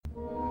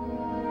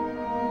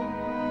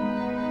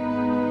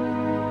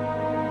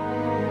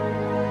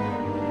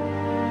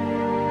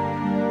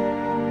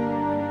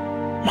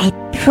My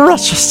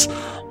precious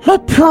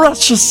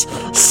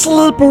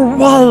Sleeper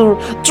Wire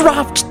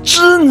Draft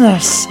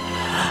Genius!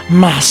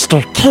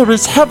 Master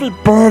carries heavy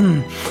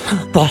burden.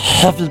 The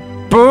heavy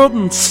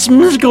burden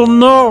Smeagol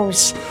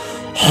knows.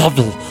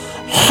 Heavy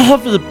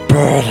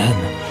burden.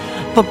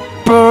 The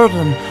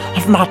burden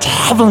of not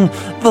having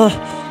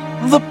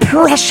the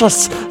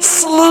precious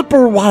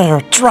Sleeper Wire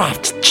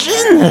Draft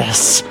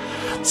Genius.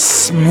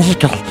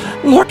 Smeagol,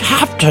 look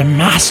after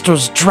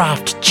Master's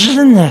Draft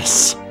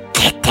Genius.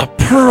 Get the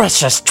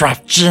precious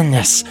Draft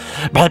Genius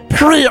by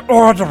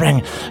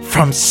pre-ordering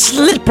from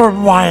Sleeper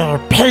Wire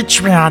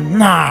Patreon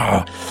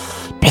now.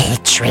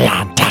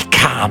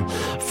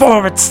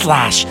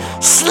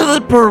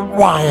 Patreon.com/Sleeper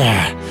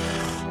Wire.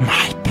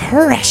 My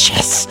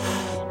precious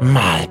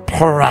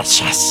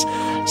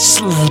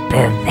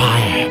Sleeper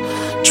Wire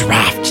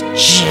Draft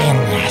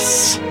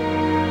Genius.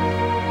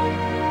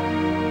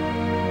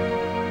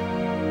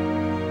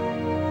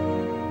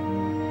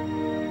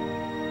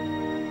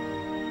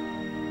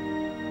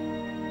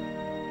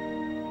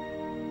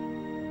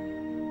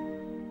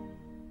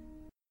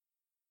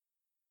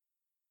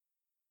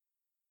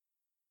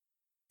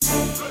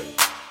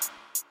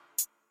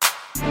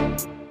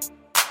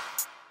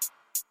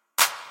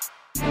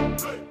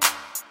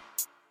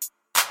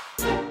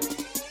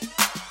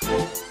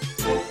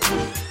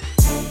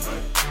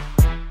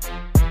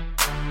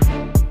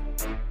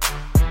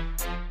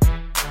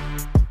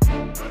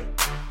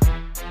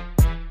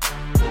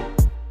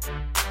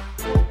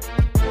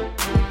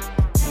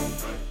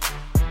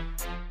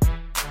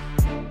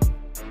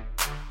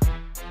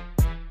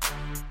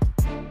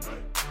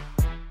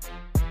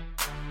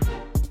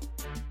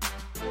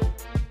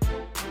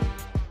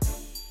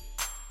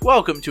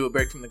 Welcome to A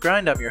Break from the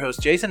Grind. I'm your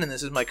host, Jason, and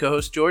this is my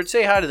co-host, George.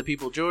 Say hi to the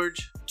people,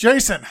 George.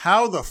 Jason,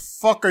 how the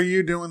fuck are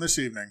you doing this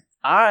evening?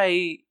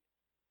 I'm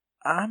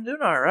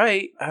doing all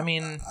right. I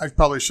mean, I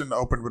probably shouldn't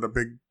have opened with a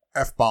big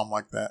F-bomb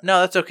like that.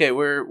 No, that's okay.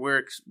 We're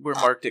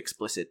marked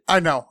explicit. I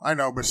know,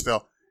 but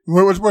still.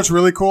 What's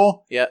really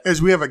cool is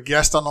we have a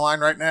guest on the line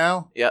right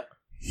now. Yeah.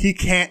 He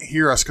can't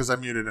hear us because I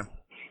muted him.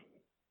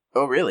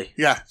 Oh, really?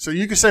 Yeah, so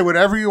you can say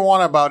whatever you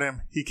want about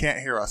him. He can't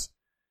hear us.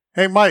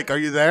 Hey, Mike, are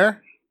you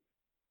there?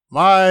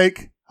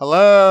 Mike,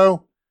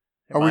 hello?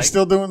 Hey, Are Mike? we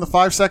still doing the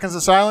 5 seconds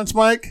of silence,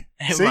 Mike?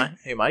 Hey,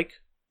 Mike.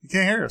 You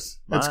can't hear us.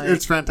 Mike.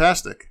 It's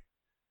fantastic.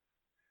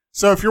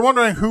 So if you're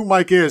wondering who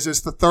Mike is,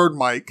 it's the third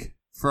Mike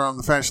from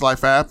the Fantasy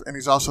Life app, and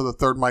he's also the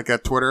third Mike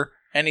at Twitter.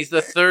 And he's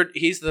the third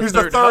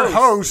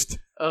host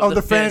of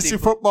the Fantasy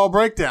Football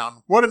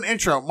Breakdown. What an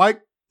intro.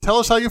 Mike, tell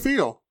us how you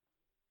feel.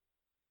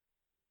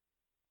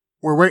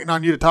 We're waiting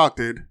on you to talk,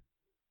 dude.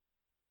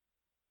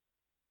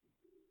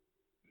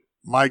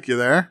 Mike, you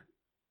there?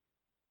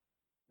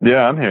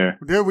 Yeah, I'm here.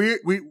 Dude,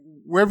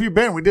 where have you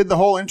been? We did the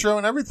whole intro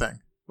and everything.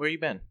 Where you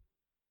been?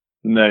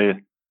 No, you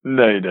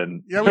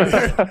didn't. Yeah, we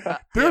did.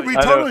 Dude,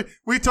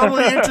 we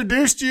totally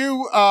introduced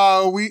you.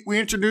 We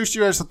introduced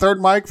you as the third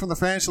Mike from the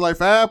Fantasy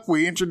Life app.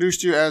 We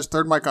introduced you as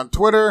third Mike on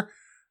Twitter.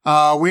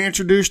 We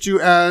introduced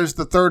you as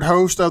the third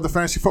host of the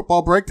Fantasy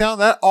Football Breakdown.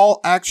 That all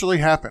actually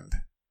happened.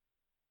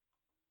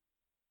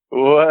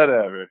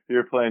 Whatever.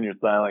 You're playing your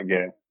silent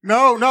game.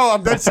 No,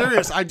 I'm dead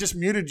serious. I just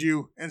muted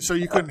you, and so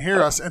you couldn't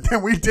hear us, and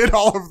then we did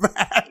all of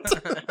that.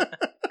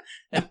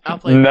 And I'll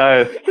play.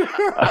 Nice.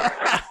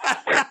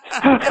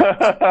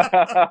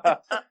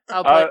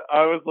 I'll play.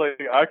 I was like,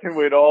 I can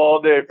wait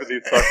all day for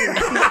these fuckers.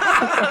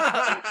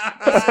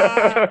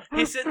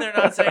 He's sitting there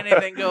not saying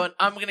anything, going,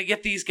 "I'm gonna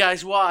get these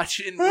guys watch."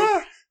 And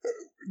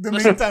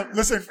meantime,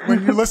 listen.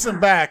 When you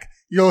listen back,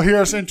 you'll hear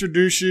us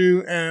introduce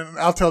you, and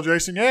I'll tell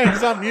Jason, "Yeah,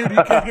 he's on mute. He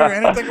can't hear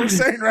anything we're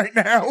saying right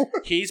now."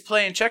 He's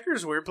playing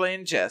checkers. We're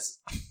playing chess.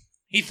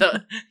 He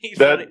thought.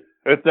 It's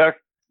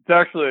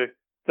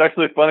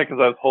actually funny because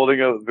I was holding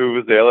a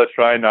vuvuzela,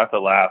 trying not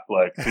to laugh.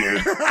 Like,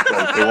 dude,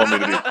 like they want me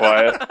to be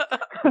quiet.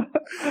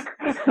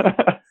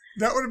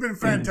 That would have been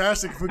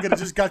fantastic if we could have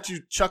just got you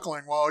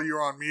chuckling while you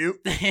were on mute.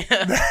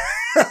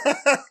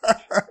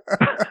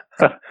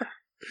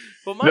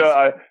 Well,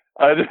 no,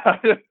 I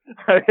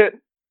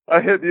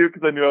hit mute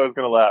because I knew I was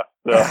going to laugh.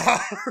 So.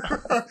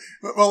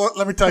 Well,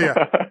 let me tell you,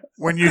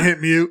 when you hit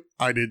mute,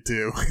 I did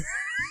too.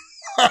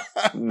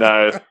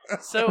 Nice.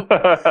 So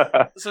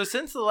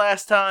since the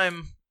last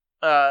time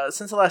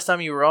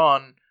you were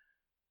on,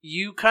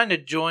 you kind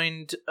of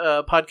joined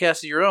a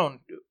podcast of your own.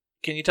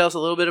 Can you tell us a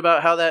little bit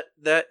about how that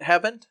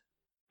happened?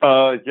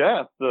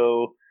 Yeah.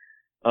 So,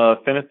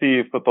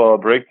 Fantasy Football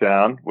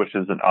Breakdown, which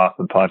is an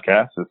awesome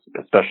podcast,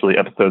 especially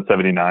episode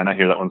 79. I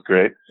hear that one's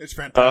great. It's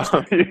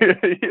fantastic.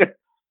 Yeah,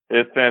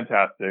 it's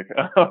fantastic.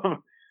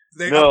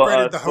 They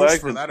upgraded the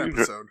host for that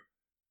episode.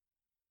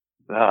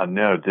 Oh,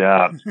 no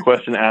doubt.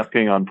 Question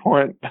asking on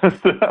point.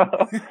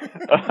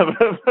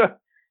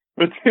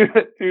 But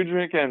Two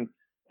Drink and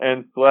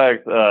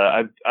Swags,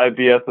 I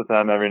BS with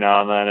them every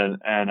now and then,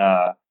 and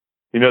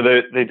you know,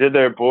 they did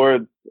their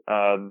boards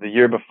the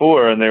year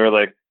before, and they were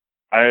like,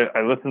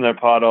 I listen to their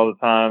pod all the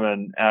time,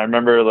 and I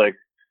remember like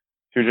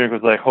Two Drink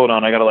was like, hold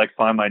on, I gotta like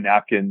find my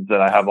napkins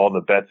that I have all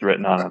the bets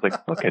written on. I was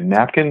like, okay,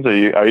 napkins?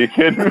 Are you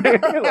kidding me?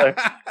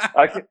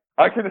 Like,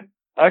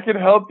 I can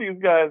help these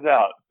guys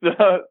out.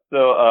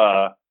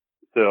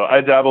 So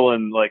I dabble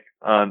in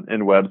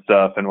in web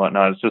stuff and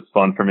whatnot. It's just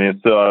fun for me.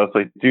 So I was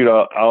like, dude,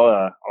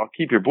 I'll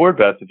keep your board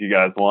bets if you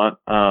guys want.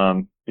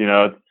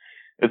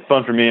 It's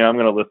fun for me. I'm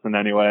going to listen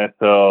anyway.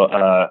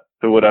 So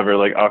whatever,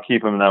 I'll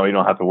keep them, and that way you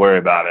don't have to worry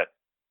about it.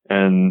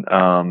 And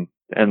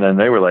then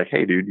they were like,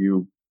 hey dude,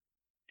 you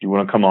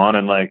want to come on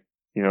and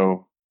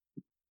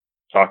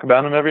talk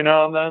about them every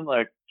now and then?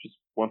 Just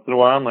once in a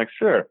while? I'm like,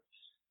 sure.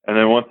 And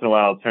then once in a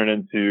while, it'll turn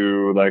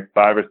into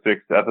 5 or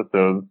 6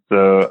 episodes.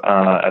 So,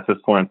 at this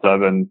point, so I've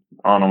been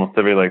on almost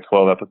every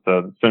 12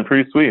 episodes. It's been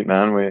pretty sweet,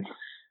 man. We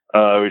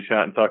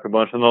chat and talk a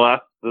bunch. And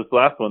this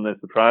last one, they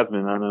surprised me,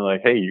 and they're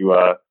like, hey, you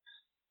want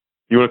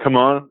to come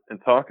on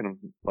and talk? And I'm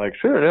like,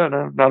 sure, yeah,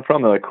 no, not a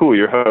problem. They're like, cool,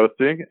 you're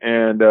hosting.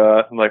 And,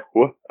 I'm like,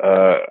 what?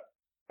 All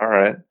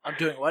right. I'm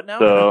doing what now?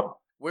 So,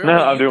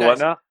 I'm doing what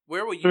now?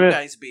 Where will you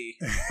guys be?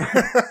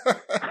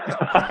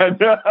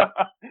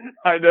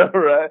 I know,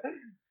 right?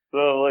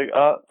 So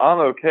I'm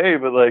okay,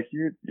 but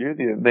you're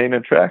the main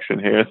attraction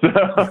here. So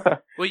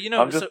well,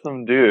 I'm just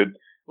some dude.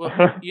 Well,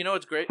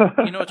 what's great?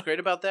 What's great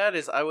about that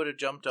is I would have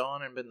jumped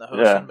on and been the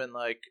host and been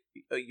like,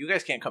 oh, "You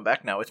guys can't come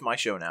back now. It's my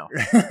show now."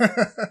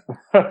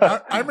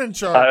 I'm in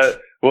charge.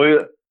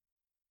 Well,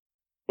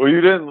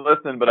 you didn't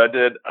listen, but I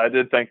did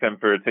thank them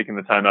for taking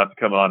the time out to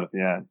come on at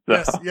the end.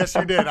 So. Yes,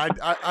 you did.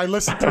 I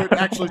listened to it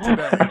actually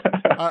today.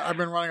 I've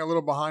been running a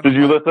little behind. Did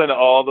you listen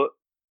all the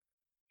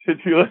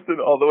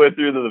way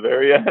through to the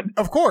very end?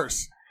 Of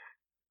course.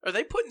 Are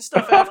they putting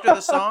stuff after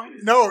the song?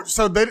 No,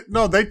 so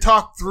they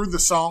talk through the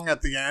song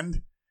at the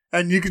end,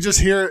 and you could just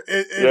hear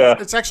it.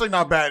 It's actually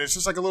not bad. It's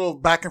just a little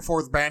back and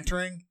forth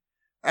bantering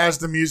as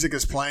the music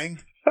is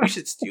playing. We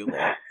should steal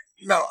that.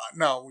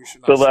 No, we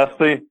should not. The last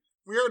thing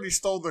we already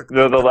stole the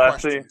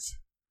last questions. thing.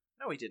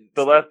 No, we didn't.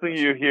 The last thing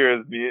you hear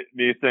is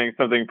me saying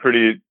something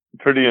pretty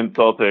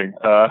insulting,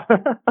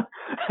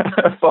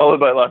 followed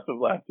by lots of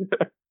laughter.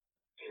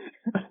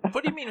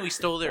 What do you mean we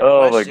stole their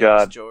questions, my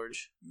God.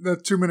 George? The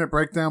 2-minute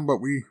breakdown, but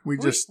we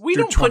just we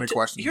did don't 20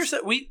 questions.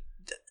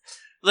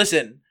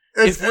 Listen.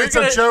 It's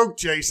a joke,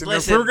 Jason.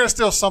 Listen, if we were going to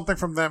steal something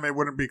from them, it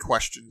wouldn't be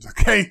questions.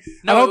 Okay,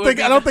 no, I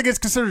don't think it's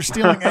considered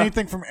stealing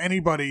anything from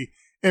anybody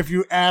if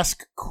you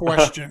ask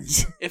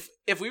questions. If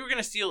we were going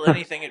to steal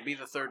anything, it'd be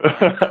the third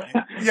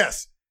one.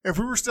 Yes, if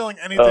we were stealing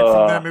anything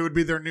from them, it would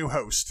be their new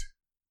host.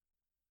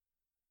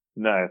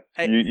 Nice.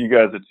 Hey, you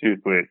guys are too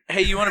sweet.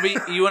 Hey, you want to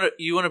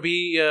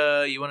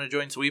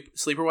join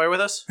Sleeper Wire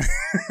with us?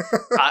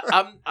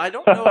 I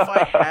don't know if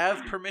I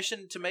have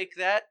permission to make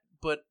that,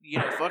 but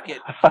fuck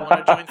it. I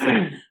want to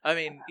join. I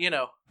mean,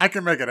 I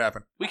can make it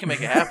happen. We can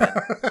make it happen.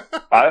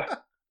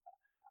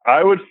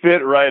 I would fit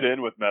right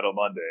in with Metal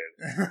Mondays.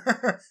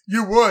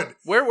 You would.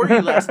 Where were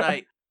you last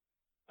night?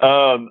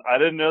 I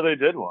didn't know they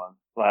did one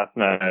last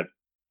night.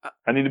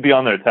 I need to be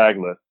on their tag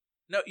list.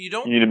 No, you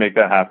don't. You need to make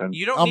that happen.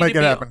 I'll make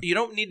it happen. You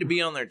don't need to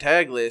be on their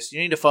tag list.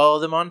 You need to follow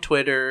them on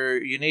Twitter.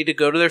 You need to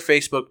go to their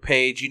Facebook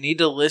page. You need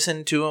to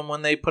listen to them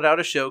when they put out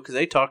a show because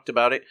they talked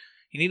about it.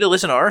 You need to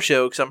listen to our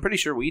show because I'm pretty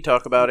sure we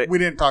talk about it. We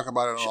didn't talk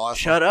about it on the last one.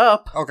 Shut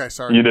up. Okay,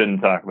 sorry. You didn't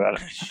talk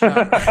about it.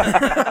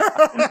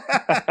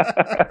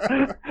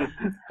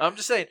 I'm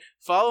just saying.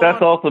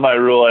 That's also my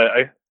rule.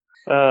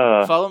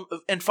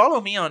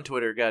 Follow me on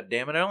Twitter. God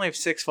damn it! I only have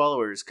 6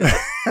 followers.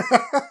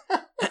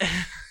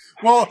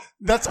 Well,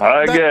 that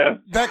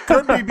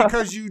could be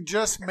because you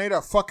just made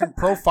a fucking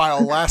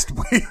profile last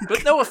week.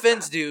 But no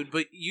offense, dude,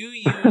 but you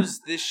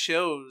use this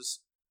show's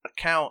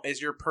account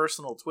as your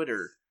personal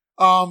Twitter.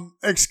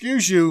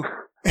 Excuse you,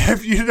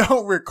 if you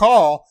don't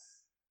recall,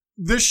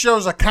 this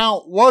show's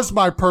account was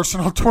my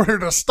personal Twitter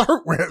to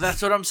start with.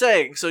 That's what I'm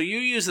saying. So you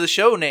use the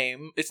show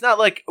name. It's not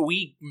like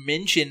we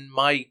mention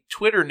my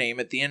Twitter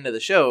name at the end of the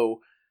show.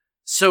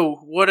 So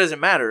what does it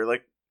matter?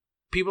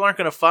 People aren't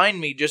going to find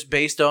me just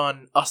based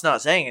on us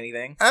not saying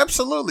anything.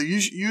 Absolutely.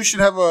 You should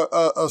have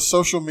a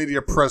social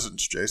media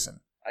presence, Jason.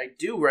 I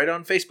do, right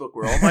on Facebook,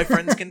 where all my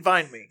friends can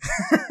find me.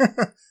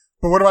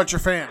 But what about your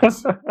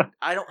fans?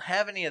 I don't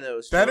have any of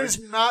those. That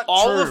is not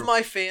all true. All of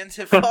my fans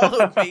have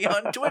followed me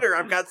on Twitter.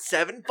 I've got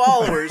 7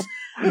 followers.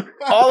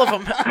 All of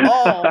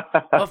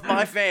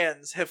my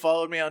fans have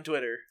followed me on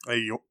Twitter.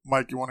 Hey,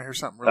 Mike, you want to hear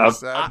something really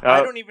sad?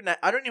 I don't even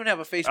have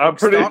a Facebook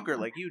stalker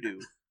like you do.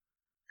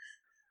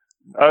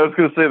 I was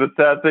going to say the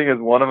sad thing is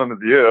one of them is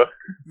you.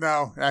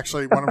 No,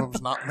 actually, one of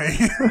them's not me.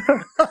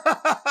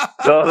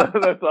 No,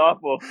 that's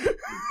awful.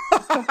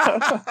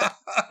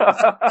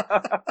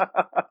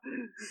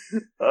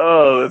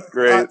 Oh, that's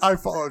great. I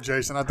follow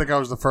Jason. I think I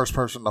was the first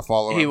person to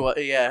follow him.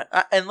 Yeah.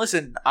 And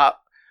listen,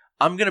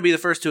 I'm going to be the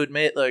first to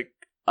admit,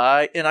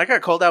 I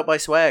got called out by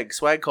Swag.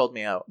 Swag called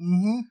me out.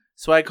 Mm-hmm.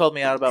 Swag called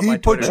me out about my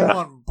Twitter. He put you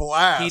on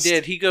blast. He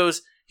did. He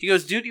goes,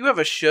 dude, you have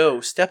a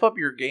show. Step up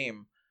your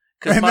game.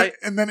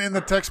 And then in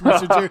the text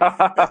message,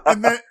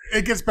 and then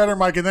it gets better,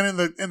 Mike. And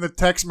then in the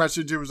text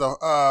message, it was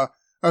a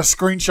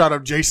screenshot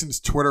of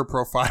Jason's Twitter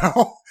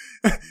profile,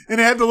 and it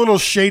had the little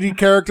shady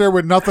character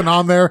with nothing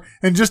on there,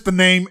 and just the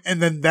name, and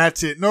then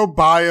that's it. No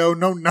bio,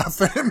 no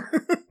nothing.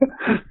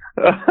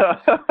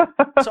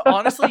 So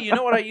honestly, you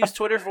know what I use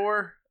Twitter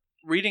for?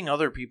 Reading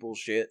other people's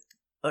shit.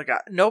 Like,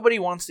 nobody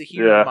wants to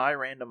hear my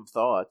random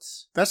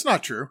thoughts. That's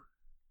not true.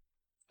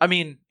 I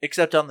mean,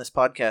 except on this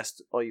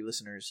podcast, all you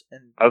listeners.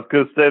 And I was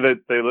going to say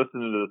that they listen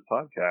to this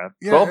podcast.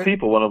 Yeah, 12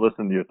 people want to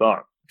listen to your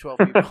thoughts. 12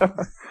 people.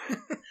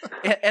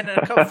 and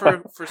a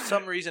couple, for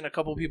some reason, a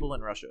couple people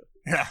in Russia.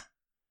 Yeah.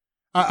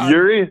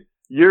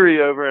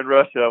 Yuri over in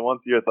Russia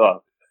wants your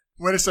thoughts.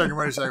 Wait a second.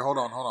 Hold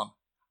on.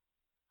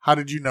 How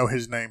did you know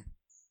his name?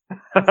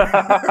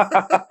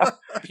 Have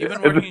you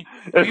been working?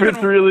 Have you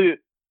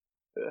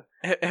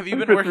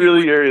been working?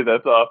 Really, Yuri,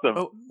 that's awesome.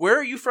 Oh, where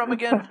are you from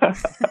again?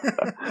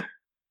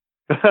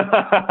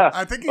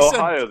 I think he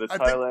Ohio, said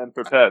Thailand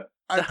for pets.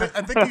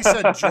 I think he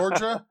said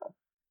Georgia,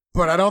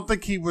 but I don't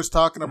think he was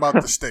talking about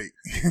the state.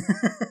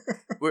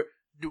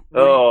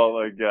 Oh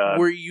my God!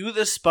 Were you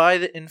the spy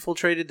that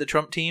infiltrated the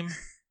Trump team?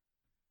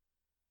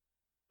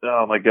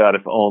 Oh my God!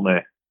 If only.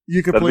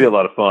 That'd be a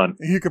lot of fun.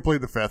 You could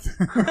plead the fifth.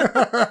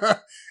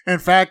 In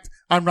fact,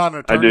 I'm not an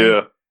attorney. I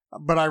do,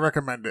 but I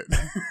recommend it.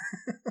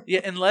 Yeah,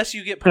 unless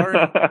you get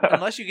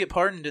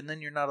pardoned, and then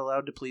you're not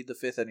allowed to plead the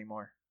fifth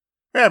anymore.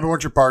 Yeah, but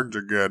once your pardons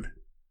are good.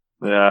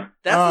 Yeah,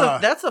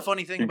 that's the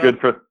funny thing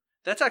about.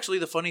 That's actually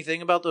the funny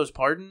thing about those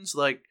pardons.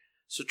 Like,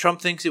 so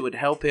Trump thinks it would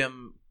help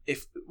him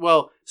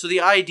so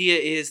the idea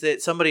is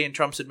that somebody in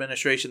Trump's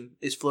administration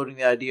is floating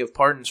the idea of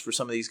pardons for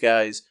some of these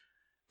guys,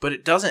 but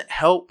it doesn't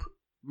help.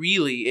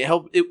 Really,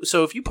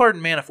 so if you pardon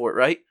Manafort,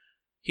 right?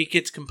 He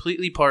gets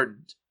completely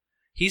pardoned.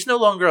 He's no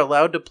longer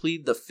allowed to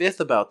plead the fifth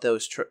about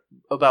those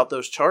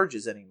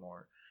charges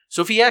anymore.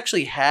 So if he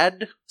actually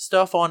had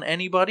stuff on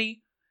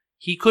anybody,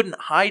 he couldn't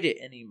hide it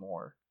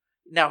anymore.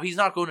 Now he's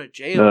not going to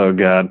jail. Oh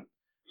God,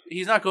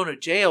 he's not going to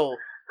jail,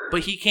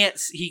 but he can't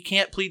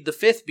plead the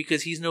fifth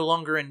because he's no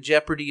longer in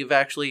jeopardy of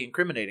actually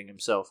incriminating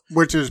himself.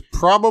 Which is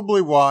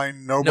probably why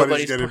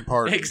nobody's getting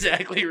pardoned.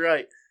 Exactly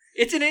right.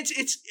 It's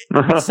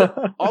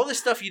all this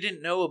stuff you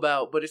didn't know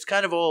about, but it's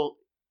kind of all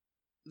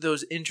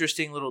those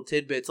interesting little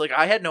tidbits. Like,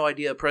 I had no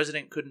idea a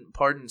president couldn't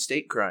pardon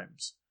state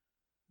crimes.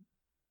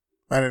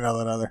 I didn't know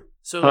that either.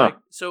 So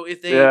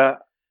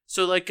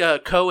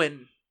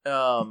Cohen,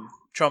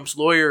 Trump's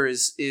lawyer,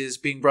 is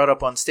being brought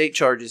up on state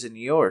charges in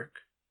New York.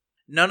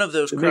 None of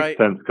those makes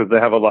sense because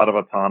they have a lot of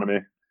autonomy.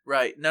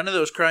 Right. None of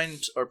those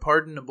crimes are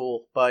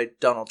pardonable by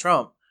Donald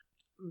Trump.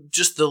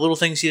 Just the little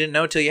things you didn't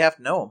know till you have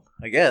to know them,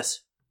 I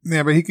guess.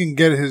 Yeah, but he can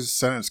get his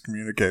sentence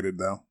communicated,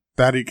 though.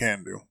 That he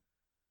can do.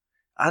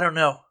 I don't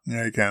know.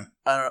 Yeah, he can.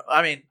 I don't know.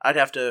 I mean, I'd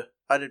have to.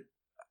 I've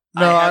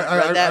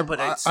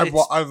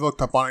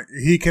looked up on it.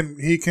 He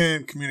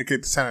can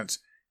communicate the sentence.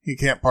 He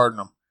can't pardon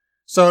him.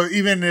 So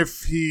even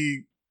if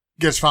he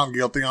gets found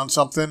guilty on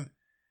something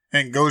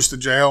and goes to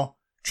jail,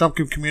 Trump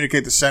can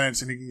communicate the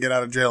sentence and he can get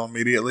out of jail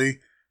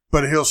immediately.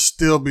 But he'll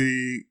still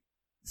be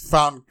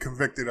found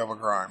convicted of a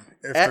crime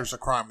if there's a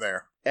crime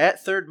there.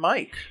 At Third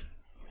Mike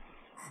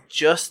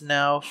just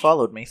now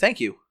followed me. Thank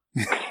you.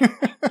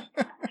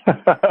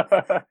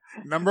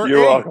 Number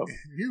You're 8. welcome.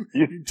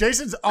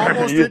 Jason's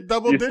almost hit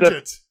double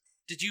digits.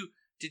 Did you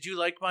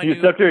like my You new...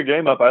 stepped your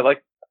game up. I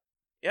like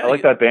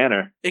that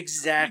banner.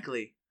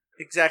 Exactly.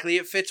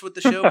 It fits with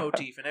the show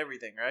motif and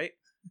everything, right?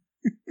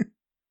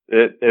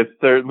 It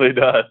certainly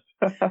does.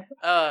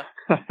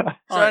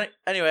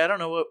 Anyway, I don't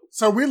know what...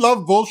 So we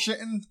love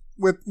bullshitting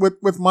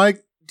with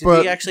Mike. Did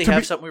we actually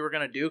have something we were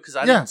going to do? Because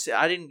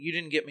you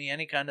didn't get me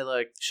any kind of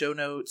like show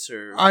notes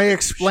or... I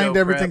explained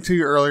everything to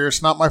you earlier.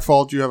 It's not my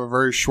fault. You have a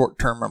very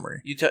short-term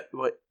memory.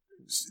 What?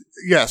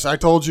 Yes, I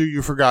told you.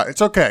 You forgot.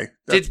 It's okay.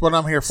 That's what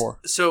I'm here for.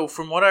 So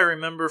from what I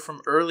remember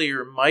from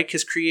earlier, Mike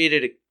has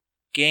created a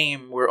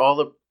game where all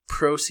the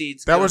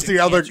proceeds... That was the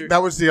other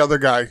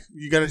guy.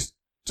 You got to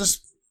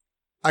just...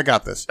 I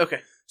got this. Okay.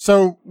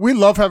 So we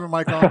love having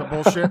Mike on the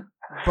bullshit,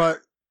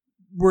 but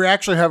we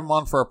actually have him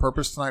on for a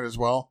purpose tonight as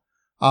well.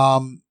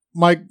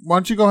 Mike, why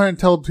don't you go ahead and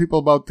tell people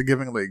about the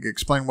Giving League?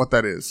 Explain what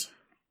that is.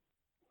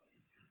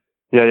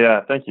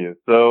 Yeah. Thank you.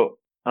 So,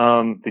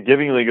 the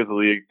Giving League is a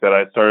league that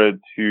I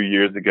started 2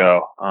 years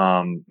ago.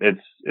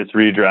 It's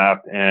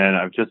redraft, and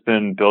I've just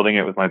been building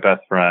it with my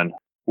best friend.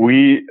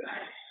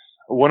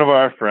 One of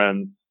our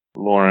friends,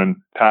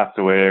 Lauren, passed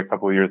away a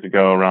couple of years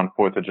ago around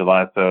 4th of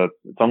July. So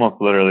it's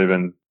almost literally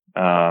been,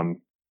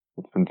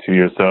 it's been 2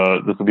 years.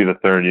 So this will be the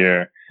third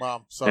year.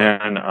 Wow. Sorry.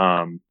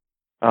 And,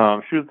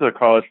 she was a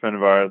college friend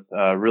of ours,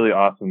 a really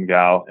awesome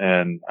gal,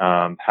 and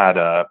had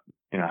a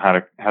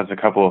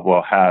couple of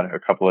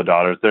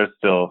daughters. They're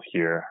still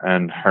here,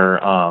 and her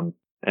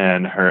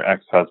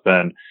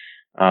ex-husband,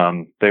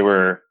 they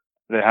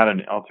had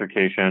an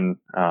altercation,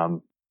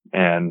 and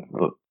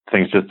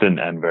things just didn't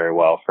end very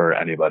well for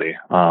anybody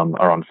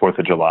around 4th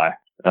of July.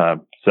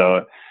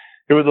 So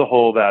it was a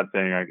whole bad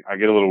thing. I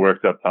get a little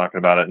worked up talking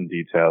about it in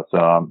detail,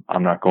 so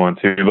I'm not going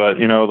to. But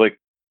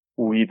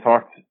we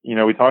talked about it.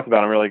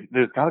 And we're like,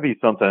 there's got to be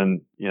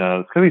something.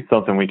 There's got to be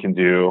something we can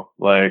do.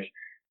 Like,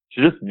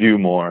 to just do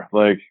more.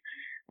 Like,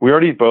 we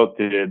already both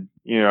did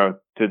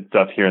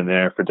stuff here and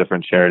there for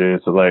different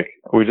charities. So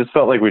we just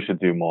felt like we should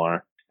do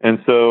more. And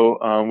so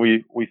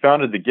we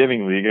founded the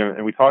Giving League,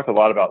 and we talked a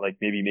lot about like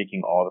maybe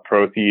making all the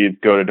proceeds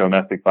go to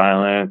domestic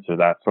violence or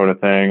that sort of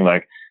thing,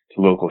 like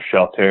to local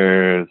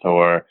shelters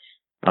or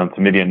to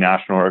maybe a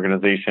national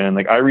organization.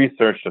 Like I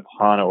researched a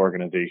ton of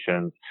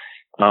organizations.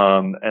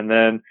 And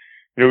then,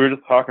 we were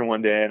just talking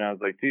one day and I was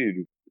like,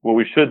 dude, what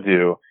we should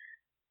do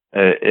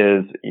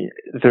is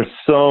there's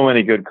so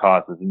many good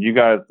causes, and you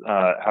guys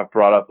have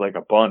brought up like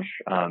a bunch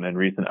in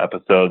recent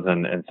episodes,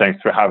 and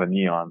thanks for having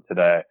me on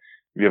today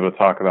to be able to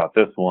talk about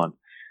this one.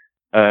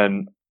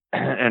 And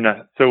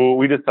so what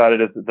we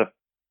decided is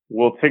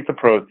we'll take the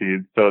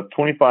proceeds, so it's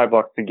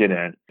 $25 to get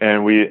in,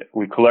 and we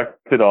collect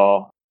it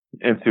all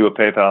into a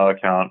PayPal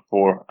account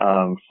for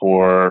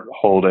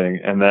holding,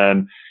 and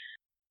then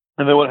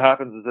what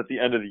happens is at the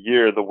end of the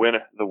year, the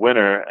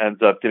winner ends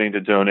up getting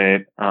to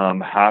donate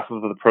half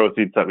of the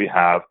proceeds that we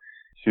have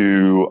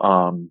to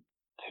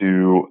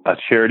a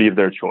charity of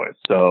their choice.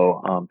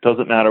 So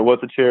doesn't matter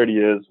what the charity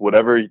is,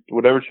 whatever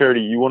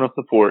charity you want to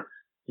support,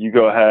 you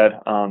go ahead,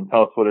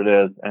 tell us what it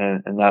is,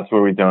 and that's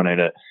where we donate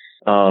it.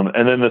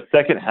 And then the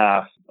second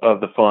half of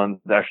the funds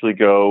actually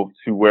go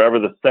to wherever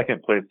the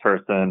second place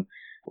person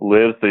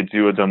lives. They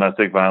do a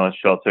domestic violence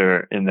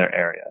shelter in their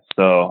area.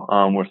 So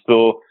we're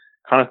still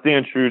kind of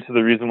staying true to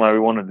the reason why we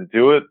wanted to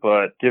do it,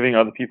 but giving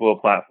other people a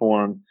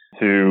platform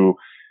to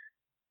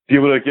be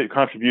able to get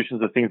contributions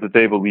to things that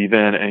they believe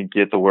in and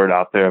get the word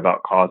out there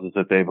about causes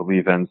that they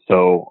believe in.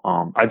 So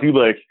I do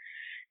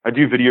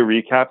video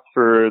recaps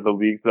for the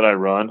leagues that I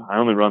run. I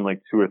only run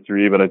like 2 or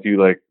 3, but I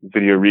do like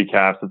video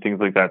recaps and things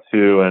like that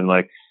too. And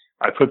like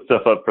I put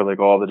stuff up for like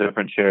all the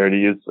different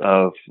charities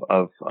of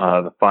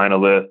the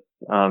finalists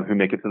who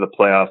make it to the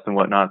playoffs and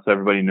whatnot, so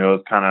everybody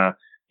knows kind of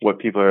what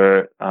people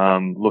are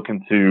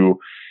looking to,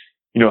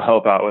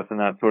 help out with and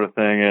that sort of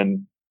thing.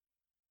 And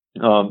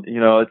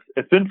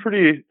it's been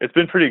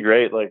pretty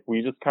great. Like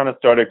we just kind of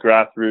started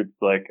grassroots.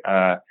 Like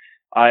I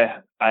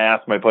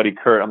asked my buddy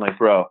Kurt, I'm like,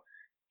 bro,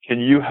 can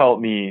you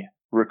help me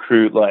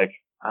recruit like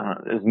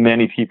as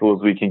many people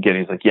as we can get?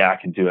 He's like, yeah, I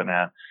can do it,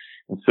 man.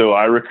 And so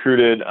I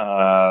recruited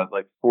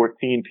like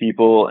 14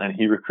 people, and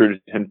he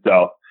recruited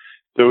himself.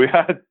 So we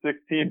had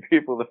 16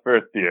 people the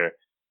first year.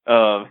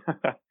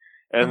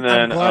 And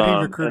then he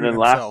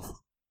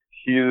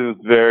was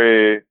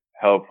very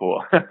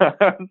helpful.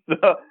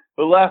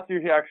 But last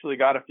year he actually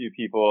got a few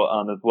people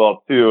as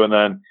well too. And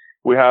then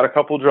we had a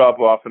couple drop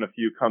off and a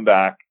few come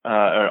back,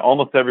 or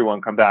almost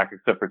everyone come back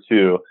except for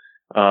 2.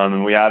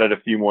 And we added a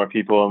few more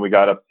people, and we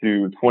got up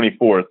to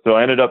 24. So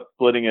I ended up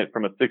splitting it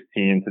from a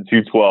 16 to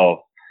 2 12.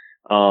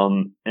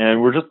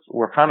 And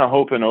we're kind of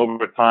hoping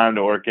over time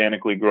to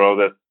organically grow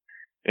this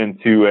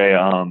into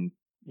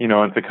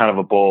into kind of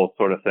a bowl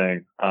sort of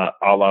thing, a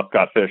la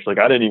Scott Fish. Like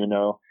I didn't even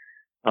know,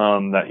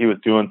 that he was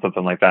doing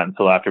something like that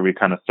until after we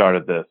kind of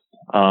started this.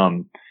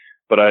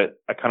 But I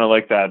kind of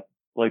like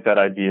that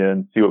idea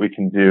and see what we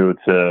can do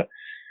to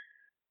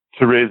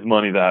raise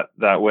money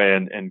that way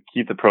and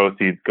keep the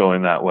proceeds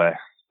going that way.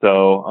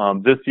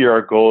 So, this year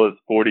our goal is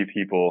 40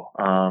 people.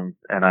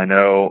 And I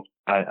know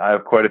I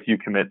have quite a few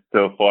commits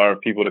so far,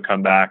 people to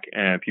come back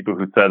and people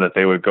who said that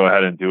they would go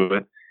ahead and do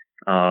it.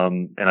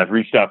 And I've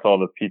reached out to all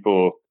the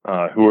people,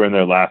 who were in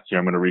there last year.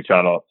 I'm going to reach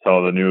out to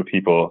all the new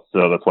people.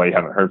 So that's why you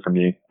haven't heard from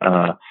me.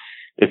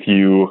 If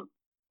you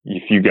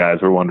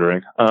guys were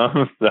wondering.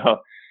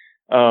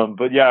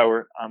 But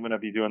yeah, I'm going to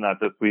be doing that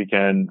this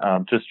weekend.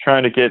 Just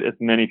trying to get as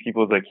many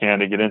people as I can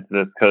to get into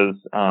this. Cause,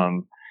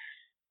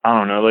 I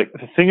don't know, like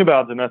the thing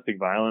about domestic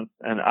violence,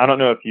 and I don't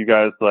know if you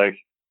guys like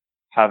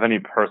have any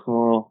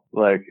personal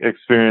like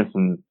experience,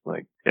 and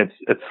like it's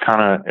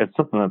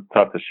something that's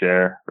tough to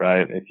share,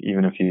 right?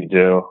 Even if you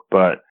do,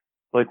 but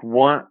like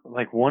one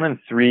in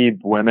 3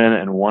 women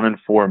and 1 in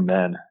 4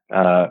 men,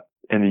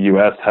 in the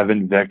U.S. have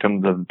been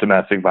victims of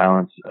domestic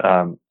violence,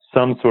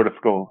 some sort of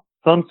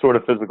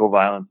physical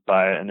violence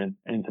by an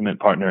intimate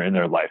partner in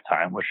their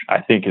lifetime, which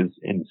I think is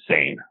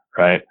insane,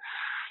 right?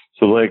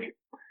 So like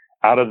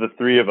out of the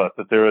 3 of us,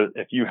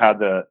 if you had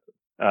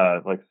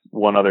like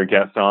one other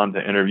guest on to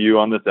interview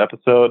on this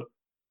episode,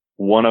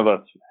 one of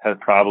us has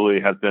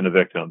been a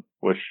victim,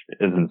 which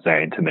is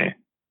insane to me.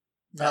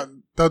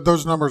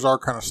 Those numbers are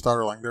kind of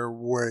startling. They're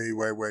way,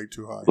 way, way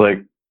too high.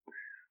 Like,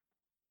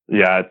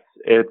 yeah,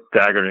 it's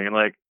staggering. And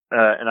like,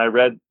 and I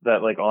read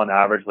that like on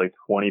average, like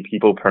 20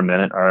 people per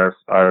minute are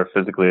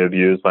physically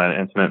abused by an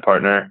intimate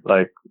partner.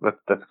 Like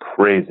that's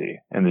crazy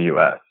in the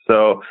U.S.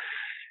 So,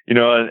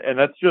 and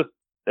that's just,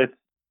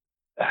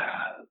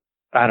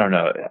 I don't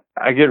know.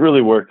 I get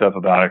really worked up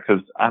about it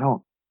because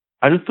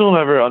I just don't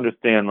ever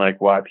understand like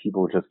why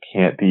people just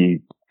can't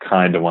be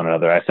kind to one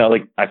another. I sound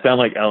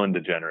like Ellen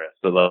DeGeneres.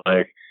 So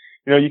like,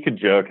 you could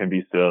joke and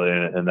be silly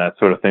and that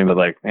sort of thing, but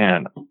like,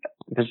 man,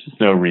 there's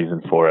just no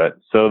reason for it.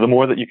 So the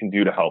more that you can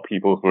do to help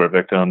people who are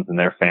victims and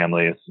their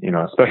families,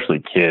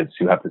 especially kids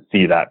who have to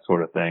see that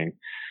sort of thing,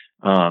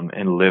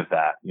 and live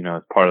that,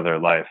 as part of their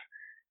life,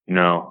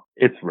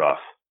 it's rough.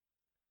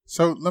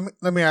 So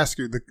let me ask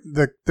you,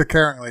 the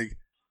Caring League,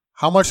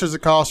 how much does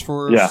it cost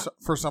for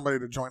somebody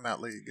to join that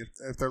league?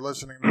 If they're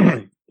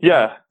listening,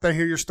 yeah, they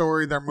hear your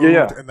story, they're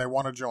moved, and they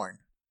want to join.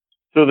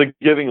 So the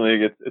Giving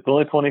League, it's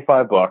only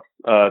 $25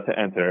 to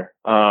enter.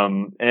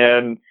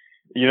 And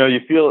you know, you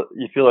feel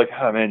like,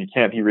 oh man, you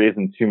can't be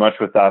raising too much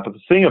with that. But the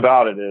thing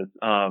about it is,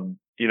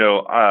 you know,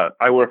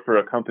 I work for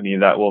a company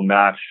that will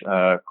match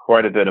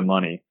quite a bit of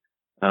money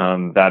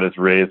that is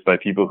raised by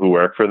people who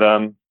work for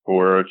them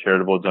for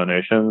charitable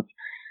donations.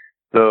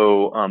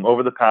 So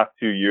over the past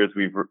 2 years,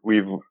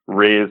 we've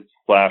raised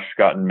 /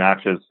 gotten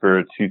matches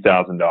for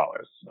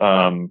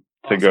 $2,000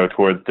 to go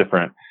towards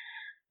different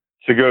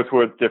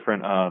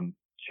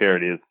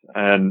charities,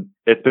 and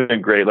it's been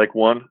great. Like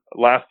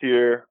last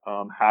year,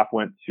 half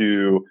went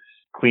to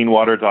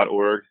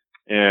cleanwater.org,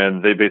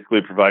 and they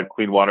basically provide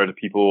clean water to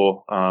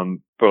people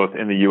both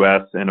in the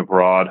U.S. and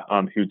abroad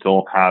who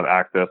don't have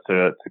access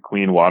to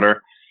clean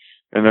water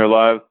in their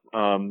lives.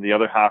 The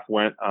other half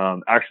went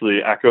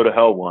actually Echo to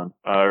Hell won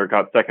or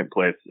got second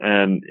place,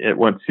 and it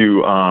went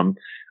to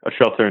a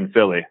shelter in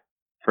Philly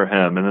for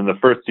him. And then the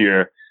first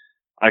year,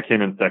 I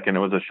came in second. It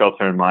was a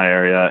shelter in my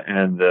area,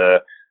 and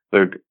the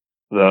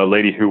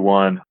lady who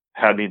won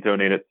had me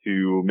donate it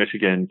to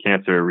Michigan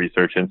Cancer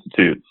Research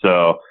Institute.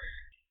 So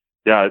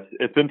yeah,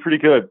 it's been pretty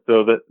good.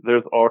 So that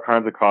there's all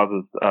kinds of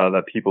causes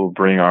that people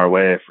bring our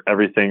way.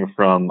 Everything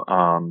from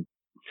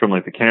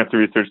like the cancer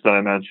research that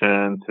I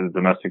mentioned to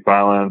domestic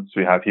violence.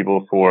 We have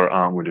people for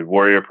we did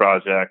Warrior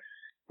Project.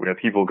 We have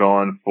people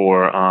going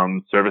for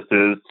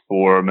services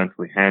for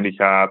mentally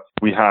handicapped.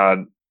 We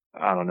had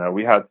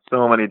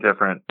so many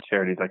different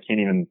charities. I can't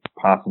even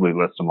possibly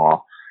list them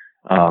all.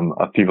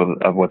 Of people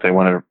of what they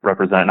want to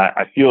represent. And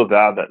I feel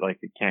bad that like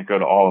it can't go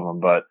to all of them,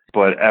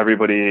 but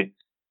everybody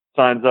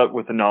signs up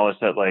with the knowledge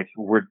that like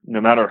no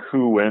matter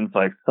who wins,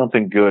 like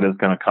something good is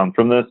going to come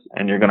from this,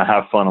 and you're going to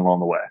have fun along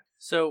the way.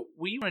 So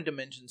we wanted to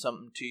mention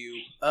something to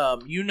you.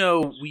 You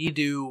know,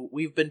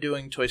 we've been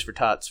doing Toys for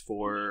Tots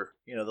for,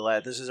 you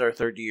know, this is our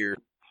third year.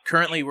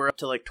 Currently, we're up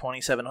to like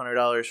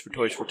 $2,700 for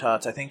Toys for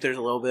Tots. I think there's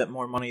a little bit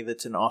more money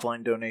that's in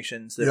offline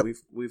donations that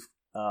we've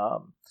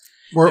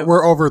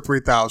We're over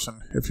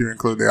 3,000 if you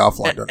include the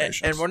offline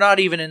donations. And we're not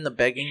even in the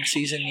begging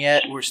season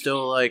yet. We're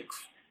still like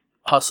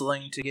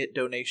hustling to get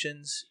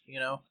donations,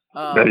 you know.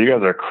 Yeah, you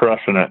guys are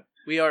crushing it.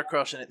 We are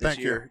crushing it this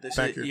year.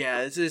 Thank you.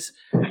 Yeah, this is,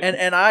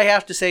 and I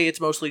have to say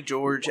it's mostly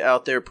George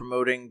out there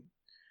promoting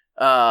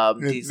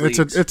these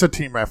leagues. It's a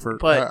team effort.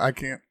 But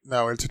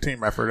it's a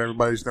team effort.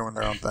 Everybody's doing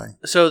their own thing.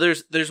 So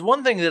there's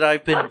one thing that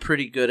I've been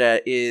pretty good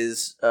at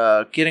is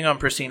getting on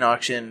Pristine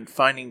Auction,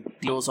 finding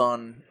deals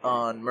on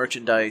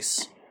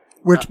merchandise.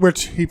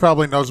 Which he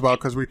probably knows about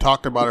because we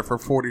talked about it for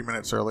 40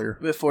 minutes earlier.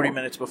 40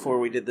 minutes before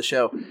we did the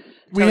show.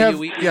 We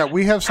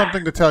have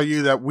something to tell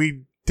you that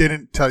we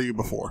didn't tell you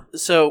before.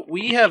 So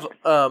we have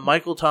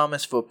Michael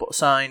Thomas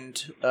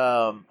signed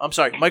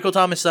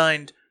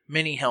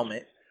mini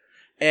helmet,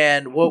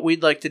 and what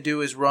we'd like to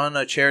do is run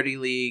a charity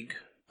league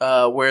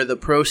where the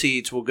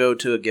proceeds will go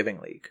to a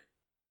giving league.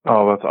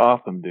 Oh, that's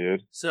awesome,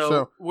 dude.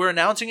 So we're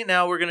announcing it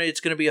now.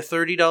 It's gonna be a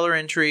 $30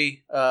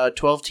 entry,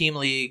 12-team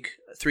league,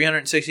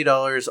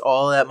 $360.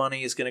 All that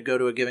money is gonna go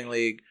to a giving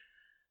league.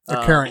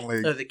 The caring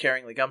league. The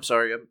caring league. I'm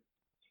sorry.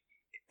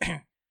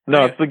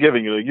 No, it's the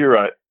giving league. You're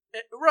right.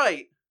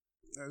 Right.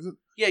 Is it?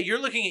 Yeah, you're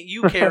looking at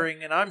you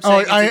caring, and I'm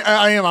saying.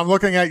 I am. I'm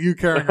looking at you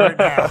caring right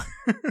now.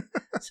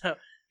 So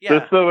yeah.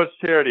 There's so much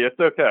charity. It's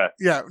okay.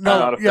 Yeah.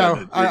 No.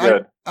 Yeah.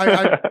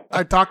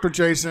 I talked with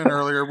Jason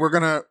earlier. What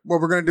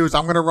we're gonna do is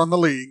I'm gonna run the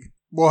league.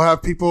 We'll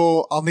have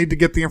people. I'll need to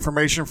get the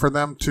information for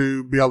them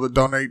to be able to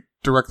donate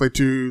directly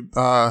to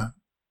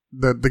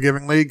the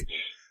giving league.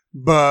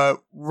 But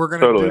we're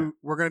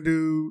gonna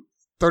do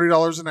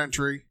 $30 an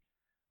entry.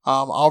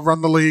 I'll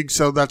run the league,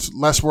 so that's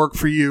less work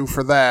for you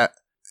for that.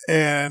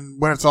 And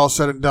when it's all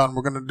said and done,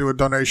 we're gonna do a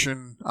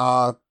donation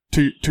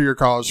to your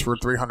cause for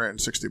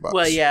 $360.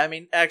 Well, yeah. I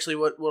mean, actually,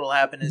 what'll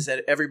happen is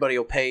that everybody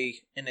will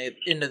pay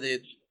into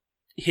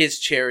his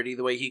charity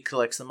the way he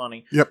collects the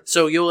money. Yep.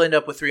 So you'll end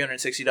up with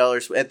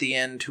 $360 at the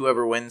end.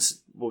 Whoever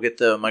wins will get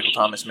the Michael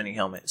Thomas mini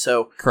helmet.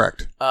 So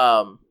correct.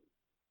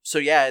 So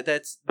yeah,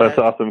 that's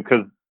awesome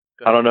because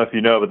I don't know if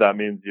you know, but that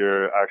means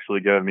you're actually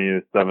giving me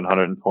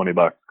 $720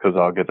 because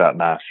I'll get that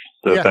match.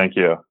 So Thank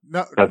you.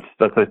 No,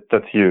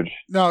 that's huge.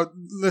 No,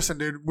 listen,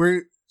 dude.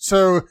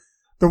 So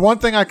the one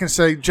thing I can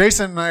say,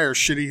 Jason and I are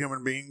shitty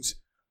human beings,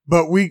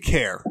 but we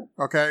care.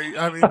 Okay,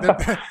 I mean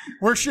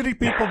we're shitty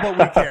people, but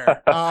we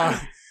care.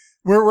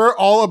 We're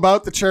all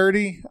about the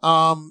charity.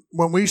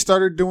 When we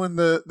started doing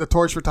the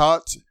Toys for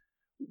Tots,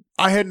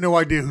 I had no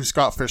idea who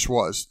Scott Fish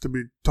was, to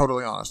be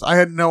totally honest. I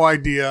had no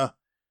idea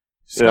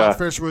Scott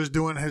Fish was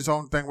doing his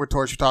own thing with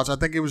Toys for Tots. I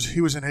think he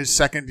was in his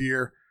second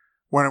year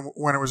when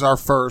it was our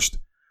first.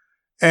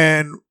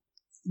 And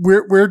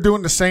we're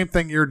doing the same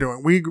thing you're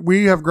doing.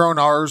 We have grown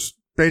ours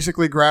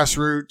basically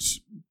grassroots,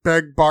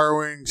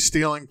 borrowing,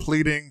 stealing,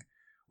 pleading,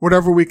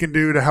 whatever we can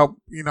do to help,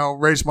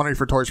 raise money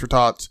for Toys for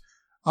Tots.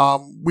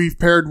 We've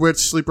paired with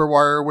Sleeper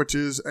Wire, which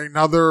is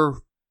another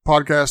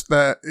podcast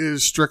that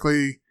is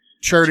strictly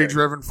charity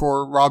driven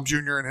for Rob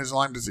Jr. and his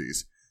Lyme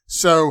disease.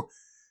 So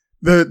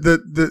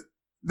the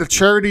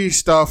charity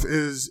stuff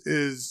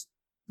is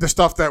the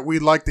stuff that we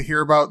like to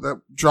hear about,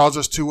 that draws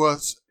us to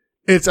us.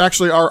 it's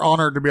actually our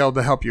honor to be able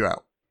to help you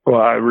out. Well,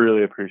 I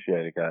really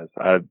appreciate it, guys.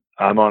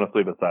 I'm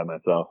honestly beside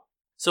myself.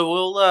 So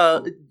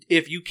we'll,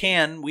 if you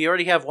can, we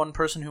already have one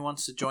person who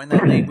wants to join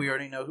that league. We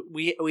already know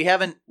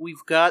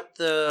we've got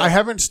the. I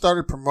haven't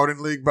started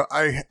promoting league, but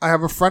I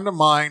have a friend of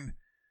mine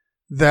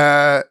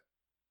that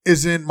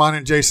is in mine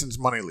and Jason's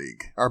money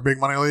league, our big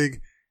money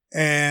league,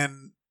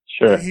 and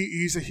sure,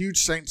 he's a huge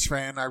Saints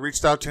fan. I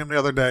reached out to him the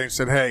other day and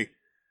said, "Hey,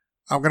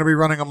 I'm going to be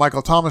running a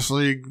Michael Thomas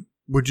league.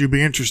 Would you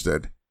be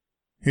interested?"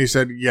 He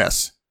said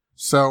yes.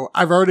 So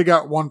I've already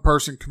got one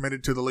person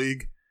committed to the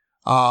league.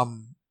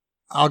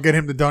 I'll get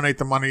him to donate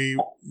the money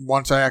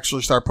once I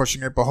actually start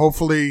pushing it. But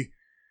hopefully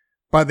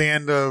by the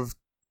end of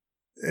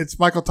it's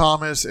Michael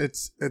Thomas,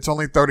 it's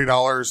only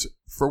 $30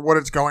 for what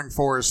it's going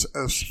for is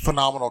a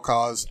phenomenal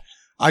cause.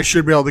 I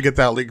should be able to get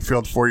that league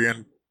filled for you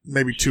in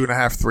maybe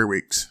 2.5, 3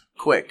 weeks.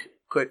 Quick.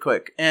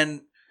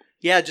 And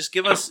yeah, just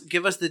give us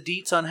the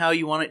deets on how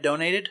you want it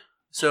donated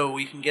so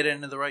we can get it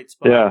into the right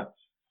spot. Yeah.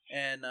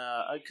 And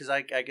because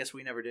I guess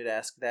we never did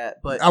ask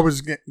that, but I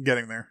was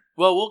getting there.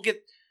 Well, we'll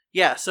get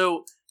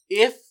so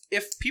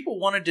if people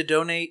wanted to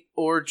donate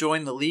or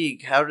join the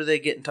league, how do they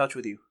get in touch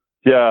with you?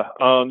 Yeah,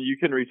 you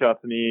can reach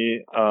out to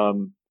me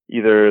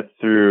either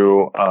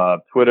through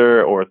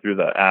Twitter or through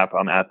the app.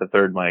 I'm at the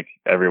Third Mic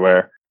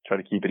everywhere. Try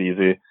to keep it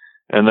easy.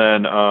 And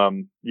then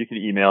you can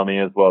email me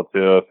as well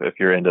too if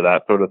you're into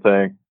that sort of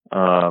thing.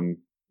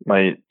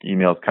 My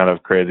email's kind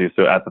of crazy,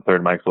 so at the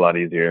Third Mic's a lot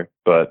easier.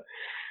 But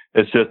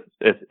it's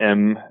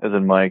M as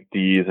in Mike,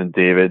 D as in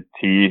David,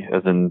 T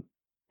as in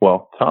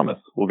Thomas.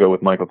 We'll go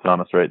with Michael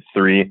Thomas, right?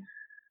 3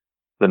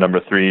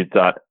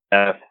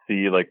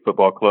 FC like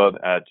football club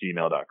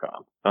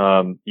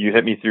 @gmail.com. You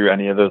hit me through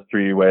any of those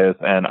 3 ways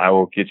and I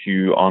will get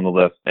you on the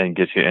list and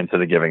get you into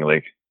the Giving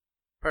League.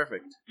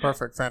 Perfect.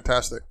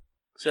 Fantastic.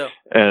 So,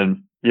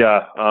 and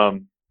yeah,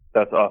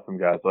 that's awesome,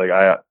 guys. Like,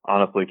 I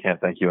honestly can't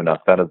thank you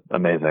enough. That is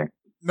amazing.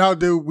 No,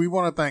 dude, we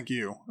want to thank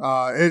you.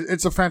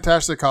 It's a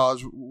fantastic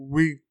cause.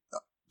 We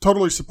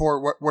totally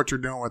support what you're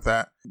doing with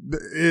that.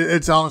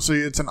 It's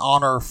honestly, it's an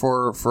honor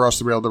for us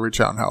to be able to reach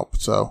out and help.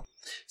 So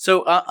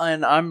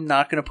and I'm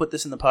not going to put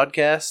this in the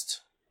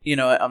podcast. You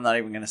know, I'm not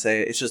even going to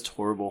say it. It's just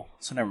horrible.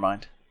 So never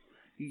mind.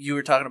 You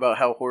were talking about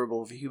how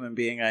horrible of a human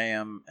being I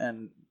am,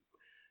 and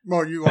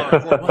well, you are a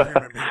horrible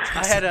human being.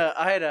 I had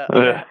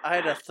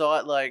a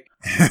thought like,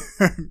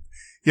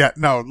 yeah,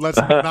 no, let's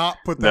not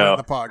put that in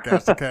the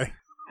podcast, okay?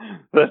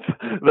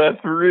 That's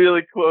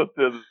really close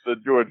to the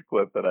George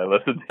clip that I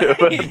listened to,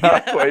 but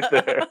not quite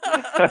there.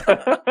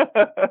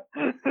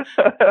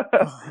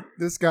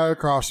 This guy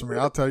across from me,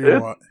 I'll tell you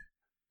what.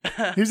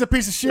 He's a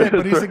piece of shit,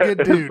 but he's a good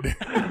dude.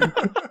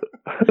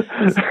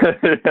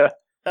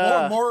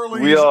 Yeah.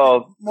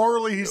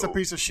 Morally, he's a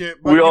piece of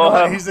shit,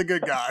 but he's a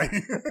good guy.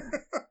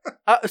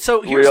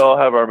 We all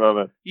have our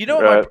moments. You know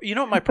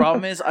what my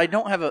problem is? I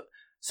don't have a.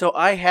 So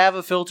I have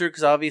a filter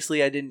because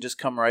obviously I didn't just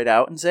come right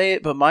out and say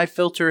it, but my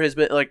filter has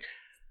been like,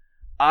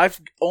 I've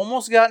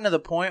almost gotten to the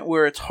point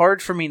where it's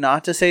hard for me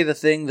not to say the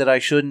thing that I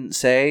shouldn't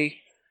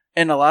say,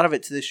 and a lot of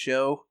it's this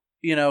show,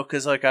 you know,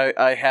 because like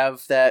I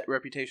have that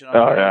reputation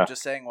on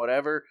just saying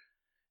whatever.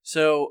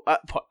 So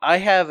I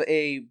have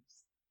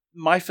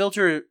my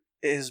filter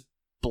is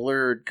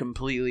blurred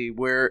completely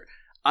where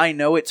I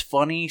know it's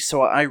funny,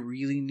 so I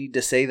really need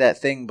to say that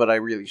thing, but I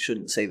really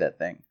shouldn't say that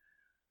thing.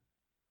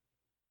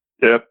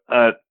 Yep,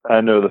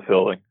 I know the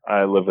feeling.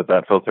 I live with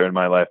that filter in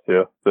my life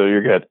too, so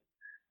you're good.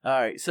 All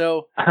right,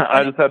 so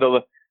I had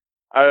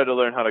to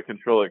learn how to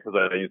control it because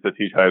I used to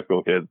teach high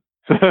school kids.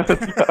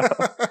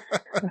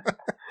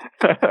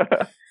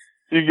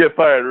 You can get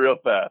fired real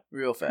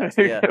fast.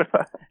 Yeah.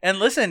 And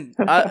listen,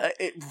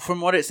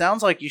 from what it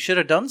sounds like, you should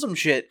have done some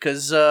shit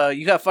because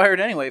you got fired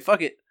anyway.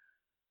 Fuck it.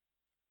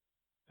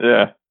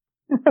 Yeah.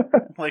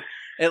 Like,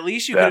 at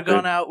least you could have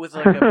gone out with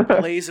like a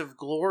blaze of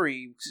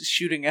glory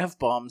shooting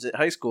F-bombs at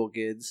high school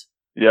kids.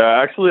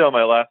 Yeah, actually on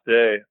my last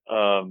day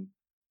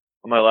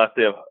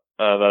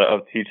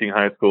of teaching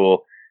high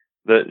school,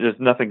 there's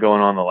nothing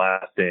going on the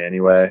last day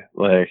anyway.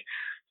 Like,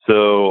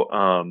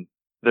 so,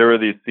 there were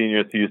these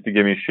seniors who used to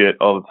give me shit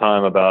all the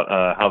time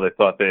about, how they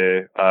thought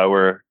they,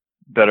 were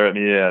better at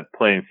me at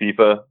playing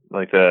FIFA,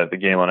 like the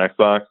game on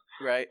Xbox.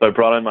 Right. So I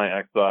brought in my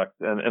Xbox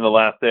and the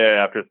last day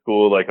after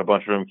school, like a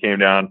bunch of them came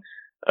down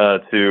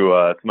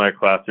to my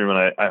classroom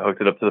and I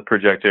hooked it up to the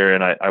projector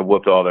and I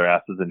whooped all their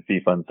asses in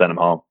FIFA and sent them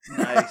home.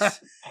 Nice.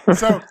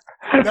 So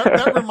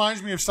that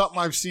reminds me of something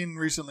I've seen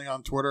recently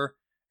on Twitter,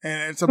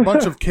 and it's a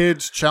bunch of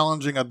kids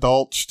challenging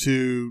adults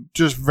to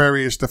just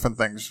various different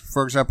things.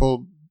 For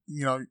example,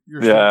 you know,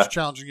 your friends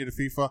challenging you to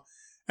FIFA.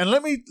 And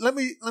let me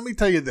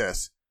tell you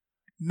this.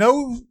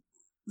 No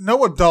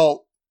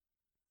adult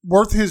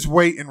worth his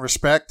weight in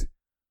respect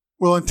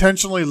will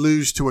intentionally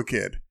lose to a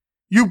kid.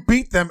 You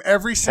beat them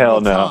every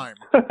single time.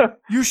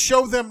 You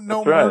show them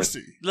no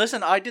mercy.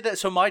 Listen, I did that.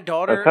 So my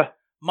daughter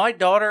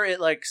at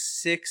like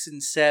 6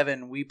 and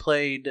 7, we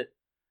played.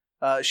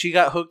 She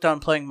got hooked on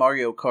playing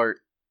Mario Kart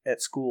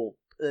at school,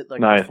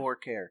 before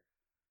care.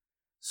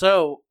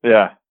 So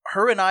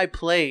her and I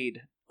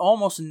played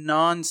almost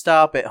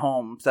nonstop at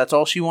home. That's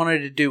all she wanted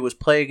to do was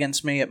play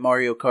against me at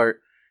Mario Kart.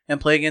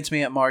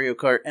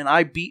 And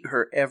I beat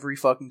her every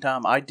fucking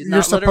time. I did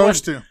not let her win. You're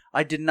supposed to.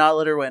 I did not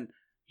let her win.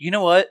 You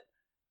know what?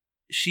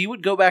 She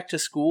would go back to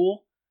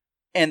school,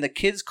 and the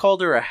kids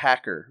called her a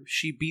hacker.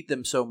 She beat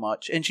them so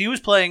much. And she was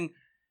playing,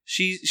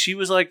 she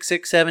was like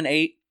 6, 7,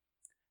 8.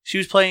 She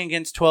was playing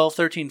against 12,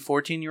 13,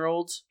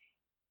 14-year-olds.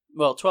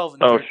 Well, 12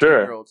 and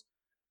 13-year-olds.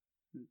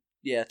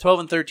 Yeah, 12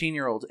 and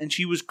 13-year-olds. And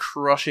she was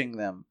crushing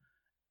them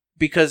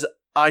because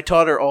I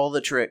taught her all the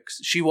tricks.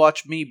 She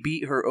watched me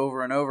beat her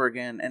over and over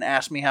again and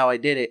asked me how I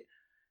did it,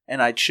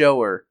 and I'd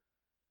show her.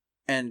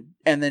 And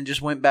then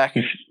just went back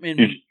and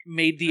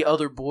made the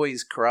other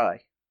boys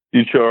cry.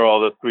 You show her all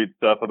the sweet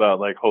stuff about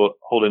like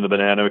holding the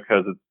banana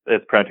because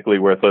it's practically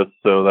worthless,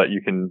 so that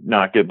you can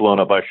not get blown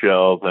up by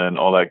shells and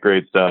all that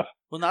great stuff.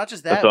 Well, not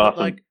just that,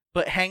 awesome.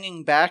 but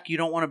hanging back, you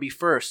don't want to be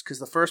first because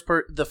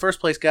the first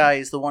place guy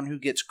is the one who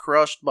gets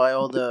crushed by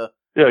all the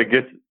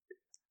gets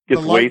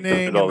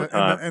wasted all the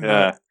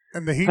time.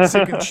 And the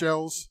heat-seeking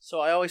shells. So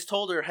I always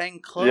told her hang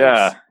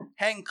close,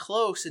 hang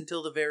close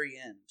until the very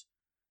end,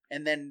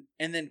 and then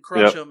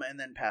crush them and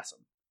then pass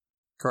them.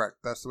 Correct.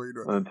 That's the way you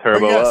do it. And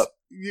turbo up.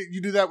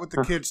 You do that with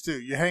the kids too.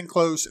 You hang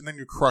close and then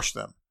you crush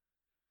them.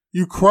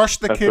 You crush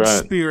the kids'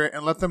 spirit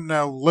and let them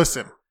know,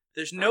 listen.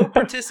 There's no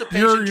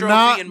participation you're trophy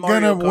not in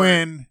Mario gonna Kart.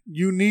 win.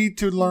 You need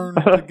to learn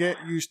to get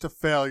used to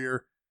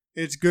failure.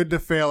 It's good to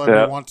fail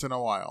every once in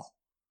a while.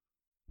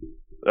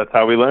 That's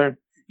how we learn.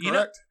 You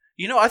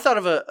know, I thought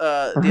of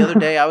the other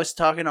day. I was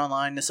talking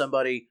online to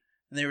somebody,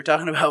 and they were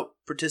talking about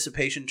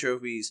participation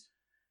trophies,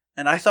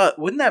 and I thought,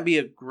 wouldn't it be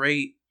a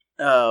great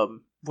TV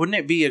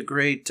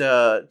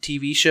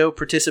show,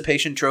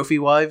 Participation Trophy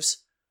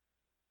Wives?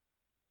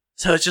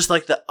 So it's just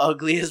like the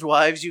ugliest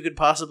wives you could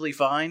possibly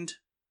find.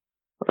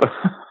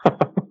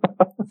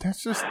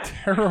 That's just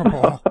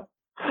terrible.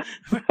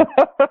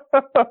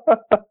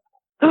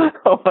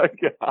 Oh my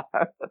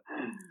god.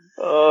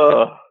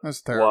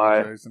 That's terrible,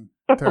 why? Jason.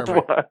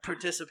 Terrible.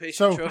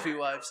 Participation Trophy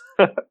Wives.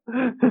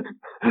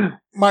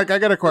 Mike, I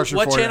got a question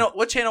for you.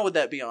 What channel would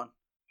that be on?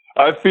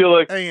 I feel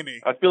like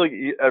A&E. I feel like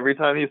every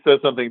time he says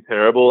something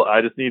terrible,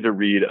 I just need to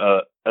read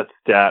a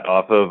stat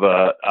off of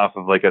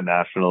like a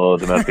national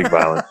domestic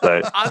violence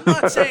site. I'm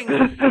not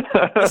saying.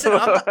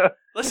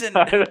 Listen,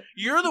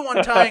 you're the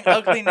one tying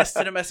ugliness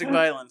to domestic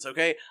violence.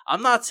 Okay,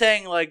 I'm not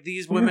saying like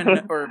these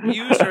women are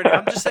abused or anything.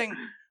 I'm just saying,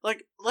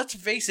 like, let's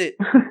face it.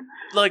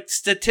 Like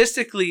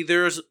statistically,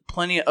 there's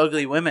plenty of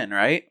ugly women,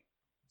 right?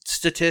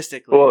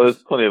 Statistically, well,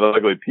 there's plenty of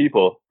ugly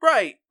people.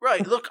 Right.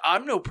 Look,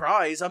 I'm no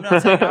prize. I'm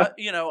not saying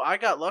I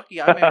got lucky.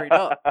 I married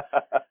up.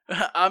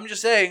 I'm just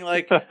saying,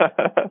 like,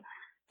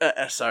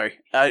 sorry,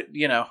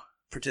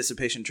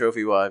 participation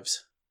trophy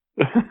wives.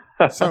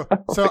 So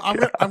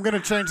I'm gonna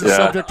change the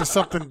subject to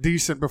something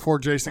decent before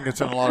Jason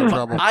gets in a lot of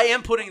trouble. I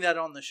am putting that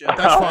on the show.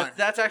 That's fine.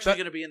 That's actually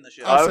going to be in the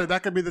show. I'll say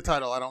that could be the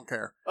title. I don't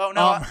care. Oh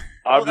no,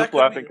 I'm just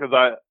laughing because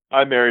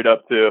I married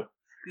up too.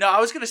 No,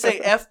 I was going to say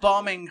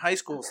F-bombing high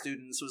school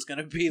students was going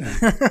to be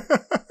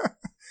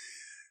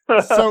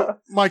So,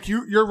 Mike,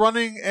 you're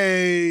running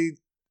a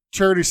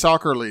charity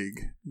soccer league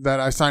that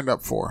I signed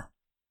up for.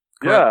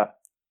 Correct? Yeah.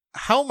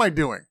 How am I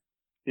doing?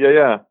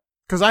 Yeah.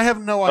 Because I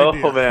have no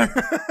idea. Oh, man.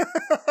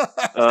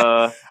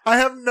 I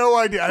have no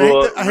idea.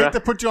 I hate to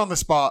put you on the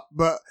spot,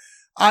 but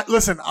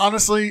listen,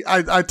 honestly,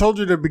 I told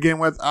you to begin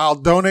with, I'll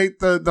donate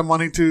the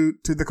money to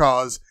the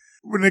cause.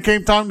 When it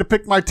came time to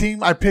pick my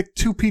team, I picked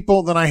 2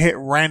 people, then I hit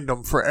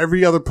random for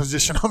every other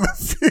position on the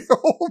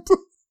field.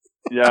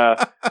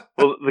 Yeah.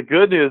 Well, the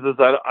good news is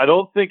I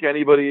don't think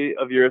anybody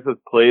of yours has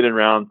played in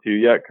round 2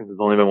 yet because there's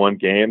only been one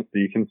game, so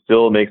you can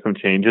still make some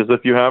changes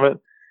if you haven't.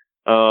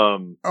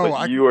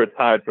 But you are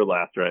tied for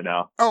last right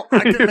now. Oh,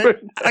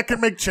 I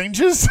can make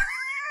changes?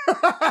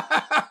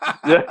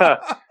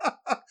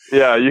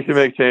 Yeah, you can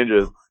make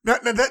changes.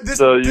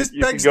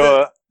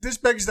 This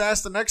begs to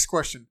ask the next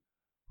question.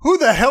 Who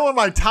the hell am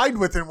I tied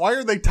with, and why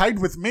are they tied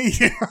with me?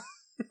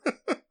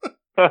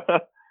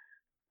 I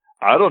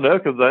don't know,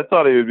 because I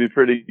thought he would be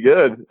pretty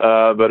good,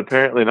 but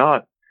apparently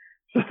not.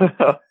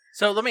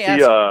 So let me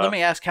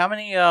ask, how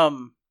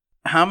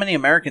many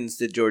Americans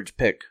did George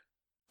pick?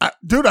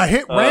 Dude, I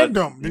hit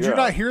random. Did you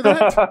not hear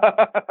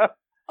that?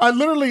 I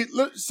literally,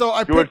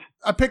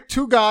 I picked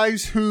 2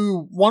 guys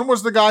who, one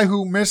was the guy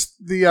who missed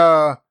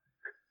the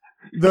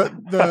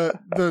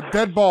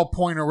dead ball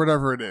point or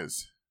whatever it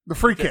is, the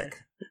free kick.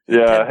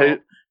 Yeah,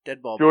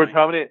 dead ball. George, point.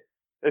 how many?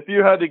 If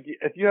you had to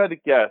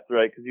guess,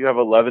 right? Because you have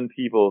 11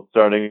 people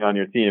starting on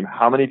your team.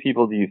 How many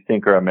people do you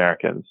think are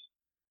Americans?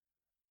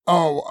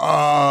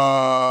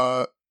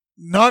 Oh,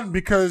 none,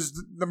 because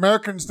the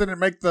Americans didn't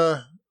make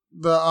the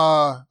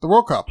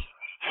World Cup.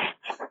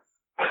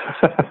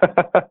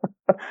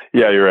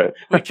 Yeah, you're right.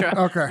 We tried.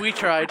 Okay, we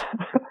tried.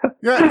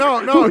 Yeah,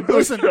 no.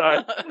 Listen,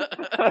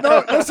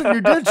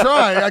 you did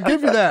try. I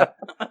give you that.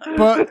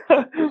 But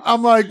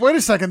I'm like, wait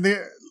a second.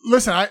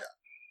 Listen,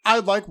 I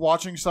like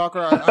watching soccer.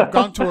 I've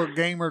gone to a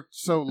game or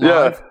so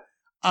live. Yeah.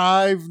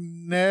 I've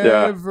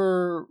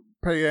never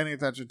paid any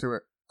attention to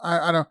it.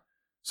 I don't.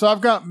 So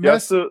I've got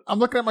Messi. I'm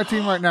looking at my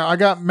team right now. I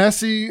got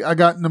Messi. I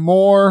got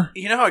Namor.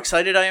 You know how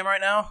excited I am right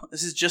now?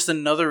 This is just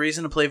another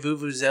reason to play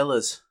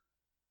Vuvuzelas.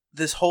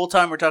 This whole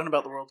time we're talking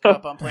about the World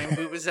Cup, I'm playing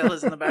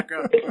Vuvuzelas in the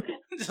background.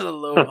 Just a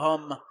low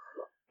hum.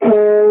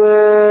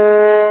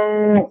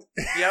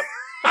 Yep.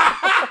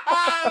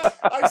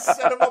 I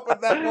set him up with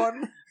that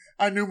one.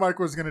 I knew Mike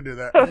was going to do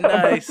that.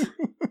 Nice.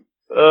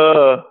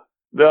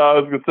 No, I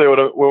was going to say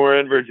when we're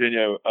in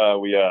Virginia,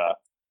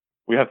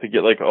 we have to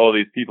get like all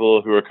these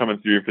people who are coming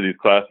through for these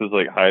classes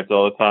like hyped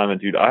all the time. And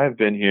dude, I have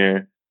been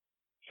here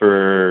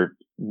for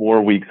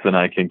more weeks than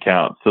I can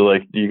count. So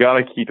like you got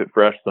to keep it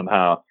fresh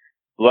somehow.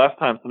 Last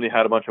time somebody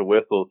had a bunch of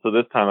whistles, so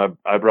this time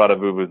I brought a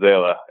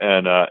vuvuzela,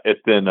 and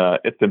it's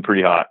been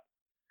pretty hot.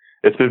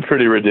 It's been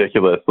pretty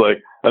ridiculous.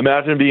 Like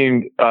imagine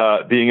being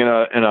in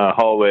a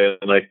hallway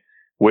and like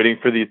waiting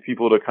for these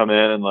people to come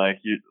in, and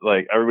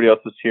like everybody else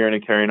is cheering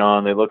and carrying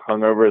on. They look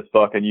hungover as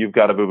fuck, and you've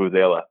got a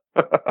vuvuzela.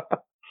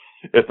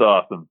 It's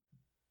awesome.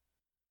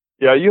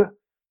 Yeah, you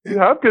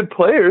have good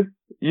players.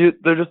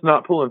 They're just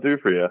not pulling through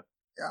for you.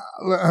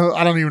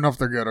 I don't even know if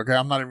they're good. Okay,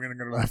 I'm not even going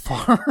to go that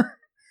far.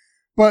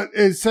 But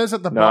it says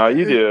at the bottom. No,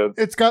 you do.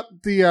 It's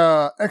got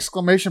the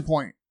exclamation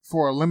point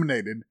for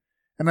eliminated,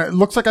 and it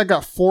looks like I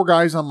got 4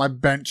 guys on my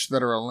bench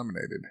that are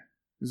eliminated.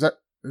 Is that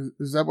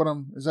what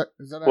I'm? Is that?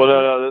 Well,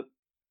 no.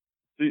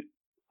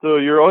 So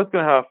you're always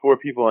going to have 4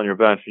 people on your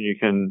bench,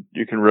 and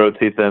you can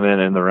rotate them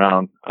in the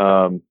round,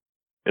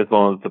 as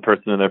long as the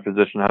person in their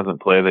position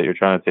hasn't played that you're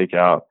trying to take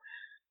out.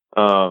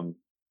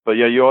 But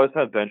yeah, you always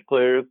have bench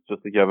players,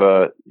 just like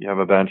you have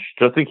a bench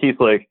just in case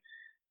like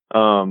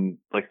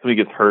somebody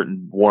gets hurt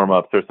in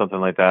warm-ups or something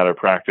like that, or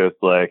practice,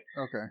 like,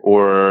 okay.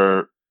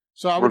 Or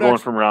so we're going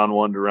from round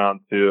 1 to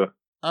round 2.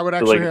 I would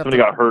actually if somebody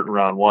got hurt in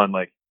round 1,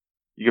 like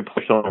you could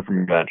push someone from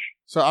your bench.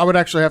 So I would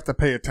actually have to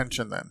pay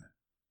attention then.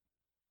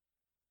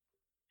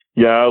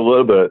 Yeah, a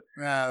little bit.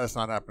 Nah, that's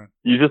not happening.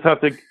 You just have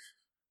to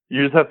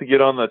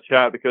get on the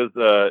chat because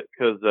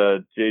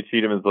Jay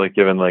Cheatham is like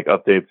giving like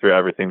updates for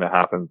everything that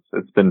happens.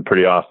 It's been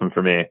pretty awesome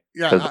for me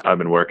because I've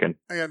been working.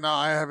 Yeah, no,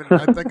 I haven't.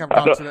 I think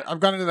I've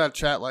gone into that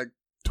chat like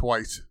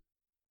twice.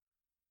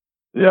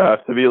 Yeah,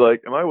 to be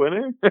like, am I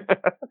winning?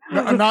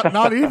 No,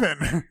 not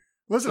even.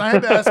 Listen, I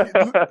had to ask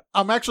you.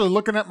 I'm actually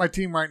looking at my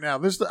team right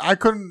now. I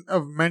couldn't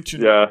have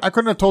mentioned. Yeah. I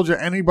couldn't have told you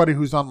anybody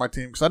who's on my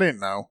team because I didn't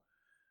know.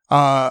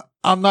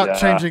 I'm not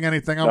changing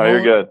anything.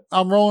 You're good.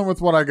 I'm rolling with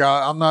what I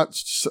got. I'm not.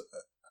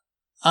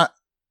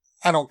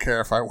 I don't care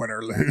if I win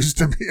or lose,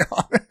 to be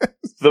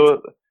honest. The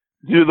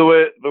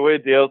way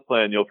Dale's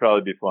playing, you'll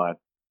probably be fine.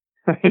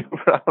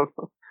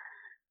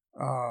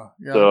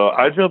 Yeah. So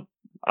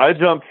I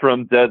jumped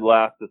from dead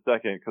last to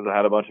second because I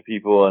had a bunch of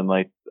people and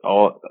like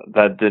all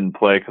that didn't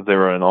play because they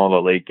were in all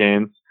the late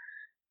games.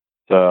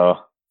 So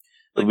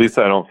at least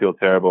I don't feel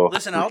terrible.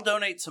 Listen, I'll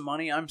donate some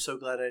money. I'm so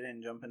glad I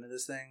didn't jump into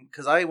this thing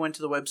because I went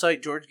to the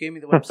website. George gave me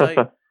the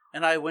website.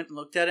 And I went and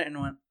looked at it and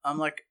I'm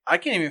like, I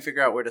can't even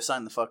figure out where to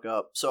sign the fuck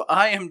up. So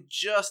I am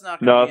just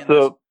not going to be in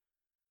this.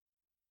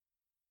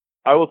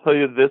 I will tell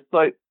you this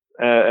site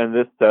and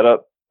this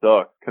setup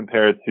sucks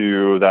compared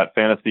to that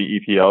fantasy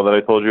EPL that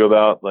I told you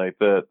about. Like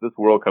this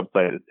World Cup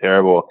site is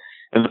terrible.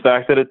 And the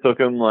fact that it took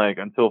them like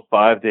until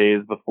 5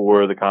 days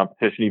before the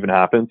competition even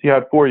happens, he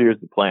had 4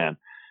 years to plan.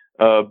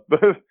 But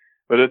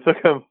it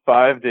took him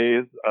 5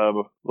 days,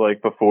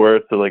 like before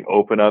to like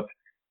open up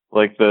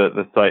like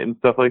the site and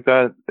stuff like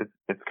that.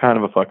 It's kind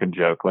of a fucking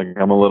joke. Like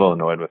I'm a little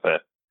annoyed with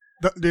it.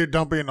 Dude,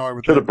 don't be annoyed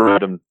with it. Should have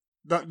burned him.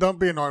 Don't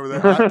be annoyed with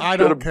it. I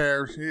don't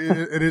care.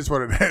 It is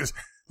what it is.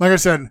 Like I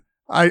said,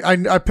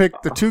 I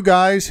picked the 2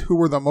 guys who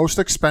were the most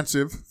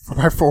expensive for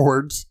my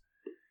forwards,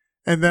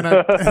 and then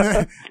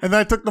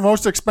I took the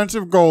most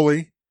expensive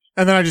goalie,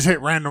 and then I just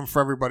hit random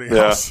for everybody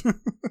else. Yeah.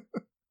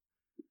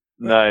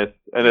 Nice.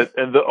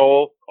 And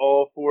all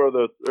 4 of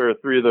those or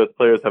 3 of those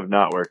players have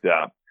not worked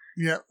out.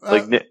 Yeah,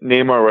 like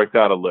Neymar worked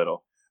out a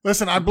little.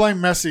 Listen, I blame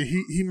Messi.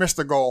 He missed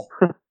a goal.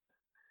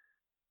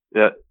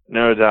 Yeah,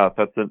 no doubt.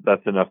 That's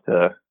enough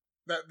to.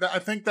 I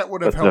think that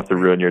would have helped. Enough to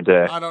ruin your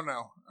day. I don't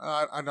know.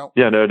 I don't.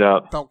 Yeah, no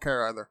doubt. Don't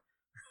care either.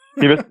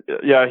 He missed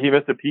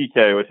a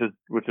PK,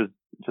 which is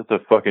just a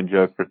fucking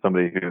joke for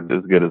somebody who's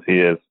as good as he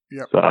is.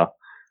 Yep. So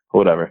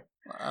whatever.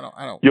 I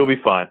don't. You'll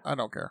be fine. I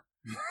don't care.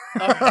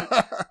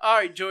 All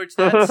right, George.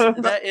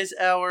 That is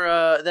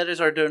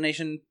our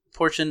donation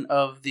portion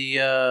of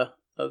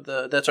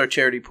that's our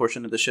charity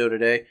portion of the show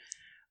today.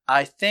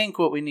 I think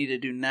what we need to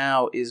do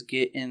now is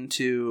get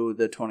into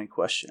the 20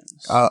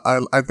 questions.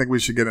 I think we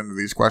should get into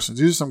these questions.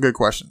 These are some good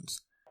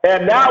questions.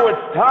 And now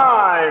it's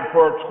time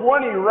for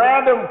 20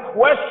 random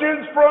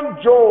questions from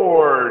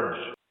George.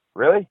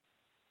 Really?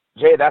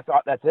 Jay, that's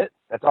it?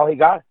 That's all he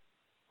got?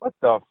 What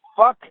the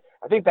fuck?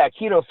 I think that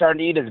keto's starting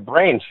to eat his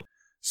brains.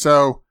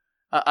 So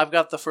I've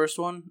got the first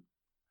one.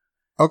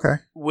 Okay.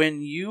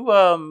 When you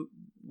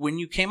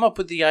came up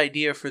with the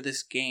idea for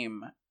this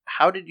game,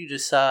 how did you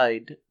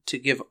decide to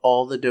give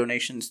all the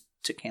donations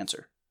to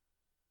cancer?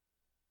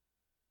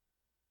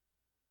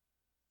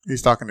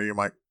 He's talking to you,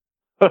 Mike.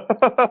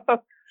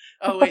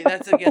 Oh wait,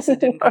 that's a guess that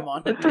didn't come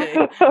on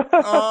today.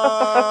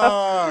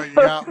 Oh, you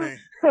got me.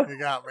 You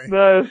got me.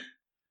 Nice.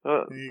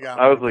 You got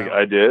me. I was like,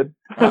 I did.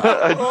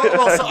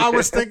 So I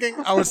was thinking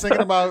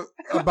about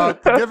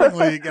the Giving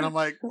League, and I'm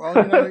like,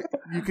 well,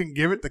 you can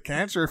give it to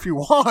cancer if you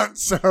want.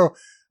 So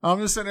I'm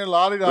just sitting there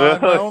la-di-da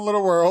in my own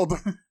little world.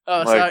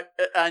 Oh, so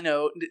I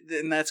know,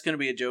 and that's going to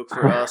be a joke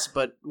for us.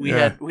 But we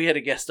had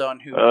a guest on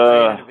who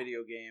created a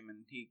video game,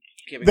 and he.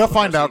 They'll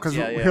find out because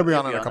he'll be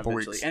on in a couple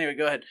weeks. Anyway,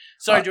 go ahead.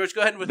 Sorry, George.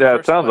 Go ahead with the the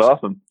first sounds question.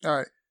 awesome. All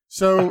right.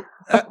 So,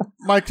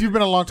 Mike, you've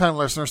been a long-time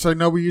listener, so I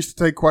know we used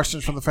to take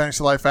questions from the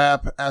Fantasy Life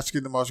app, ask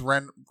you the most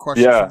random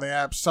questions from the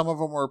app. Some of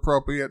them were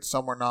appropriate,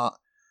 some were not.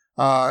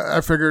 I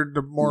figured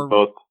the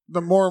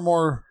more and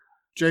more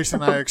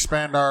Jason and I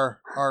expand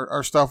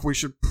our stuff, we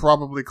should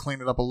probably clean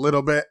it up a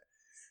little bit.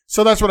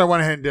 So that's what I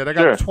went ahead and did. I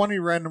got 20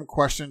 random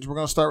questions. We're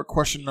going to start with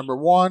question number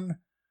 1.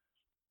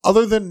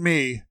 Other than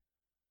me,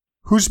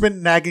 who's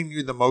been nagging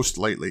you the most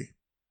lately?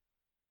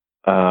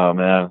 Oh,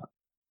 man.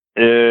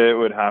 It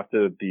would have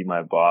to be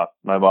my boss.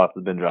 My boss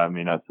has been driving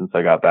me nuts since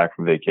I got back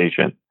from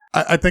vacation.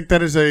 I think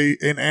that is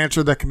an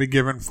answer that can be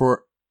given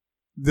for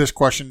this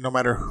question no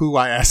matter who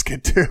I ask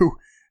it to.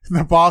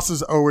 The boss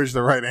is always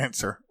the right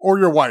answer. Or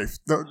your wife.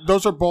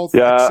 Those are both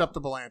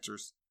acceptable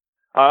answers.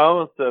 I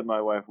almost said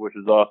my wife, which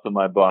is also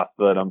my boss,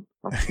 but I'm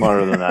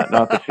smarter than that.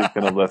 Not that she's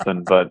going to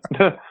listen, but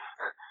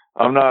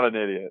I'm not an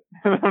idiot.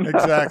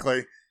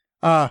 Exactly.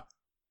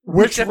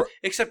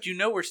 Except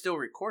we're still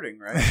recording,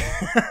 right?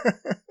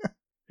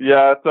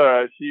 Yeah, it's all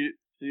right. She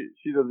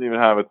doesn't even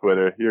have a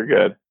Twitter. You're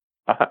good.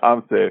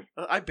 I'm safe.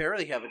 I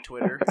barely have a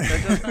Twitter.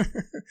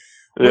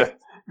 Yeah.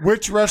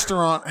 Which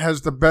restaurant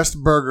has the best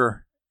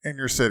burger in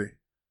your city?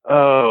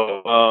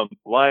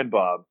 Lion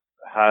Bob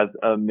has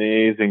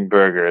amazing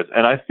burgers,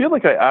 and I feel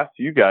like I asked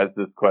you guys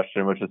this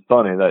question, which is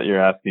funny that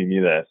you're asking me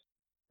this.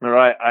 All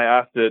right, I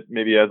asked it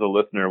maybe as a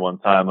listener one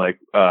time, like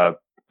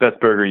best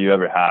burger you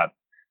ever had.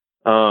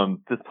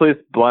 This place,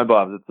 Blind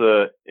Bob's,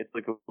 it's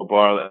like a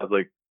bar that has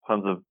like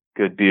tons of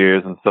good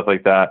beers and stuff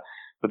like that,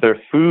 but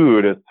their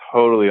food is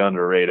totally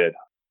underrated.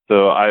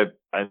 So I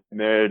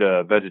married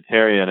a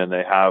vegetarian, and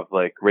they have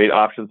like great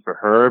options for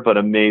her, but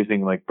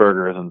amazing like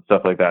burgers and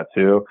stuff like that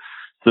too.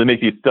 So they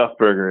make these stuffed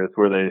burgers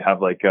where they have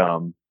like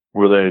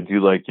where they do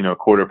like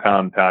quarter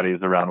pound patties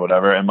around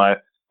whatever. And my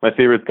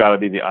favorite's got to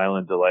be the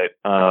Island Delight.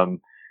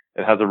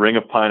 It has a ring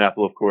of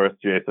pineapple, of course,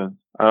 Jason,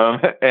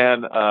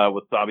 and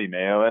wasabi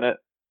mayo in it.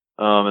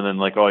 And then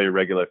like all your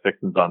regular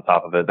fixings on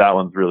top of it. That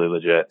one's really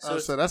legit.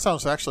 So that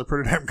sounds actually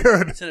pretty damn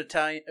good. It's an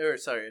Italian.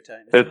 It's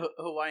a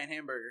Hawaiian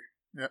hamburger.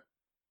 Yeah.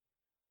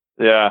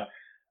 Yeah.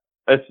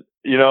 It's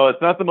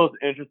it's not the most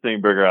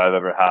interesting burger I've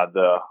ever had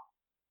though.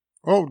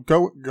 Oh,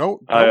 go with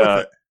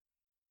it.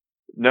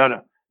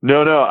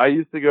 No. I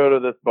used to go to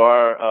this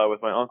bar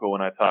with my uncle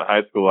when I taught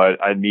high school.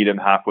 I'd meet him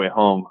halfway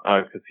home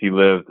because he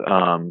lived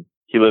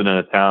in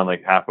a town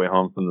like halfway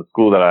home from the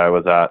school that I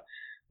was at.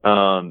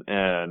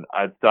 And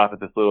I'd stop at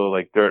this little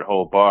like dirt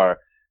hole bar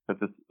that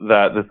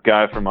this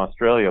guy from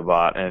Australia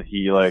bought, and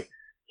he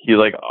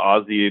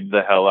Aussied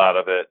the hell out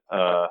of it,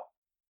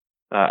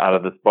 out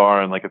of this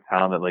bar in like a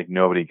town that like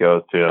nobody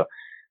goes to.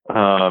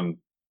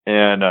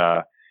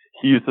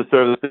 He used to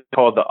serve this thing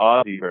called the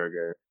Aussie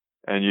burger,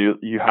 and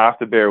you have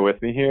to bear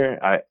with me here.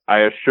 I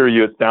assure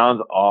you it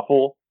sounds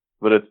awful,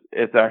 but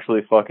it's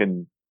actually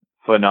fucking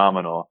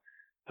phenomenal.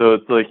 So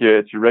it's like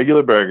it's your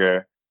regular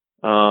burger,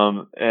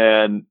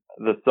 and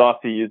the sauce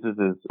he uses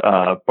is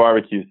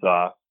barbecue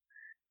sauce,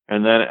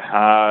 and then it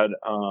had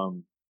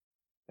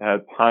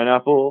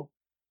pineapple,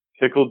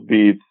 pickled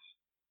beets,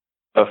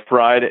 a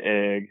fried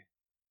egg,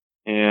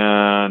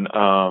 and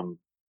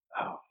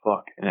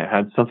and it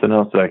had something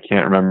else that I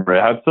can't remember.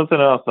 It had something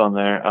else on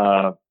there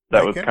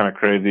that was kind of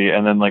crazy,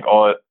 and then like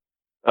all it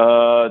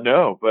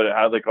no, but it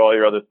had like all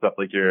your other stuff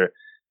like your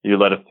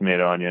lettuce,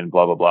 tomato, onion,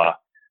 blah blah blah.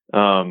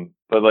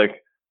 But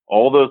like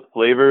all those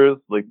flavors,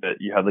 like that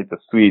you had like the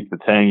sweet, the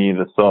tangy,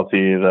 the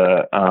salty,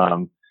 the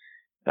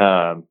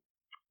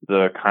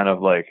kind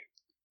of like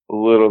a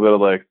little bit of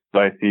like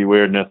spicy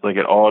weirdness, like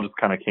it all just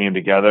kind of came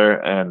together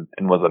and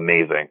was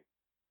amazing.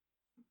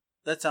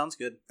 That sounds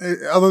good.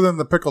 Other than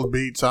the pickled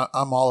beets,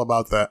 I'm all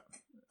about that.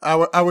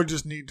 I would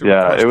just need to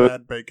request to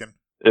add bacon.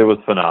 It was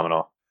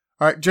phenomenal.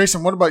 All right,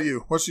 Jason, what about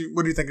you? What do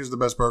you think is the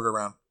best burger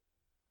around?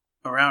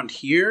 Around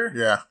here?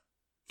 Yeah.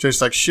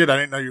 Jason's like, shit, I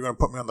didn't know you were going to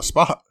put me on the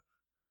spot.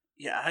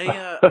 Yeah, I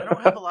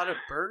don't have a lot of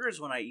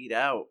burgers when I eat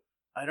out.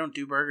 I don't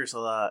do burgers a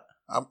lot.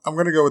 I'm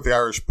going to go with the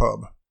Irish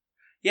Pub.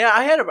 Yeah,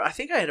 I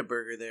think I had a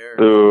burger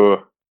there. Ooh.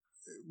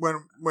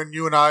 When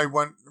you and I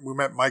went, we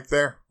met Mike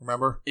there,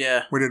 remember?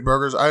 Yeah. We did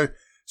burgers.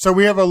 So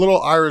we have a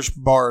little Irish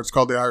bar. It's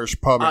called the Irish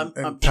Pub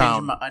in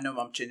town.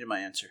 I'm changing my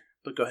answer,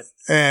 but go ahead.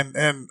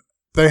 And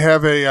they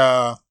have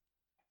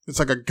it's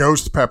like a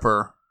ghost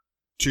pepper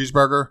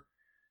cheeseburger.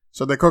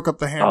 So they cook up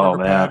the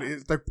hamburger patty.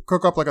 They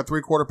cook up like a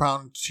 3/4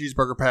 pound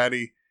cheeseburger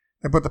patty.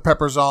 They put the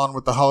peppers on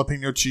with the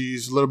jalapeno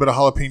cheese, a little bit of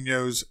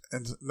jalapenos,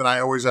 and then I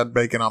always add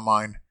bacon on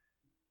mine.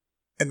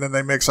 And then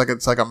they mix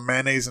it's like a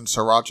mayonnaise and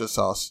sriracha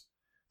sauce.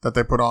 that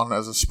they put on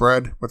as a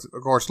spread with,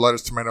 of course,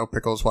 lettuce, tomato,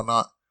 pickles,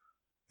 whatnot.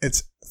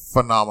 It's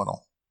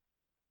phenomenal.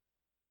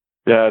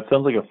 Yeah, it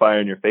sounds like a fire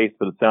in your face,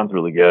 but it sounds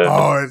really good.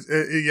 Oh,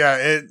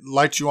 it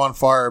lights you on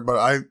fire, but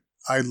I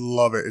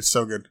love it. It's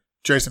so good.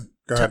 Jason,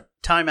 go ahead.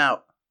 Time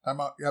out. Time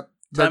out. Yep.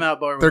 Time out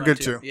bar. They're good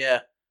too.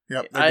 Yeah.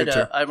 Yep. I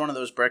had one of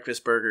those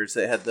breakfast burgers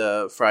that had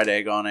the fried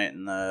egg on it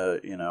and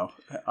the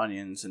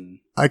onions and.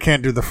 I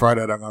can't do the fried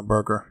egg on a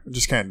burger. I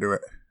just can't do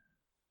it.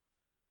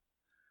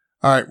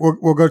 All right,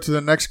 we'll go to the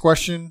next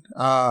question.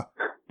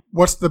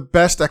 What's the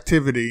best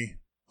activity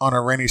on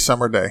a rainy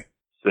summer day?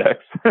 Sex.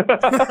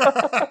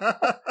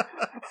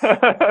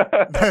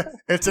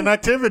 It's an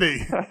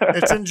activity.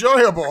 It's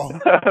enjoyable.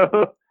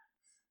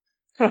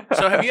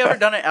 So have you ever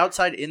done it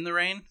outside in the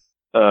rain?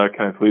 Can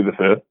I plead the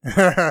fifth?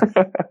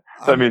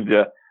 That means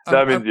yeah.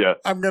 Yes.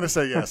 I'm gonna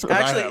say yes.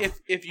 Actually,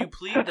 if you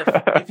plead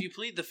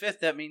the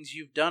fifth, that means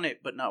you've done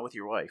it, but not with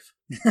your wife.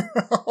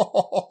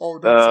 Oh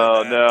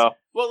no.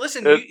 Well,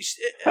 listen,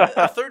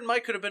 a third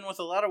Mike could have been with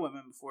a lot of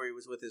women before he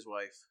was with his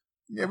wife.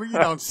 Yeah, but you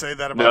don't say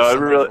that about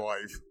somebody's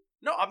wife.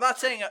 No, I'm not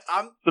saying.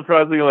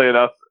 Surprisingly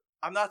enough,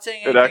 I'm not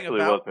saying it anything actually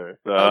about was her.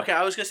 So. Okay,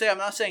 I was gonna say I'm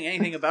not saying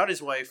anything about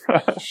his wife.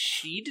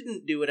 She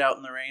didn't do it out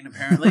in the rain.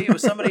 Apparently, it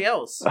was somebody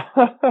else.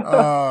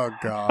 Oh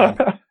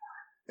God!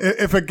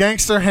 If a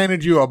gangster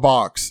handed you a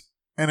box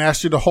and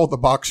asked you to hold the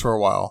box for a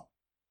while,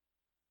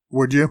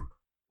 would you?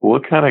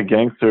 What kind of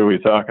gangster are we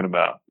talking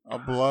about? A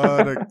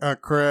Blood, a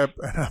Crip,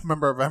 and a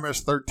member of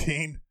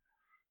MS-13.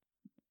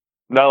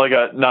 Not like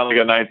a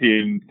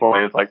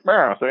 1940s, it's like, see?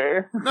 No,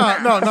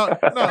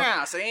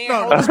 see?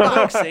 Hold the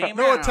box, see?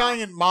 No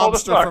Italian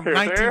mobster from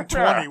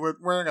 1920 with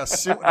wearing a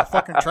suit and a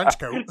fucking trench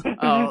coat.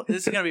 Oh,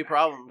 this is going to be a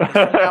problem.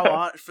 From now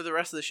on, for the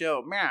rest of the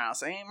show, meow,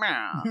 see?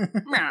 Meow.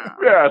 Meow.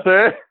 Yeah,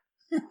 see?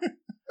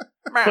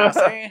 Meow,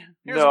 see?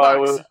 Here's a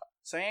box.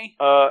 See?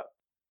 So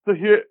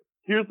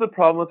here's the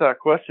problem with that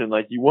question.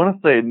 Like, you want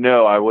to say,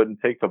 no, I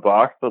wouldn't take the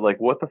box, but, like,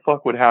 what the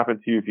fuck would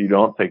happen to you if you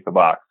don't take the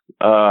box?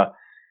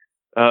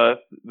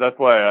 That's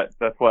why I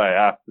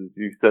asked.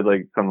 You said,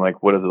 like, something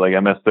like, what is it, like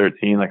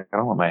MS-13? Like, I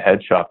don't want my head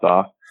chopped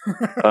off.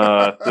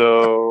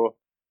 So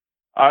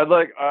I'd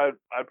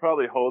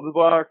probably hold the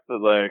box,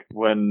 but, like,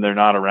 when they're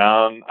not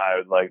around, I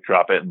would, like,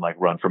 drop it and, like,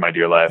 run for my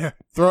dear life. Yeah,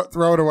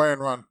 throw it away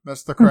and run.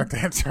 That's the correct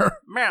answer.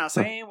 Meow,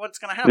 see? What's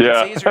going to happen?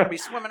 Yeah. See, you're going to be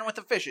swimming with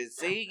the fishes.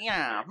 See?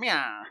 Yeah,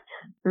 meow.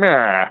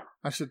 Nah.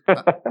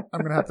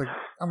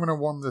 I'm gonna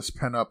warm this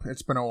pen up.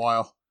 It's been a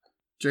while.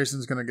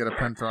 Jason's gonna get a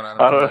pen thrown at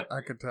him.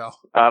 I could tell.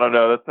 I don't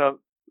know. That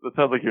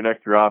sounds like your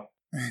next drop.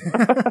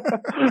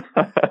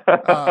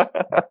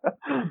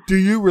 Do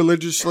you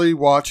religiously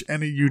watch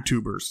any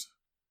YouTubers?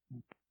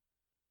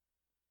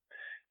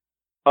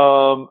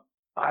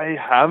 I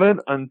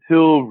haven't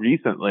until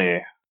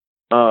recently.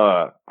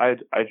 I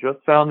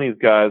just found these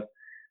guys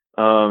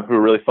who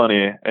are really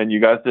funny, and you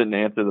guys didn't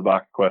answer the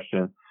box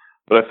question,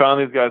 but I found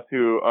these guys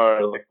who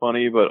are, like,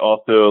 funny, but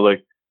also,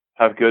 like,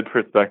 have good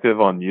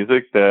perspective on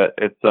music. That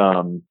it's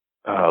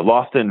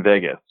Lost in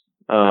Vegas,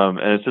 and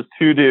it's just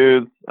two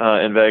dudes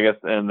in Vegas,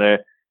 and they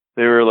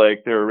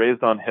were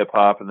raised on hip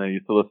hop, and they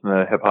used to listen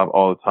to hip hop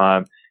all the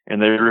time, and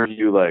they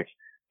review, like,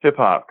 hip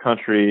hop,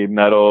 country,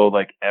 metal,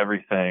 like,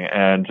 everything,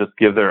 and just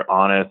give their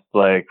honest,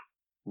 like,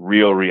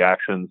 real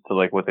reactions to,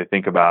 like, what they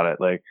think about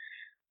it. Like,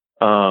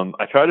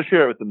 I tried to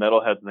share it with the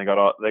metalheads, and they got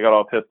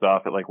all pissed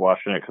off at, like,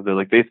 watching it, because they're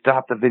like, they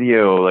stop the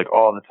video, like,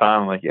 all the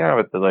time. I'm like, yeah,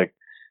 but they're, like,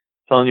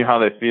 telling you how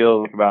they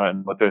feel about it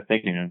and what they're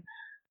thinking. And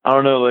I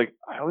don't know, like,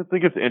 I always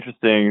think it's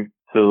interesting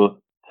to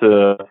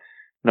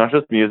not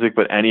just music,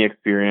 but any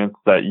experience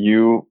that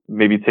you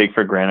maybe take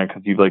for granted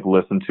because you've, like,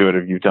 listened to it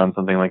or you've done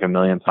something, like, a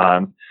million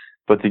times,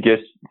 but to get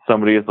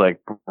somebody's, like,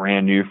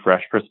 brand new,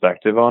 fresh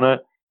perspective on it,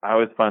 I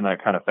always find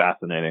that kind of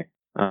fascinating.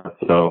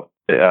 So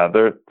yeah,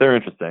 they're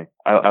interesting.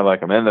 I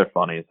like them, and they're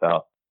funny as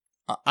hell.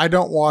 I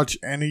don't watch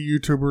any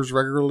YouTubers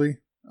regularly.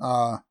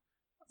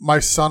 My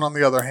son, on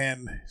the other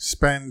hand,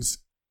 spends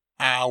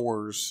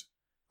hours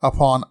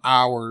upon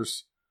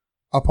hours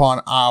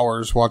upon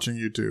hours watching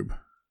YouTube.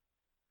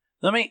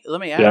 Let me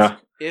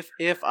ask,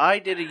 if I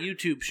did a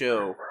YouTube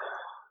show,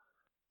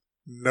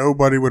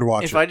 nobody would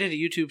watch it. If I did a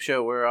YouTube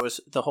show where I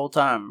was the whole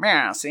time,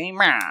 meow, see,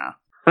 meow,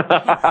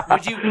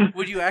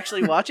 would you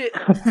actually watch it?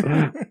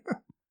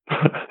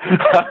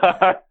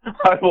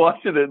 I'd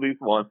watch it at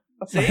least once.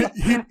 See?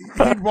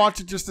 He'd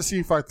watch it just to see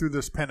if I threw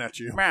this pen at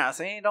you. Meow,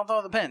 see? Don't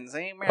throw the pen,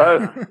 see?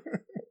 Meow.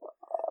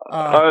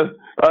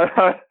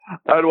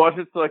 I'd watch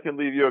it so I can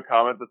leave you a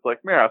comment that's like,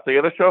 "Yeah, see,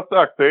 the show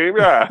sucks, see,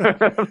 yeah."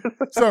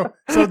 So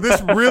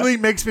this really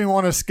makes me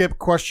want to skip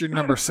question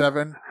number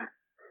 7,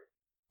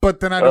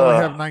 but then I'd only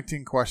have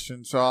 19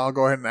 questions, so I'll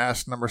go ahead and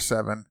ask number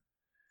 7.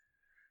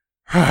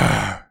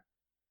 Can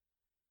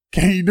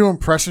you do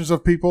impressions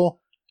of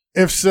people?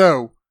 If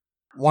so,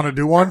 want to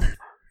do one?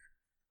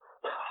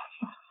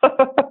 We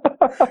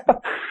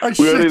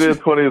already did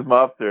 20s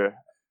mobster.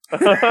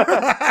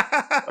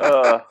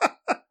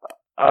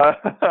 I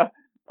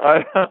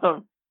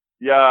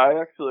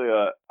actually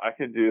I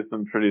can do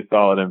some pretty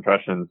solid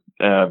impressions,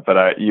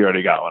 but you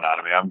already got one out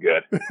of me. I'm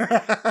good.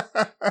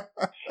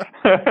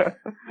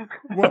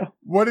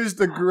 What is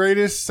the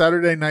greatest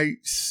Saturday Night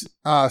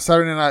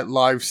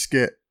Live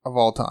skit of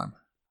all time?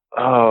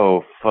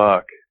 Oh,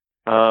 fuck.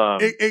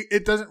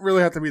 It doesn't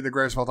really have to be the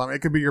greatest of all time.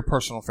 It could be your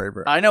personal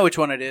favorite. I know which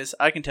one it is.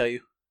 I can tell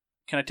you.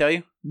 Can I tell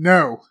you?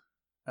 No.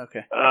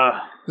 Okay.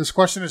 This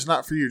question is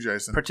not for you,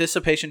 Jason.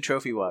 Participation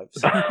trophy wives.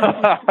 Oh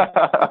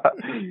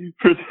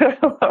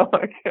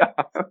my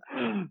god.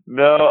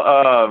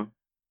 No,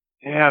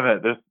 damn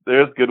it.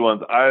 There's good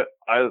ones.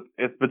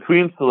 It's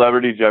between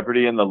Celebrity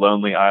Jeopardy and the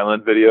Lonely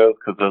Island videos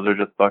because those are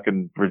just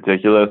fucking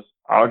ridiculous.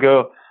 I'll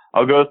go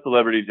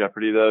Celebrity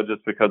Jeopardy though,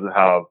 just because of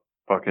how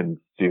fucking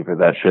stupid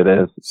that shit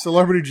is.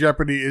 Celebrity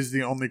Jeopardy is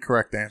the only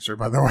correct answer,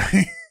 by the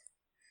way.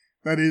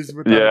 That is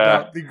without a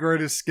doubt the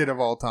greatest skit of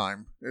all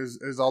time.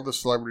 Is all the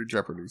Celebrity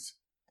Jeopardies.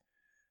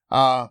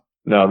 No,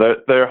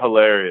 they're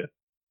hilarious.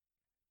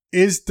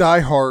 Is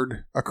Die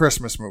Hard a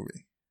Christmas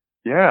movie?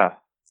 Yeah.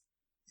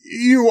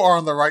 You are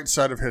on the right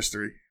side of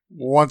history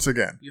once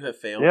again. You have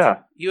failed. Yeah.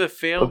 You have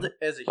failed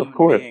as a human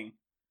course. being.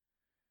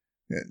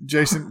 Yeah,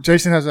 Jason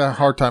has a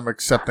hard time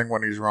accepting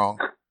when he's wrong.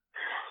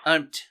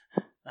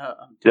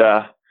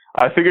 Yeah.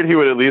 I figured he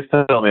would at least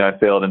tell me I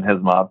failed in his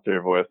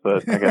mobster voice,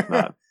 but I guess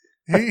not.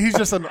 He's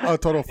just a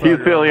total failure.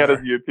 He's failing at his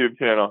YouTube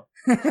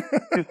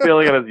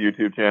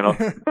channel.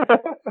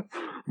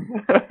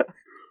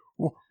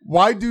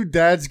 Why do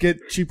dads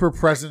get cheaper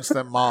presents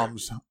than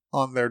moms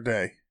on their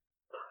day?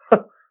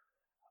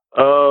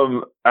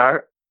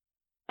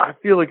 I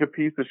feel like a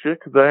piece of shit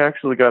because I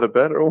actually got a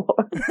better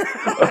one.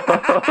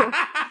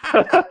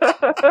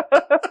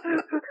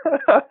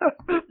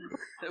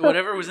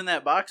 Whatever was in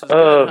that box was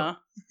good, huh?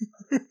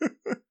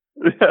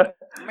 Yeah.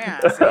 Man,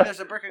 see,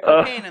 there's a brick of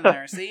cocaine in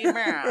there. See,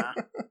 man.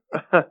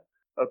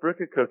 A brick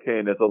of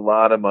cocaine is a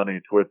lot of money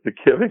towards the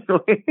giving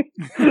me.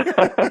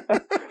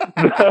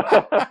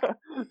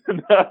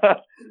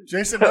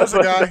 Jason knows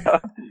a guy.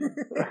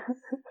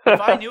 If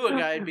I knew a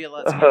guy, it'd be a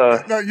lot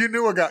smarter. No, you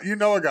knew a guy. You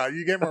know a guy.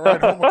 You gave him a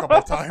ride home a couple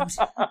of times.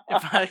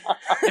 I'd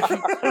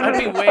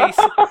be way.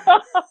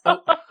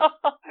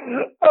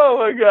 Oh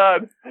my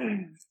god.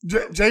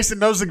 Jason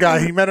knows a guy.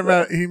 He met him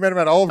at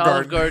Olive Garden.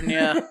 Olive Garden,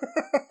 yeah.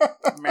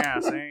 Yeah,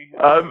 see.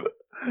 I'm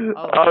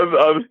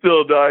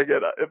still dying.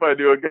 If I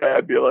knew a guy,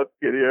 I'd be a lot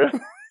skinnier.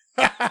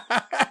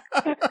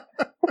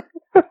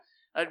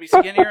 I'd be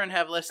skinnier and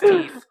have less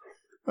teeth.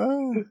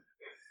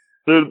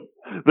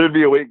 There'd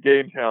be a weight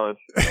gain challenge.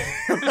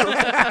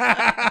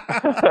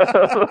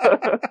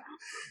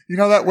 You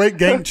know, that weight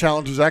gain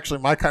challenge is actually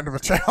my kind of a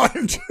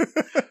challenge.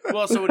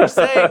 Well, so what he's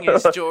saying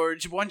is,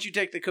 George, once you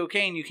take the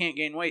cocaine, you can't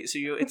gain weight, so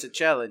it's a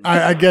challenge.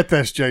 I get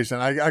this, Jason.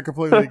 I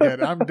completely get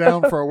it. I'm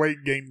down for a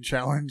weight gain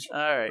challenge. All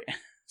right.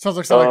 Sounds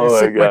like something I can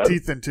sink my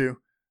teeth into.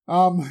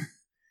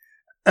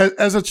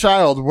 As a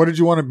child, what did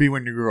you want to be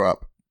when you grew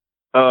up?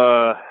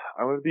 I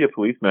wanted to be a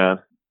policeman.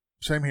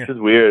 Same here. Which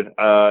is weird.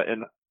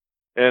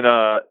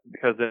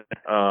 Because in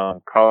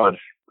college,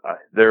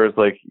 there was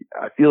like,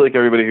 I feel like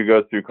everybody who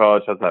goes through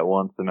college has that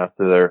one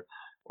semester there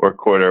or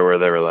quarter where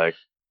they were like,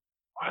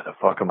 why the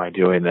fuck am I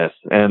doing this?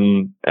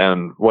 And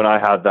when I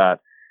had that,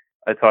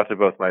 I talked to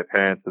both my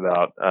parents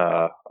about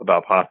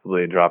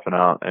possibly dropping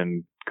out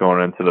and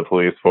going into the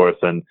police force.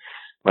 And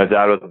my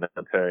dad was a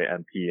military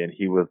MP and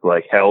he was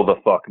like, hell the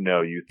fuck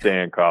no, you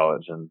stay in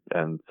college.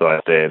 And so I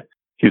stayed.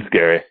 He was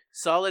scary.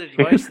 Solid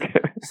advice.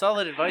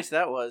 Solid advice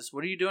that was.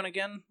 What are you doing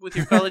again with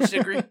your college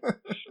degree?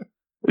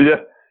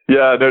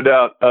 Yeah, no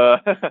doubt.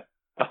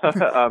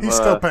 He's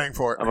still paying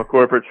for it. I'm a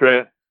corporate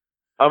trainer.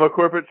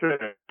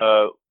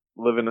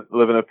 Living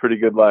a pretty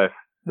good life.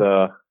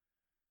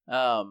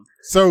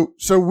 So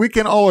we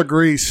can all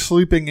agree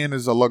sleeping in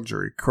is a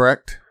luxury,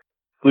 correct?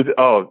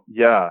 Oh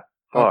yeah.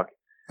 Fuck.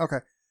 Okay.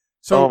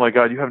 So oh my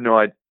god, you have no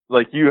idea.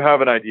 Like you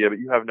have an idea, but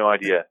you have no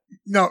idea.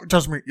 No,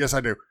 trust me. Yes,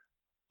 I do.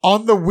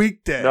 On the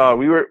weekday. No,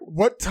 we were.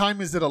 What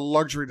time is it a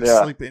luxury to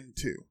sleep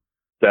into?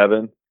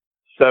 7.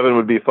 7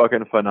 would be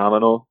fucking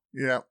phenomenal.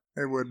 Yeah,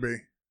 it would be.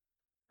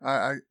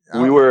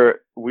 We were.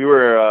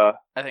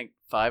 I think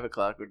 5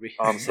 o'clock would be.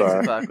 I'm 6 sorry.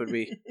 o'clock would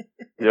be.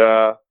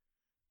 Yeah,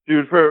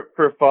 dude.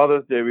 For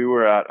Father's Day, we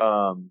were at.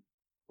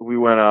 We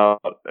went out.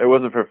 It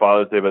wasn't for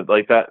Father's Day, but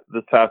like that.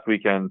 This past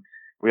weekend,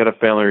 we had a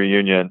family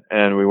reunion,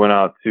 and we went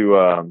out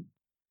to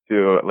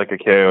like a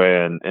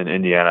KOA in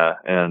Indiana,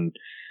 and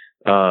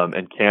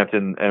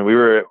Campton, and we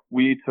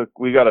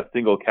got a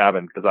single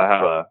cabin because I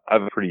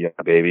have a pretty young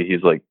baby.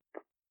 He's like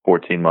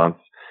 14 months.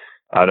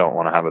 I don't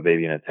want to have a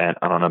baby in a tent.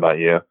 I don't know about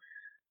you.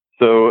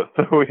 So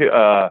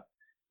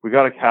we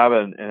got a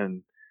cabin,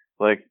 and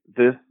like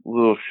this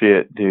little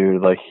shit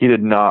dude, like he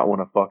did not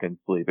want to fucking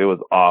sleep. It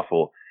was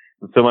awful.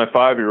 And so my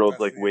 5-year-old's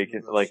like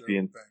waking, like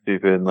being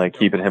stupid and like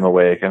keeping him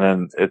awake. And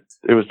then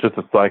it was just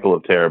a cycle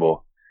of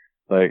terrible.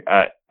 Like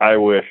I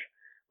wish.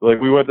 Like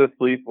we went to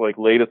sleep like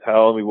late as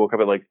hell, and we woke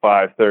up at like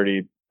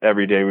 5:30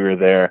 every day we were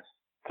there.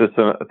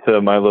 To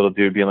my little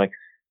dude being like,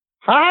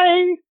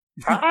 "Hi,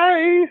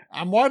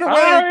 I'm wide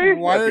awake.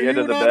 Why at are the end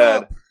you of the not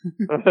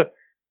bed?"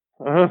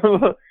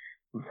 up?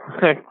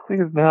 Like,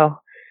 please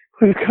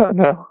God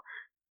no.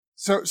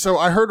 So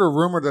I heard a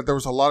rumor that there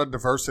was a lot of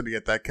diversity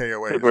at that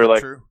KOA. Is We're that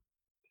like, true?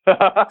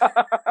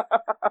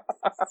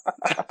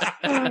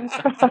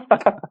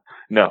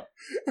 No.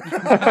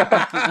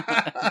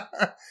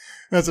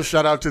 That's a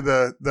shout out to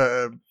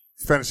the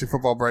fantasy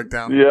football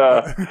breakdown.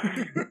 Yeah.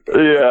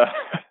 Yeah.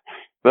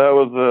 That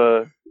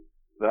was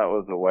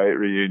a white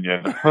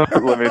reunion.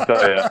 Let me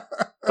tell you.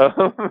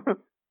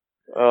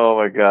 Oh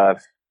my God.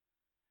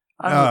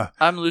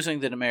 I'm losing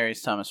the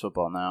Demaryius Thomas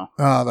football now.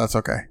 Oh, that's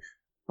okay.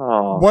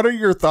 Oh. What are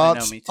your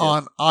thoughts me too.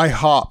 on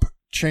IHOP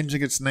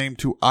changing its name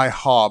to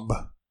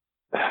IHOB?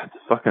 It's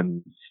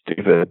fucking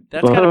stupid.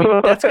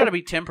 That's gotta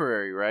be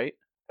temporary, right?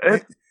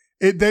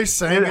 They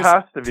say It it's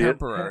has to be.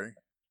 temporary.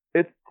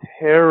 It's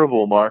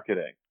terrible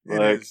marketing.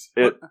 It is.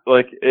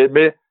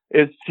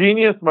 It's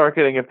genius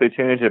marketing if they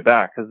change it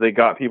back because they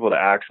got people to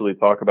actually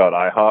talk about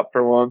IHOP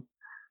for once.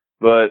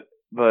 But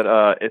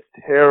it's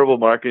terrible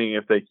marketing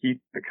if they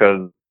keep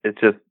because it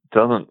just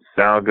doesn't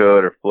sound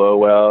good or flow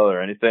well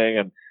or anything.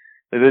 And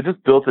they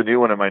just built a new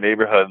one in my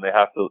neighborhood and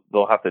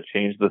they'll have to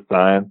change the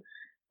sign,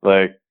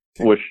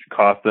 which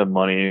costs them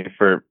money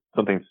for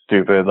something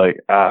stupid.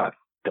 It's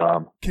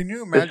dumb. Can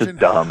you imagine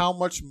how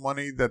much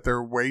money that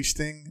they're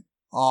wasting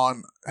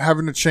on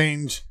having to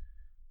change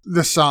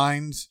the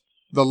signs,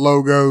 the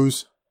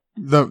logos,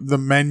 the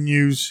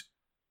menus,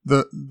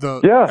 the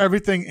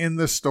everything in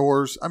the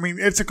stores? I mean,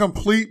 it's a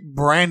complete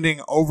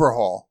branding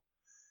overhaul,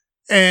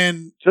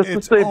 and just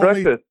to say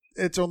breakfast,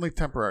 it's only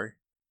temporary.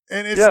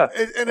 And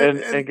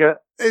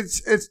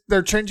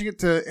they're changing it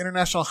to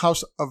International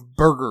House of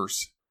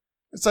Burgers.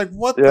 It's like,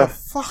 what the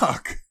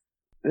fuck?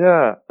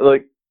 Yeah,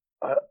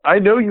 I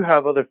know you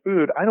have other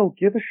food. I don't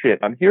give a shit.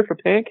 I'm here for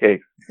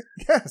pancakes.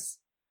 Yes.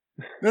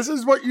 This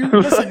is what you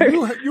listen.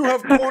 You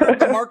have cornered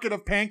the market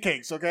of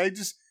pancakes. Okay,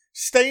 just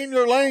stay in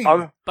your lane.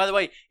 By the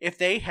way, if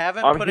they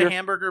haven't put a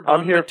hamburger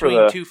bun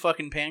between two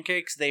fucking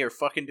pancakes, they are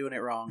fucking doing it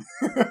wrong.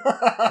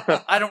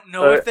 I don't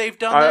know if they've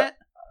done that.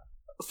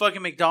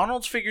 Fucking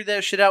McDonald's figured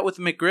that shit out with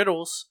the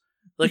McGriddles.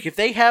 If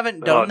they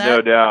haven't done that,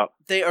 no doubt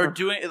they are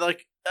doing it.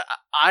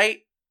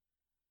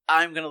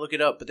 I'm gonna look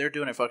it up, but they're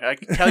doing it. I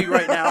can tell you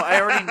right now. I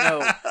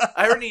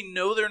already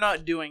know they're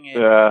not doing it.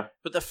 Yeah.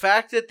 But the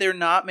fact that they're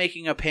not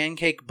making a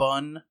pancake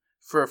bun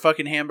for a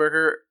fucking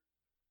hamburger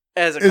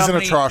as a is company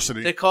an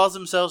atrocity. that calls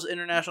themselves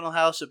International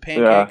House of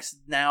Pancakes,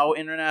 now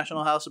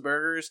International House of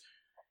Burgers.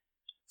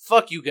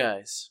 Fuck you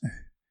guys.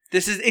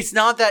 It's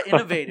not that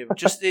innovative.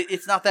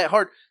 It's not that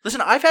hard.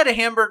 Listen, I've had a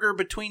hamburger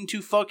between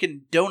two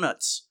fucking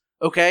donuts.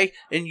 Okay,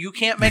 and you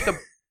can't make a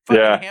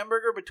fucking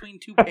hamburger between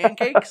two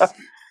pancakes.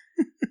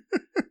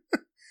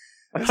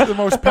 This is the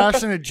most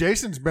passionate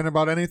Jason's been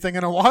about anything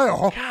in a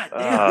while. God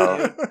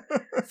damn, dude.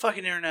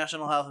 Fucking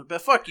International House.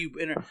 But fuck you.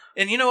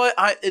 And you know what?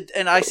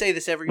 I say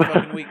this every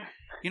fucking week.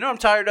 You know what I'm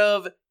tired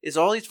of? Is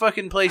all these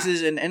fucking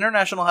places, and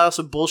International House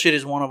of Bullshit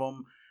is one of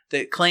them,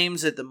 that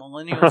claims that the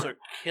millennials are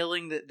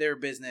killing their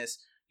business.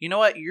 You know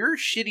what? Your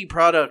shitty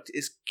product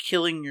is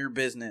killing your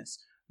business.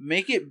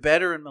 Make it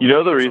better and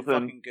millennials will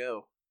fucking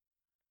go.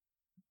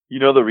 You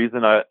know the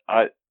reason I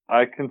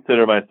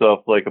consider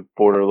myself like a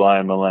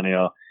borderline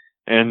millennial.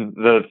 And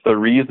the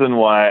reason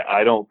why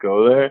I don't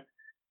go there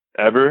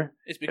ever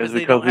is because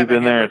we've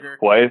been there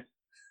twice.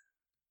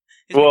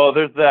 Well,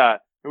 there's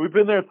that. We've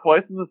been there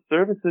twice and the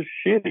service is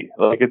shitty.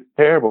 It's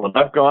terrible. And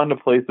I've gone to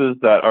places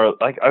that are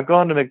I've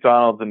gone to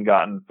McDonald's and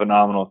gotten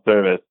phenomenal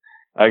service.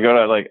 I go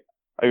to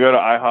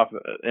IHOP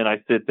and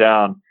I sit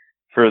down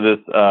for this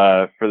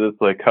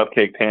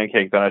cupcake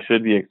pancake that I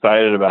should be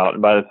excited about.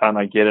 And by the time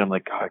I get it, I'm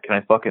like, God, can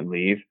I fucking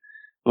leave?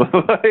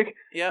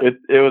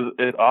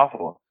 It's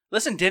awful.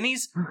 Listen,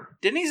 Denny's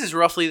is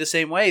roughly the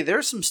same way.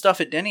 There's some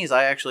stuff at Denny's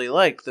I actually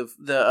like.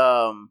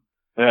 The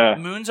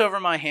Moons Over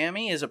My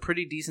Hammy is a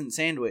pretty decent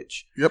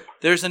sandwich. Yep.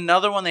 There's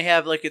another one they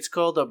have, it's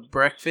called a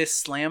breakfast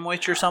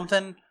slamwich or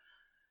something,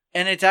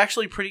 and it's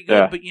actually pretty good.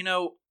 Yeah. But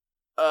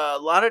a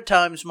lot of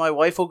times my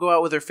wife will go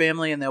out with her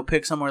family and they'll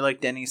pick somewhere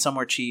like Denny's,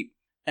 somewhere cheap,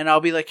 and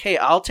I'll be like, hey,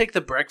 I'll take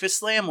the breakfast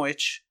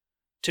slamwich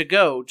to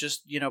go.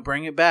 Just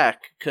bring it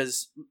back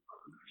because.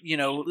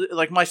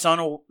 My son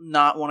will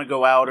not want to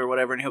go out or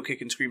whatever, and he'll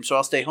kick and scream, so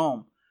I'll stay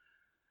home.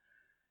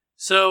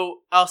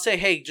 So I'll say,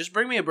 hey, just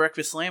bring me a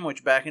breakfast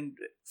sandwich back, and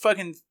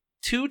fucking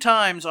 2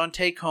 times on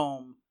take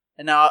home,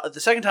 and now the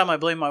second time I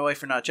blame my wife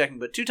for not checking,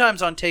 but 2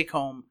 times on take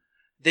home,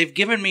 they've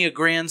given me a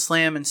Grand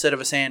Slam instead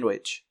of a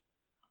sandwich.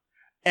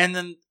 And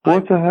then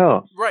what the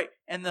hell? Right.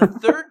 And the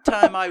third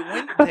time I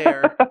went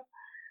there,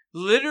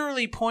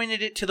 literally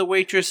pointed it to the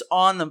waitress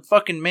on the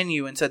fucking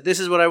menu and said, this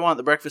is what I want,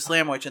 the breakfast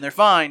sandwich, and they're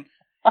fine.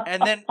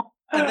 And then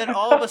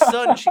all of a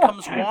sudden she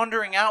comes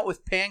wandering out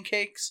with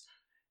pancakes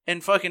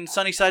and fucking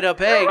sunny side up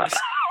eggs.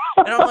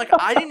 And I'm like,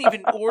 I didn't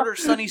even order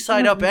sunny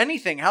side up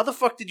anything. How the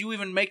fuck did you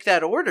even make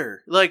that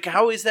order?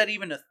 How is that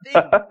even a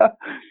thing?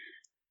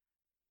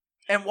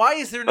 And why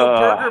is there no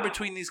burger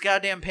between these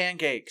goddamn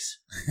pancakes?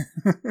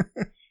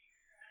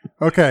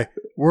 Okay,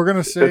 we're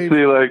gonna save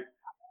IHOB.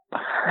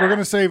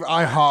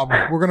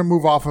 We're gonna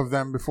move off of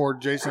them before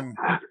Jason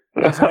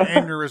has an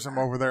aneurysm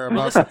over there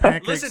about the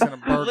pancakes and a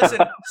burger.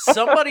 Listen,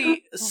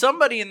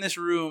 somebody in this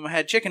room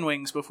had chicken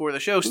wings before the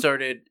show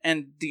started,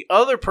 and the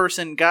other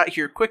person got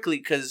here quickly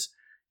because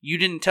You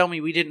didn't tell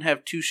me we didn't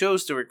have 2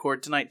 shows to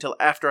record tonight till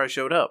after I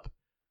showed up.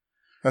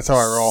 That's how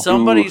I roll.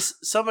 Somebody's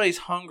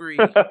hungry.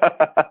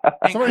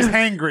 Somebody's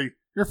hangry.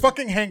 You're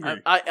fucking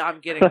hangry.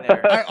 I'm getting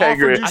there. I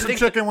offered you some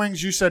chicken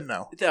wings. You said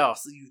no. Oh,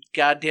 you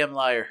goddamn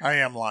liar. I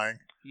am lying.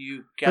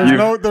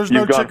 There's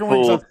no chicken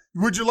wings.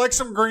 Would you like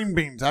some green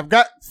beans? I've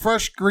got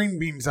fresh green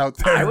beans out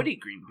there. I would eat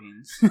green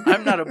beans.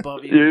 I'm not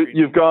above eating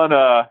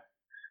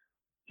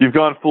You've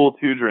gone full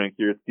 2 drink.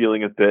 You're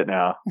stealing his bit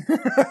now.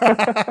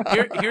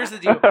 Here's the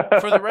deal.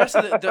 For the rest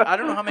of I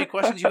don't know how many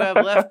questions you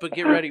have left, but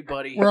get ready,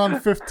 buddy. We're on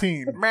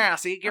 15.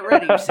 See, get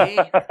ready, see?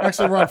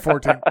 Actually, we're on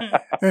 14.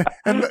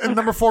 and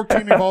number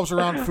 14 evolves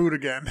around food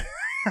again.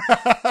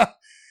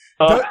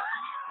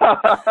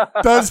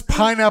 Does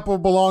pineapple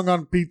belong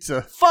on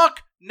pizza?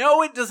 Fuck!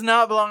 No, it does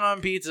not belong on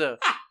pizza.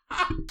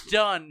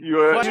 Done.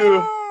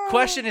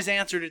 Question is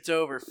answered. It's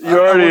over.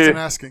 I wasn't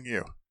asking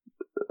you.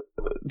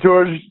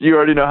 George, you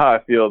already know how I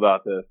feel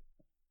about this.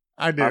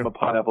 I do. I'm a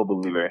pineapple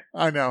believer.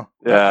 I know.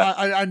 Yeah.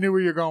 I knew where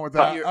you're going with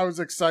that. I was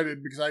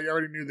excited because I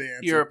already knew the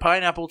answer. You're a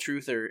pineapple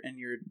truther, and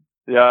you're...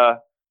 Yeah.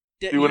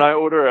 See, if I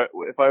order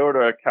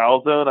a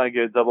calzone, I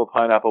get double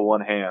pineapple,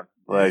 1 ham.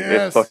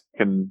 It's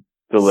fucking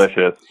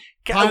delicious.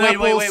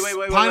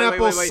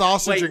 Pineapple,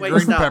 sausage, and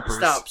green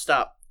peppers.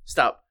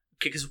 Stop.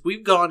 Because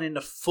we've gone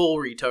into full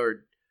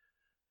retard.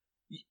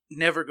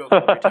 Never go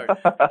full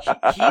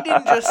retard. He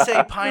didn't just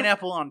say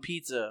pineapple on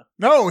pizza.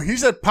 No, he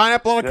said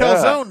pineapple on a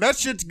calzone. That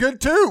shit's good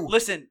too.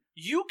 Listen,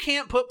 you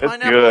can't put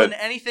pineapple in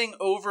anything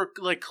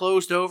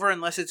closed over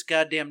unless it's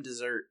goddamn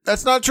dessert.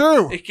 That's not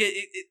true.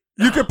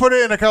 You could put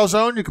it in a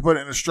calzone. You could put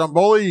it in a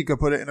stromboli. You could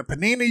put it in a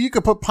panini. You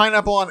could put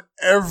pineapple on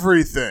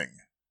everything.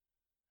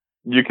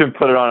 You can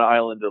put it on an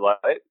Island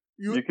Delight.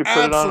 You can put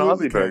it on an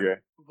Aussie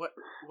burger.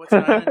 What's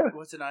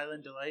an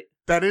Island Delight?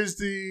 That is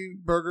the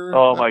burger.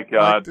 Oh my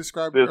god!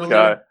 Described this earlier.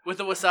 guy with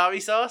the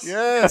wasabi sauce.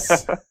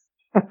 Yes.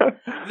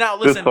 Now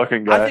listen, this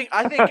fucking guy.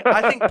 I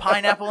think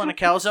pineapple in a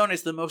calzone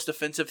is the most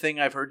offensive thing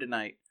I've heard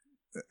tonight.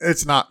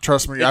 It's not.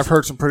 Trust me, I've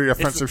heard some pretty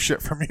offensive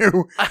shit from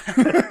you.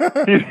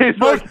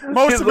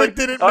 Most of it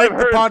didn't make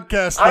the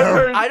podcast.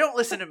 Though. I don't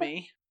listen to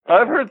me.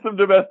 I've heard some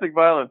domestic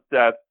violence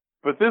stats,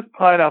 but this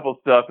pineapple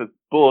stuff is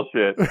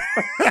bullshit.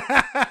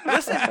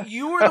 Listen,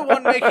 you were the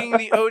one making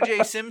the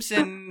O.J.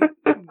 Simpson.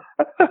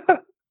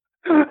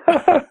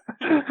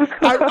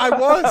 I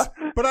was,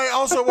 but I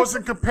also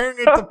wasn't comparing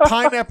it to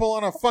pineapple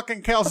on a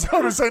fucking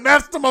calzone and saying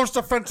that's the most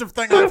offensive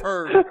thing I've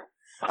heard.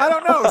 I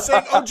don't know.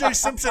 Saying O.J.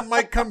 Simpson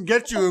might come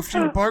get you if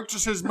you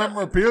purchase his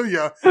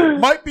memorabilia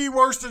might be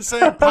worse than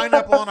saying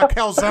pineapple on a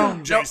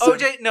calzone, Jason.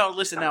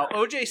 Listen now.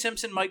 O.J.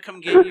 Simpson might come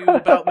get you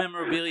about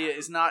memorabilia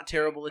is not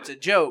terrible. It's a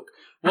joke.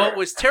 What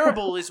was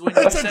terrible is when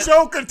it's a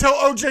joke until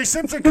O.J.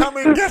 Simpson come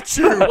and get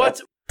you.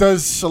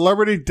 Does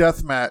Celebrity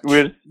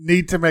Deathmatch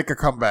need to make a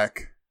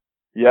comeback?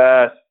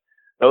 Yes.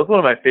 That was one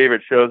of my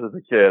favorite shows as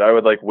a kid. I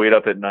would wait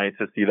up at night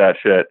to see that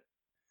shit.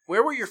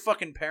 Where were your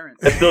fucking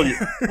parents?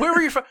 Where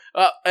were your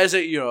as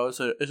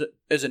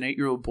an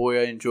 8-year-old boy,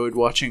 I enjoyed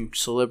watching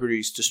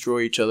celebrities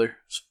destroy each other.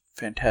 It's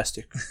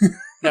fantastic.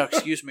 Now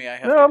excuse me, I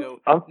have to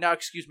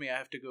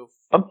go.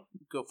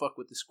 Go fuck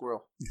with the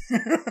squirrel.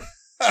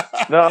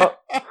 No.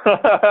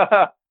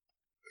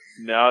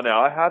 No,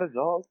 I had a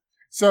dog.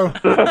 So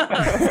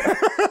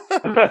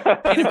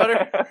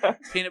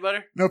Peanut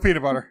butter? No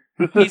peanut butter.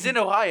 He's in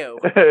Ohio.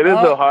 It is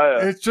Ohio.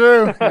 It's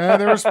true. Yeah,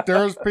 there was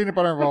peanut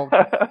butter involved.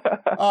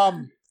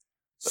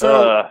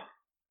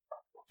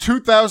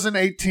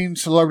 2018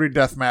 Celebrity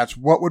Deathmatch.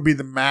 What would be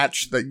the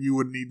match that you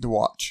would need to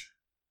watch?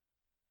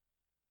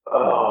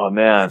 Oh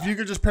man! If you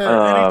could just pair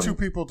any 2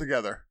 people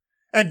together,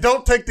 and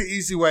don't take the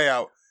easy way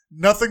out.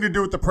 Nothing to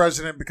do with the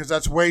president because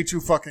that's way too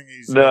fucking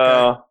easy.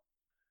 No,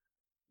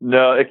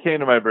 it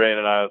came to my brain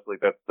and I was like,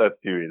 that's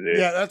too easy.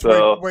 Yeah, that's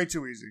way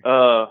too easy.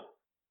 Yeah,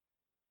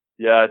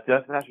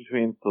 deathmatch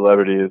between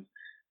celebrities.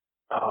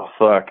 Oh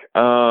fuck.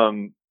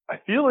 I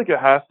feel like it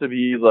has to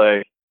be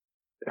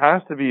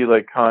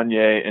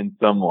Kanye and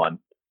someone.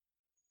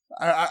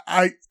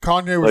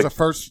 Kanye was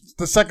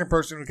the second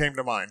person who came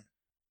to mind.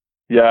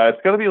 Yeah,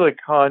 it's got to be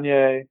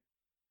Kanye.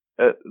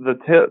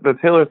 The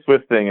Taylor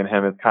Swift thing and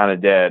him is kind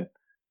of dead.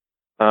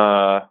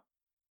 It's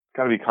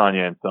got to be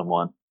Kanye and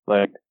someone.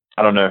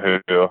 I don't know who.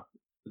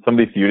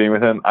 Somebody feuding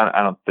with him.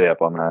 I don't stay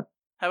up on that.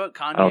 How about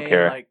Kanye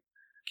and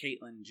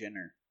Caitlyn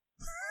Jenner?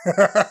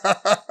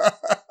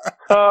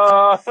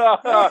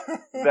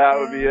 That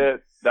would be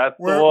it. That's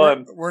the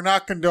one. We're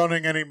not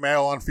condoning any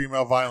male on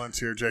female violence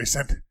here,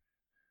 Jason.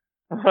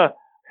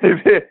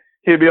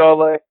 He'd be all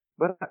like,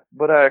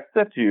 but I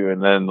accept you,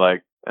 and then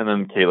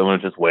Caitlyn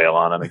would just wail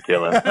on him and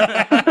kill him.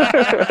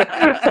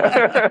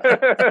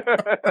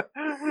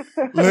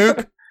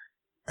 Luke,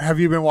 have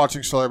you been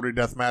watching Celebrity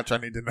Deathmatch? I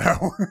need to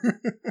know.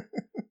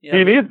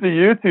 He needs to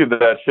YouTube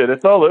that shit.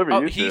 It's all over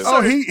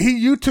YouTube.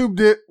 He YouTubed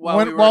it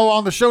while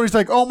on the show. He's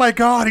like, oh my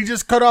god, he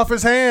just cut off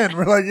his hand.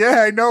 We're like,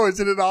 yeah, I know.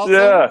 Isn't it awesome?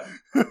 Yeah.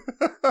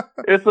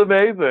 It's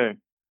amazing.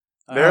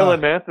 Marilyn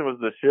Manson was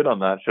the shit on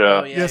that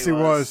show. Oh, yeah, yes, he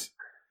was.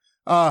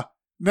 He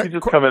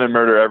just come in and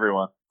murder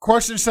everyone.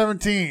 question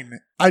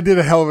 17. I did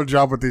a hell of a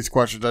job with these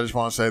questions. I just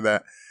want to say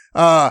that.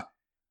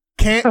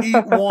 Can't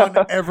eat one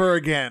ever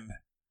again.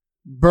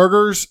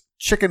 Burgers,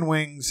 chicken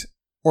wings,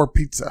 or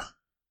pizza.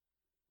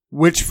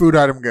 Which food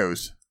item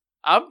goes?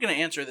 I'm going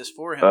to answer this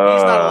for him.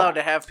 He's not allowed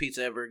to have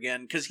pizza ever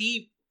again because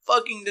he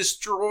fucking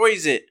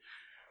destroys it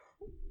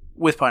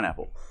with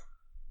pineapple.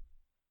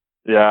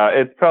 Yeah,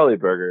 it's probably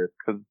burgers,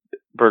 because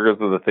burgers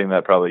are the thing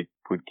that probably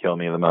would kill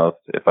me the most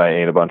if I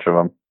ate a bunch of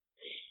them.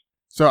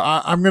 So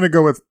I'm going to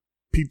go with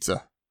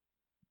pizza.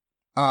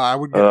 I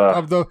would give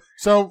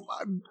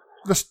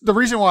the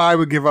reason why I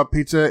would give up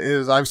pizza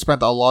is I've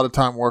spent a lot of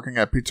time working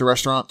at pizza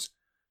restaurants.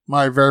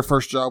 My very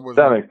first job was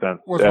that makes sense.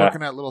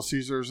 Working at Little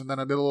Caesars, and then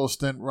I did a little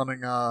stint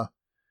running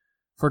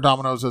for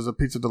Domino's as a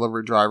pizza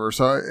delivery driver.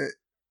 So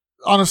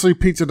honestly,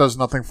 pizza does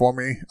nothing for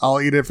me. I'll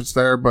eat it if it's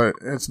there, but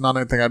it's not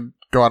anything I'd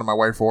go out of my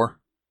way for.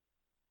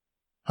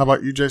 How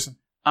about you, Jason?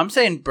 I'm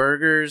saying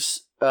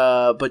burgers,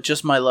 but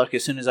just my luck,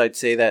 as soon as I'd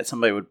say that,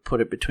 somebody would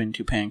put it between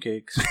two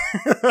pancakes.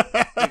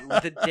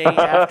 Like, the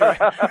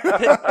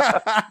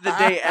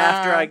day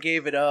after I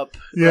gave it up,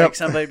 like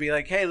somebody'd be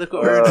like, "Hey, look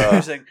what we're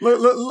introducing!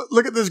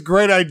 Look at this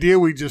great idea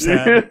we just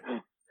had."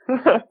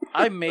 You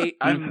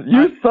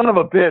son of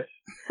a bitch!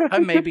 I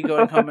may be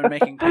going home and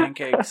making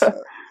pancakes.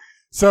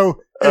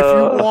 So if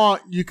you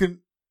want, you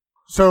can.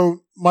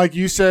 So Mike,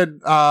 you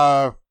said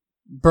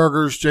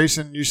burgers.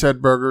 Jason, you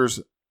said burgers.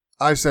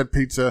 I said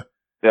pizza.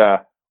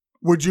 Yeah.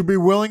 Would you be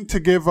willing to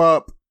give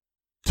up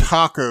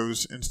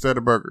tacos instead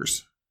of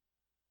burgers?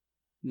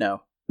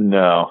 No.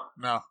 No,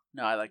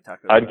 I like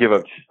tacos. I'd give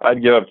up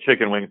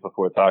chicken wings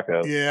before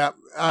tacos. Yeah,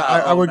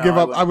 I would give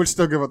up. I would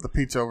still give up the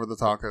pizza over the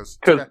tacos.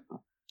 Because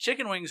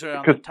chicken wings are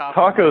on the top.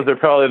 Tacos are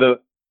probably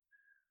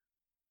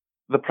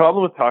the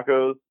problem with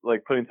tacos,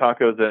 like putting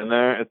tacos in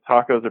there, is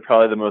tacos are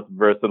probably the most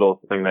versatile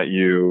thing that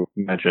you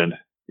mentioned,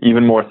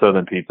 even more so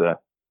than pizza.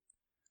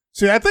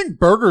 See, I think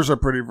burgers are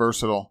pretty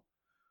versatile.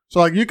 So,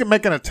 like, you can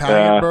make an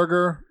Italian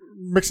burger,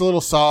 mix a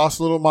little sauce,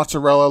 a little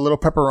mozzarella, a little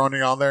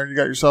pepperoni on there, and you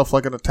got yourself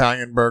like an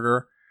Italian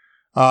burger.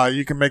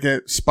 You can make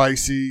it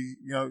spicy.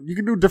 You know, you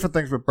can do different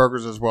things with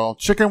burgers as well.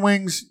 Chicken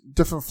wings,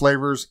 different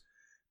flavors.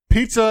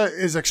 Pizza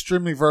is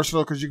extremely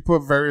versatile because you can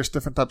put various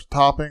different types of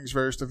toppings,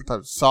 various different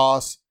types of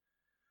sauce.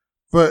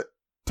 But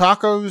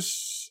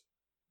tacos,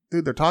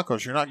 dude, they're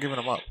tacos. You're not giving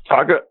them up.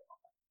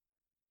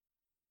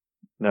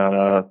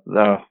 No,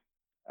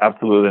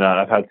 absolutely not.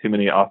 I've had too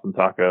many awesome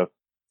tacos.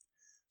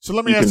 So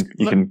let me ask you.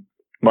 You can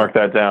mark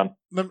that down.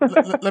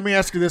 Let me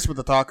ask you this with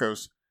the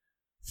tacos: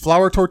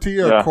 flour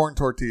tortilla or corn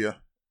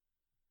tortilla?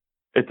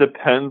 It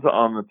depends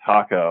on the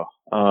taco.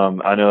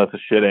 I know that's a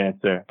shit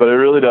answer, but it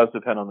really does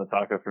depend on the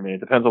taco for me. It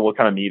depends on what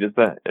kind of meat is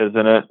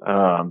in it,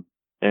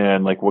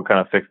 and like what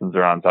kind of fixings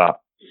are on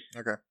top.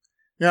 Okay.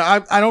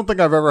 Yeah, I don't think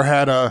I've ever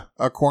had a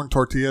corn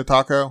tortilla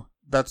taco.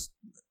 That's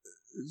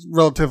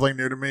relatively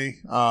new to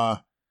me. I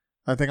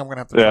think I'm going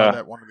to have to try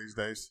that one of these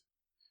days.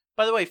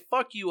 By the way,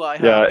 fuck you,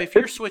 IHOB. Yeah, if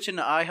you're switching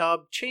to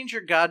IHOB, change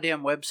your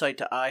goddamn website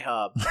to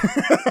IHOB.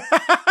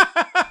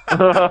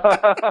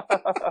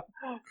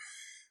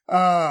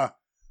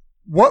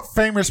 What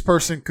famous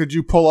person could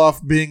you pull off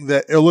being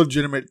the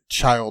illegitimate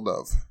child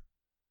of?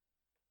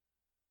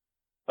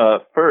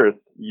 First,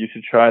 you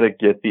should try to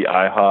get the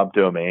IHOB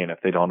domain if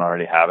they don't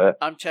already have it.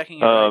 I'm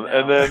checking it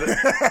right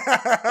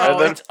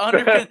now. It's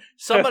under.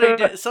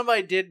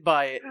 Somebody did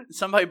buy it.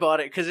 Somebody bought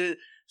it because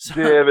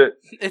damn it.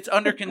 It's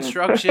under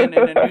construction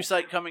and a new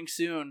site coming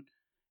soon,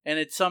 and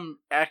it's some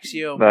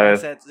Axiom.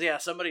 Nice.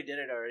 Somebody did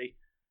it already.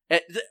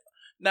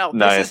 Now,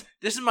 nice.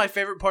 This is my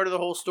favorite part of the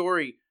whole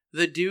story.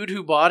 The dude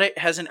who bought it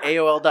has an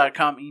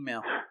AOL.com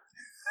email.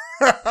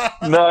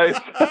 Nice.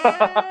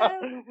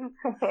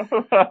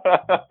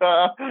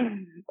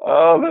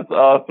 Oh, that's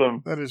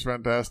awesome. That is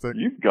fantastic.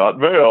 You've got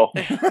mail.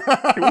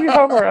 Can we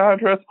have our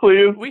address,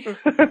 please?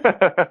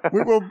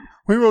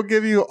 We will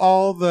give you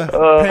all the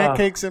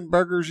pancakes and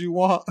burgers you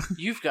want.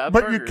 You've got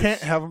but burgers. You can't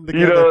have them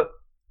together.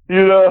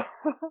 You know,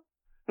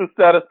 the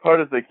saddest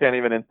part is they can't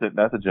even instant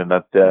message him.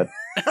 That's dead.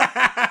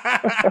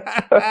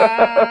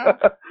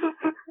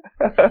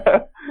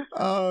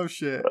 Oh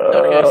shit.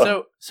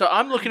 Okay, so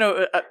I'm looking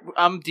at.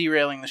 I'm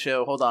derailing the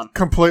show. Hold on.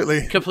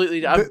 Completely. Hold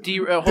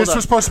this on.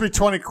 was supposed to be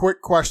 20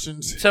 quick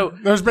questions. So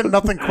there's been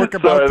nothing quick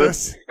about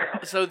this.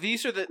 So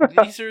these are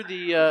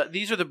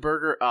the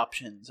burger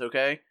options.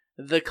 Okay,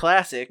 the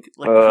classic.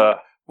 Like,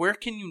 where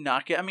can you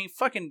not get? I mean,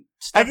 fucking.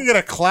 I can get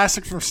a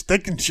classic from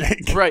Steak and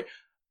Shake. Right.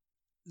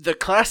 The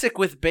classic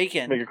with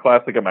bacon. Make a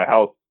classic at my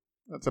house.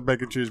 That's a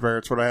bacon cheeseburger.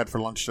 It's what I had for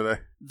lunch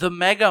today. The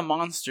Mega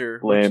Monster,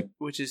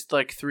 which is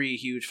like 3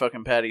 huge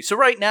fucking patties. So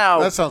right now,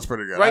 that sounds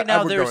pretty good. Right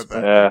now,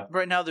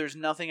 right now, there's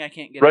nothing I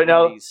can't get. Right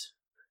now, Wendy's.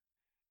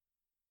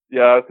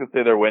 Yeah, I was gonna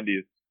say they're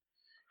Wendy's.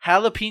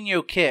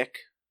 Jalapeno kick.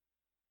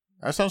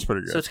 That sounds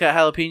pretty good. So it's got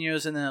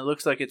jalapenos, and then it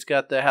looks like it's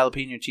got the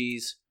jalapeno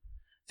cheese.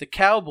 The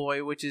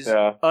Cowboy, which is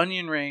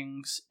onion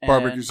rings and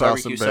barbecue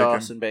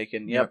sauce and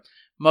bacon. Yep.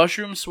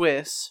 Mushroom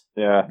Swiss.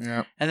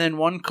 Yeah. And then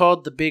one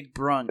called the Big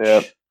Brunch.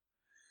 Yep.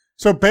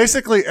 So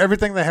basically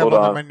everything they have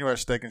on the menu at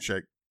Steak and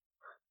Shake.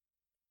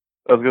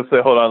 I was going to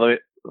say, hold on.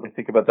 Let me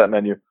think about that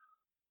menu.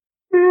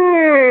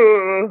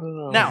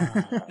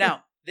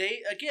 Now,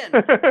 they, again,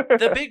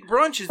 the big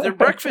brunch is their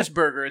breakfast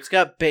burger. It's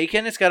got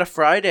bacon, it's got a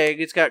fried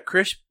egg, it's got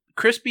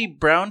crispy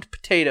browned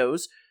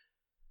potatoes,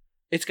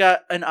 it's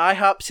got an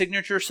IHOP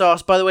signature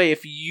sauce. By the way,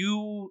 if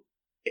you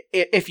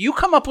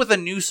come up with a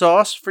new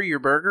sauce for your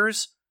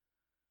burgers,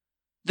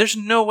 there's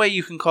no way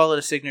you can call it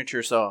a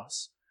signature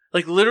sauce.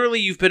 Like, literally,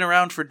 you've been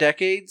around for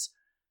decades,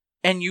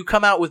 and you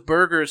come out with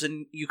burgers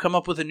and you come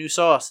up with a new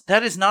sauce.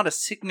 That is not a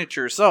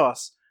signature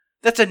sauce.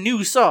 That's a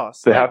new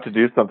sauce. They have to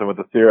do something with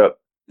the syrup.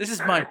 This is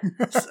my...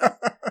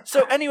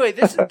 So anyway,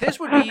 this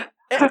would be...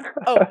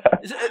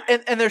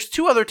 And there's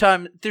two other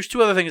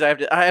things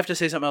I have to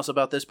say something else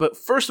about this. But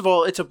first of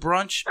all, it's a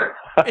brunch.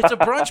 It's a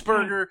brunch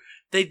burger.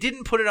 They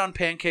didn't put it on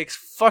pancakes.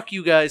 Fuck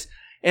you guys.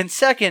 And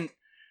second,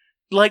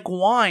 like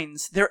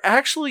wines, they're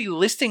actually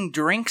listing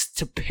drinks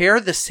to pair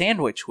the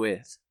sandwich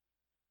with.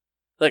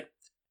 Like,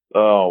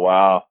 oh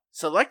wow!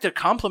 Select a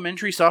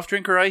complimentary soft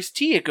drink or iced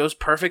tea. It goes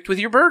perfect with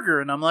your burger.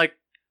 And I'm like,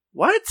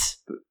 what?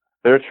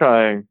 They're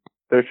trying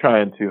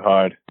too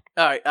hard.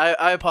 All right,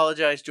 I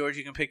apologize, George.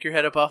 You can pick your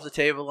head up off the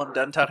table. I'm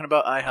done talking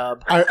about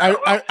IHOB.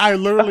 I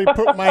literally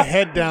put my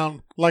head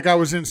down like I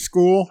was in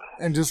school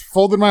and just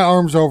folded my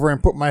arms over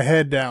and put my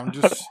head down,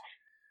 just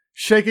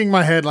shaking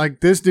my head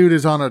like this dude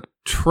is on a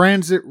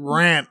transit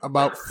rant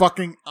about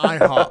fucking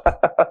IHOP.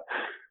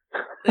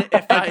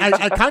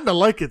 I kind of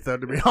like it, though,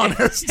 to be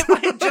honest.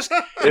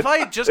 If I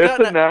had just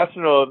gotten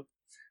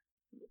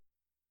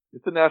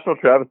It's a national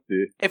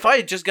travesty. If I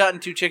had just gotten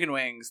 2 chicken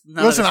wings,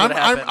 listen,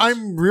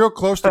 I'm real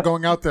close to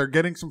going out there,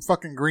 getting some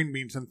fucking green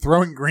beans and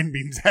throwing green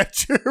beans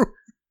at you.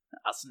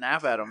 I'll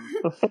snap at them.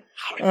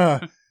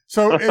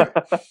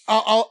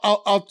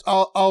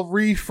 I'll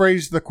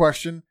rephrase the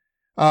question.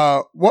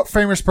 What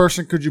famous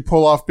person could you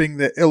pull off being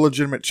the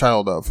illegitimate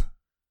child of?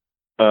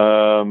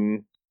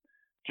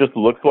 Just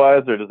looks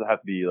wise, or does it have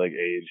to be like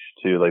age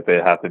too? Like they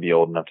have to be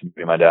old enough to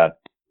be my dad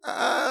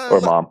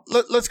or mom.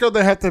 Let's go.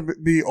 They have to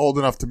be old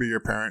enough to be your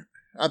parent.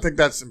 I think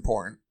that's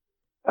important.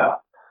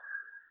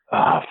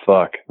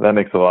 Fuck. That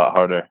makes it a lot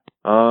harder.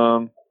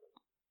 I'm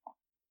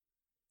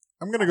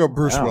gonna go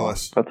Bruce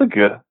Willis. That's a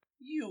good.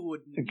 You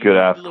would good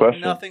ass look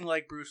question. Nothing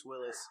like Bruce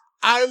Willis.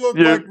 I look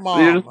like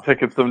mom. You're just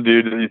picking some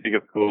dude and you think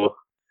it's cool.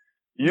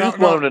 You just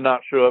want him to not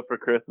show up for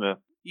Christmas.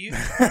 He was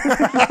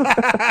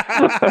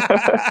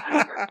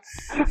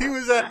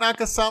at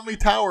Nakatomi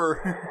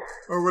Tower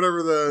or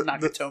whatever the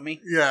Nakatomi.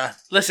 Yeah.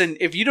 Listen,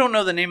 if you don't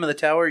know the name of the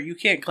tower, you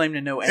can't claim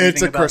to know anything.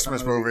 It's a about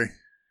Christmas movie.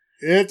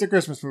 It's a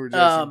Christmas movie,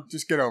 Jason.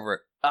 Just get over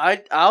it.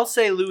 I'll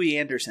say Louis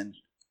Anderson.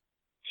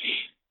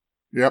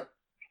 Yep.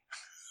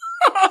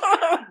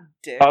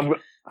 Dick.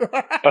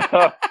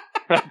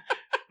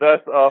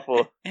 That's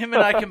awful. Him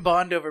and I can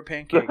bond over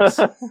pancakes.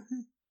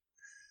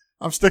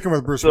 I'm sticking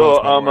with Bruce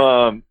Willis.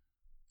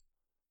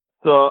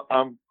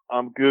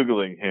 I'm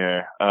Googling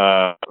here.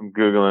 I'm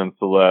Googling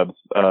celebs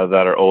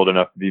that are old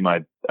enough to be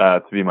my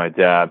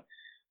dad,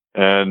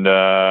 and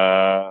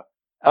I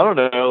don't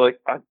know, like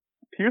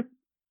Pierce.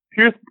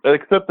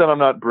 Except that I'm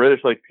not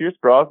British. Like Pierce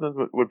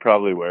Brosnan would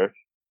probably work.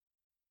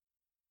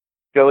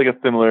 Got like a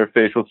similar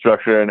facial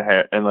structure and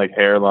hair and like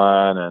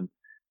hairline and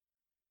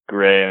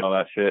gray and all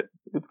that shit.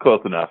 It's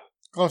close enough.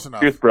 Close enough.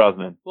 Pierce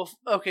Brosnan. Well,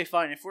 okay,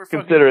 fine. If we're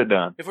consider it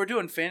done. If we're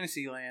doing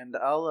Fantasyland,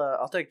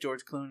 I'll take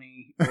George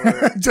Clooney.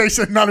 Or,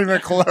 Jason, not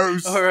even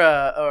close.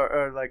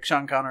 Or like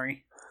Sean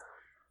Connery.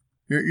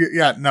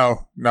 Yeah,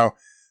 no.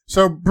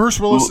 So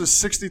Bruce Willis is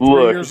 63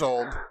 years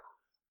old.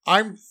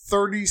 I'm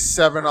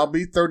 37. I'll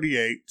be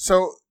 38.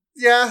 So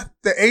yeah,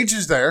 the age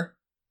is there.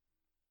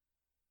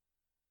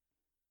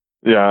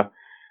 Yeah,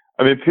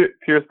 I mean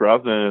Pierce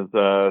Brosnan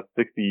is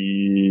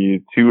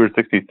 62 or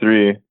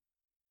 63.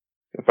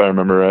 If I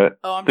remember right.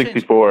 Oh, I'm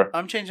 64.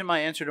 I'm changing my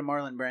answer to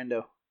Marlon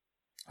Brando.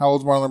 How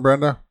old's Marlon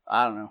Brando?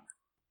 I don't know.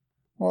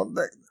 Well,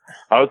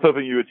 I was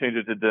hoping you would change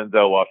it to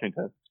Denzel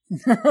Washington.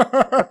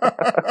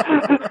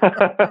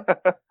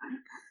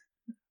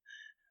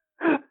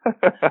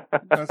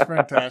 That's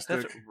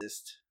fantastic.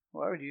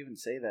 Why would you even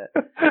say that?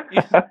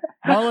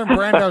 Marlon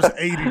Brando's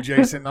 80,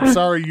 Jason. I'm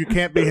sorry you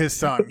can't be his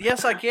son.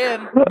 Yes, I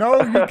can.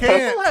 No, you can't.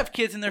 People have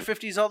kids in their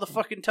 50s all the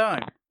fucking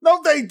time.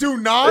 No, they do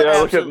not.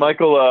 Yeah, look at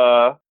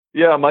Michael.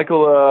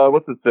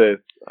 What's his face?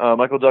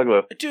 Michael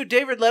Douglas. Dude,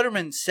 David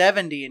Letterman's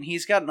 70 and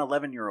he's got an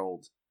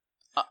 11-year-old.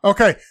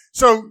 Okay,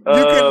 so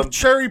you can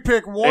cherry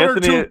pick one or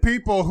two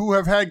people who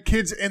have had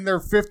kids in their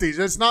 50s.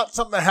 It's not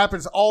something that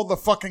happens all the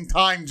fucking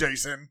time,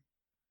 Jason.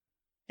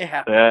 It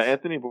happens. Yeah,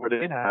 Anthony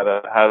Bourdain had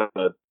a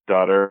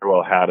daughter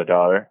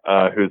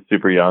who's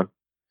super young.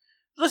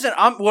 Listen,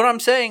 what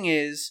I'm saying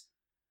is,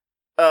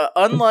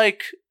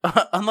 unlike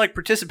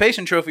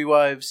participation trophy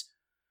wives,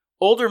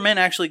 older men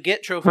actually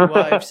get trophy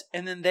wives,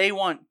 and then they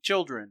want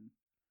children.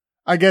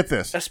 I get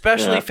this.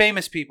 Especially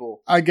famous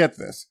people. I get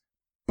this.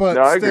 But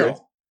no,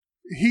 still,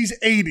 he's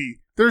 80.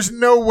 There's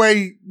no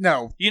way,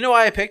 no. You know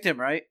why I picked him,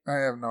 right? I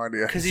have no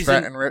idea. Because he's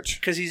fat and rich.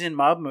 Because he's in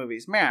mob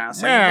movies. All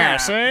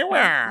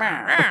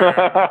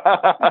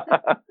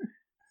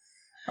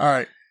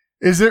right.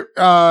 Is it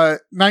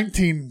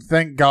 19?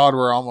 Thank God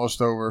we're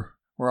almost over.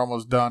 We're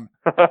almost done.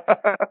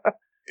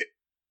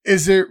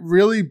 Is it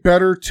really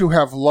better to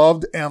have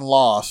loved and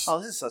lost Oh,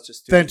 this is such a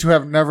stupid. than to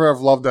have never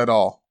have loved at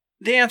all?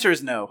 The answer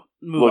is no.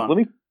 Move Look, on. let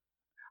me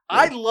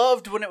I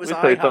loved when it was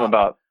tell you something IHOP.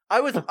 about.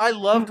 I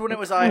loved when it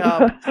was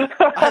IHOP.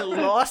 I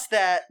lost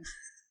that.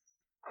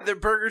 Their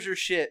burgers are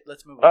shit.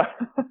 Let's move on.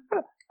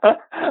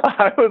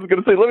 I was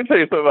going to say, let me tell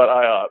you something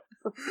about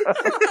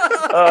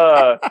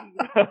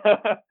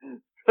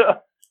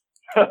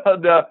IHOP.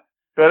 No,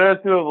 better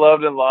to have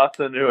loved and lost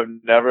than to have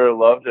never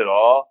loved at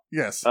all.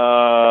 Yes.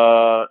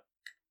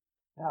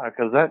 Yeah,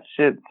 because that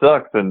shit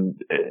sucks, and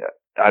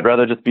I'd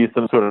rather just be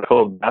some sort of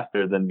cold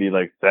bastard than be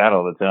like sad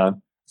all the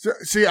time. So,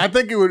 see, I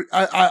think it would.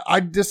 I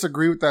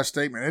disagree with that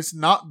statement. It's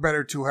not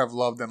better to have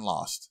loved than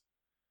lost,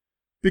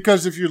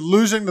 because if you're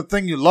losing the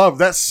thing you love,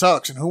 that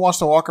sucks. And who wants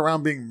to walk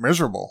around being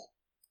miserable?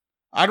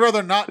 I'd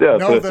rather not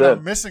know that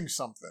I'm missing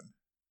something.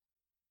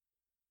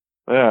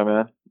 Yeah,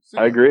 man, See,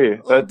 I agree.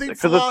 Because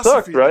it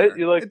sucks, right? there.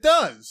 You like It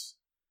does.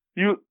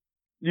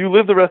 You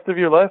live the rest of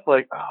your life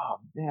like, oh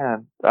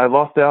man, I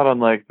lost out on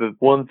like the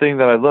one thing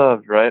that I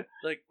loved, right?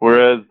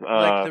 Whereas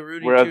the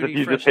Rudy if Tooty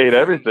you Fresh just hate and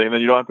everything,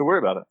 then you don't have to worry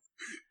about it.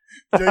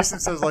 Jason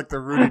says like the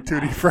Rudy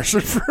Tooty Fresh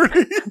and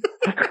Fruity.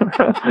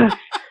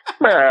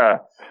 Yeah.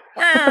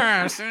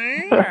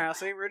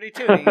 See, Rudy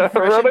Tooty. Fresh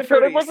Rudy and Tooty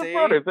fruity, Fresh and see?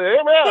 Fruity, see?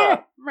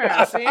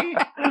 Yeah. See?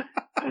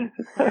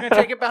 We're gonna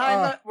take it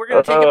behind the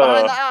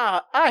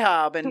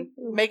IHOP and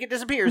make it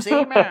disappear. See?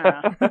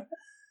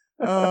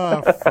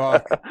 Oh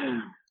fuck!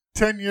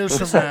 10 years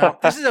from now,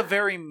 This is a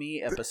very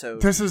me episode.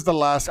 this is the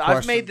last question.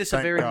 I've made this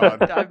thank a very.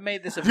 God. I've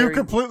made this a You very.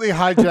 completely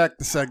hijacked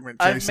the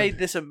segment, Jason. I've made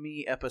this a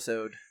me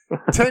episode.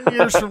 10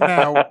 years from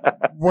now,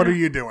 what are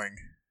you doing?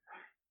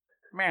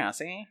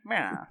 See?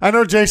 I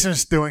know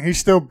Jason's doing. He's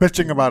still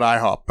bitching about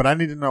IHOP, but I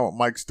need to know what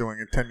Mike's doing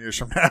in 10 years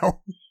from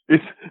now.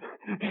 He's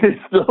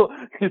still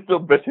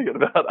bitching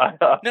about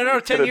IHOP. No,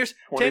 10 years.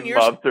 10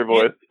 years. Mobster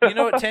voice. You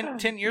know what?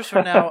 10 years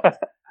from now.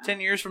 10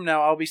 years from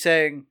now, I'll be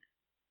saying,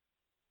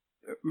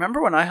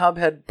 remember when IHOP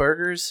had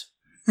burgers?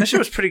 That shit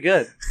was pretty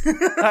good.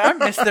 I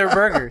miss their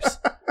burgers.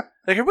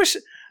 Like I wish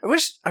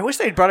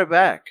they'd brought it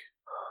back.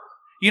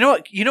 You know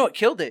what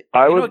killed it?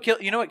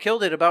 You know what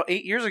killed it about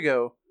 8 years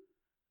ago?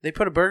 They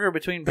put a burger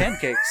between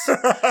pancakes.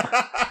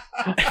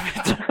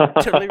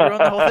 Totally ruined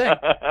the whole thing.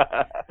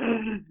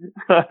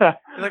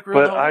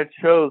 But I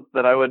chose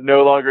that I would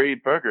no longer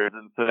eat burgers,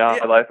 and so now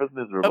my life is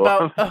miserable.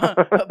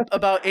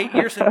 About 8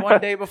 years and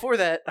 1 day before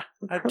that,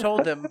 I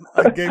told them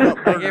I gave up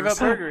burgers. I gave up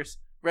burgers.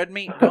 Red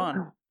meat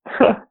gone.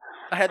 I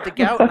had the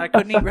gout and I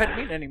couldn't eat red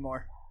meat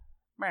anymore.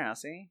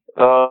 See?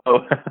 Oh.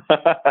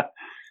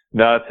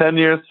 No, 10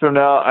 years from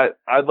now,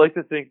 I'd like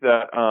to think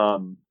that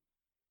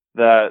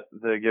that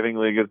the Giving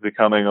League is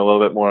becoming a little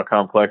bit more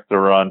complex to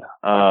run,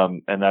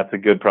 and that's a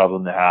good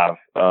problem to have,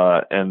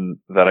 and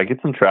that I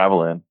get some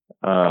travel in.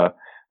 My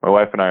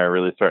wife and I are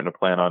really starting to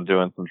plan on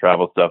doing some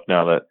travel stuff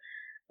now that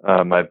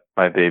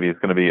my baby is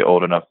going to be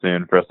old enough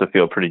soon for us to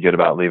feel pretty good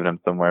about leaving him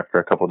somewhere for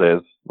a couple of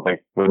days,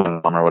 like with my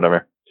mom or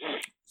whatever.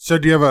 So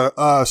do you have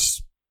a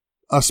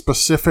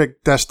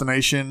specific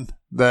destination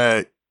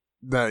that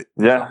is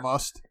a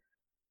must?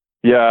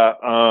 Yeah,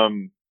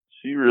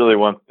 she really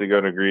wants to go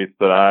to Greece,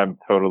 but I'm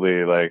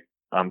totally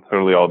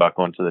all about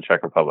going to the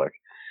Czech Republic.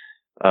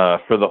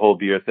 For the whole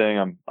beer thing,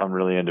 I'm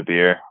really into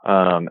beer.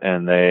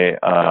 And they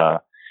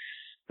have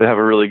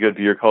a really good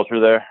beer culture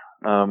there,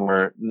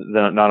 where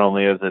not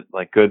only is it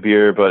like good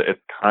beer, but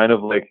it's kind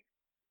of like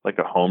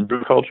a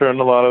homebrew culture in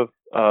a lot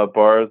of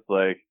bars,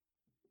 which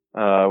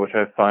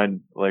I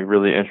find like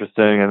really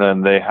interesting. And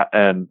then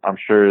and I'm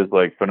sure is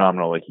like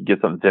phenomenal. Like you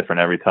get something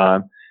different every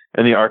time.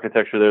 And the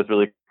architecture there is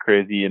really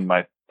crazy. And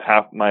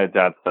half my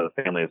dad's side of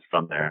the family is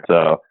from there,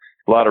 so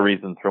a lot of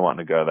reasons for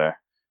wanting to go there.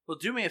 Well,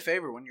 do me a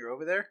favor when you're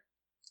over there.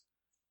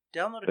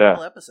 Download a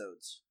couple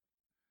episodes.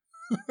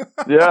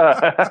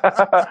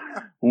 Yeah,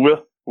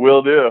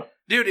 will do,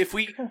 dude.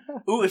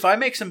 If I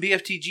make some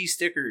BFTG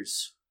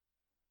stickers,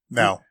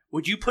 no,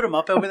 would you put them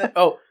up over there?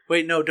 Oh,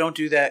 wait, no, don't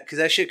do that because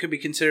that shit could be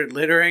considered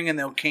littering and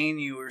they'll cane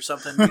you or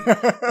something.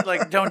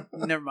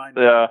 Never mind.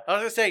 Yeah, I was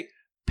gonna say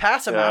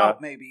pass them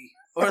out maybe.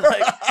 Or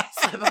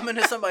slip them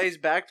into somebody's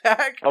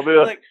backpack. I'll be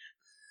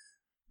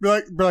be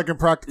like in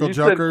Practical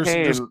Jokers,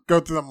 and just go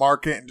through the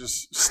market and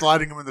just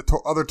sliding them in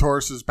the other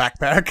tourist's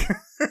backpack.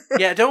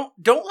 Yeah, don't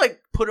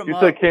put them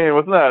up. You said cane,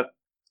 wasn't that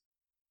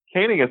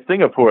caning in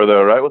Singapore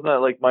though? Right? Wasn't that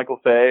like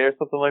Michael Fay or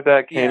something like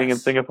that? Caning in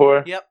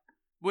Singapore. Yep.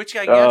 Which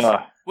I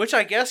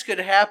guess could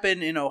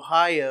happen in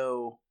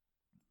Ohio.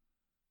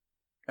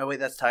 Oh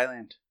wait, that's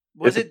Thailand.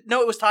 Was it?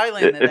 No, it was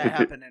Thailand that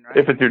happened in, right?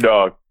 If it's your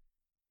dog.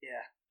 Yeah.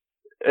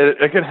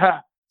 It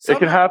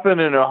can happen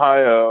in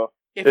Ohio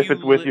if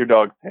it's with your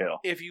dog's tail.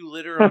 If you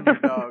litter on your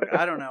dog,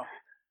 I don't know.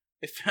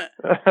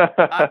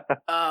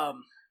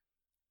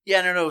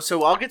 No.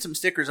 So I'll get some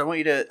stickers. I want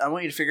you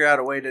to figure out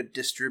a way to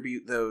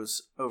distribute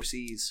those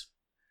overseas.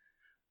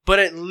 But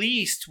at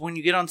least when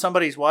you get on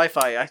somebody's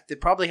Wi-Fi, they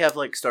probably have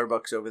like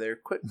Starbucks over there.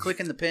 Quit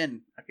clicking the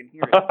pin. I can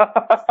hear it.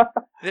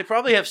 They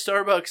probably have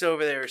Starbucks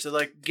over there, so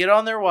like get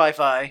on their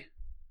Wi-Fi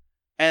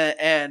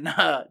and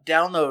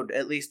download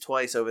at least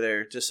twice over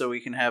there, just so we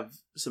can have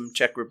some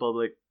Czech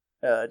Republic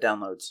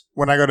downloads.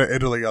 When I go to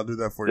Italy, I'll do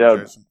that for Yeah. you,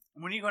 Jason.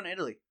 When are you going to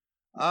Italy?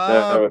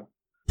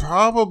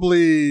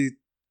 Probably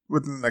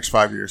within the next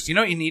 5 years. You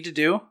know what you need to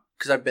do?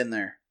 Because I've been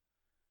there.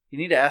 You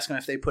need to ask them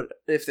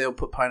if they'll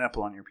put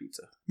pineapple on your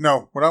pizza.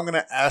 No, what I'm going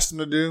to ask them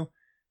to do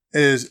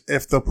is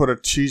if they'll put a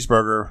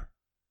cheeseburger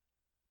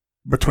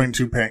between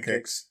two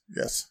pancakes.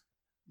 Yes.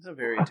 It's a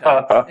very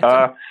Italian.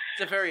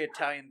 It's a very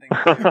Italian thing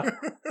to do.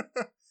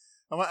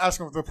 I'm going to ask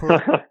them if they'll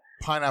put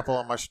pineapple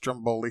on my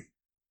stromboli.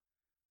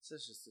 This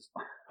is just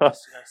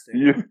disgusting.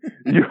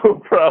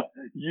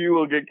 You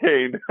will get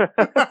caned.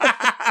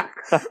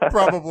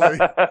 Probably.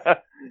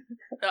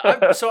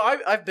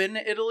 I've been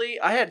to Italy.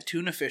 I had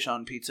tuna fish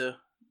on pizza.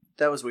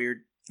 That was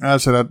weird.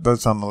 So that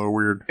sounded a little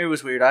weird. It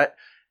was weird.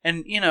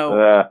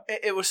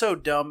 It was so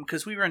dumb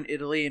because we were in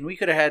Italy and we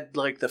could have had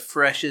like the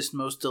freshest,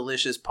 most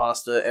delicious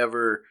pasta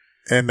ever.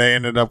 And they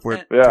ended up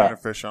with tuna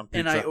fish on pizza.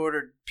 And I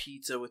ordered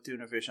pizza with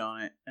tuna fish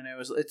on it, and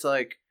it's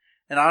like.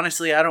 And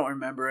honestly, I don't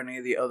remember any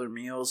of the other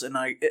meals. And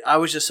I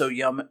was just so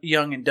young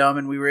and dumb,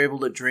 and we were able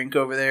to drink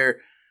over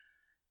there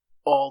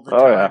all the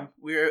time. Yeah.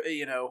 We were,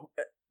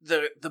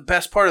 the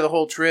best part of the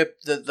whole trip.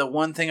 The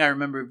one thing I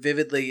remember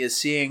vividly is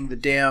seeing the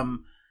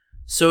damn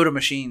soda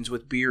machines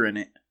with beer in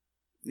it.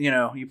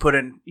 You put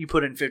in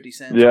 50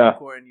 cents, and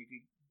you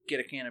could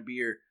get a can of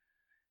beer,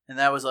 and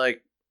that was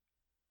like,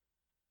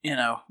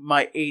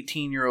 my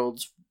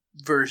 18-year-old's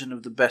version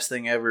of the best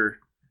thing ever.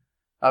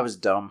 I was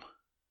dumb.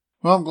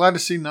 Well, I'm glad to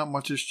see not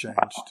much has changed.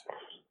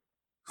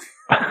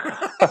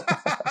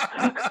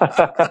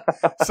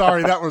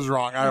 Sorry, that was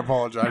wrong. I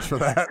apologize for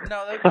that.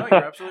 No, you're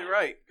absolutely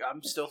right.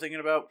 I'm still thinking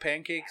about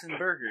pancakes and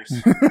burgers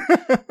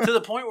to the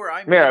point where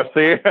I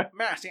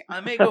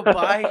may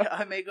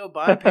go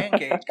buy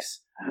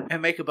pancakes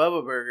and make a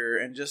Bubba burger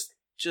and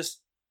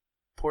just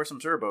pour some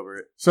syrup over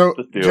it. So,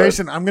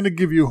 Jason, I'm going to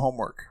give you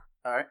homework.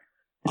 All right.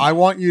 I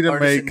want you to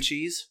artisan make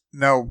cheese.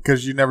 No,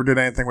 because you never did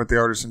anything with the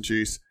artisan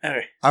cheese.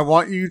 Okay. I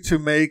want you to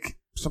make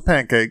some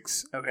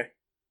pancakes. Okay.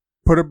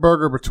 Put a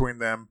burger between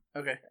them.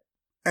 Okay.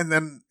 And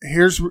then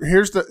here's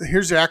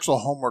the actual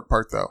homework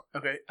part, though.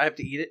 Okay. I have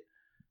to eat it.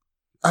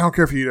 I don't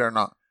care if you eat it or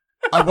not.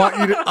 I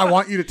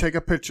want you to take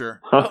a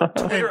picture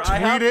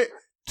and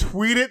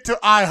tweet it to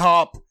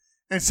IHOP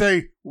and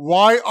say,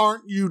 "Why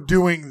aren't you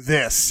doing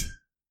this?"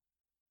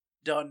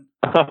 Done.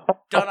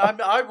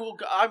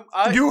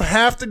 You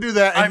have to do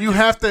that, and you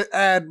have to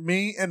add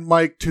me and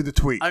Mike to the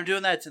tweet. I'm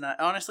doing that tonight.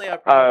 Honestly,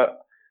 I'll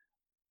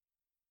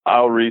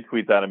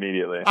retweet that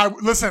immediately. I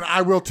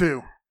will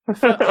too.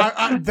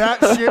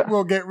 That shit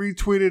will get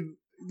retweeted.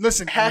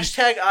 Listen,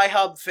 hashtag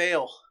IHOP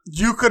fail.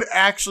 You could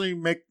actually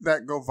make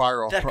that go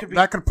viral.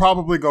 That could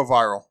probably go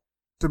viral,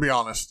 to be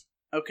honest.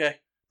 Okay.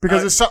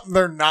 Because it's something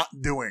they're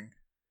not doing.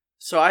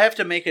 So I have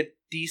to make a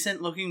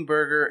decent looking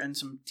burger and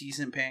some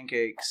decent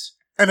pancakes.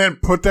 And then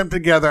put them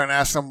together and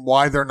ask them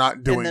why they're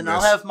not doing this. And then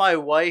I'll have my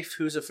wife,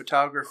 who's a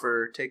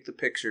photographer, take the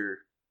picture.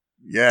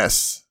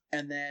 Yes.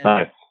 And then...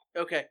 Nice.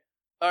 Okay.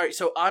 All right,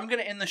 so I'm going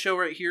to end the show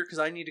right here because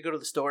I need to go to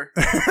the store.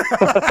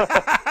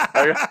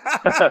 I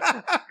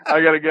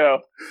got to go.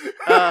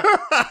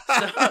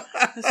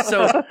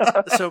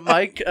 So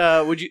Mike,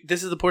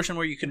 this is the portion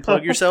where you can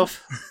plug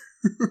yourself?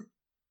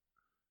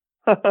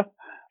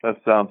 That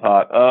sounds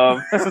hot.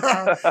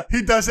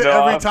 He does it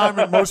every time,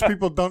 and most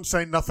people don't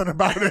say nothing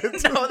about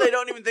it. No, they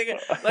don't even think it.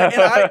 Like,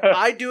 and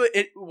I do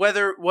it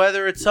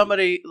whether it's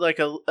somebody like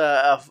a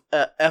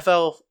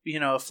FL,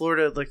 a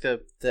Florida, like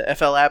the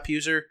FL app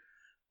user,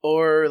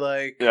 or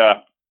like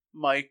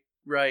Mike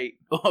Wright,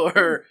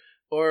 or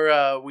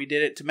we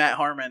did it to Matt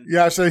Harmon.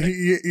 Yeah, so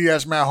he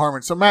asked Matt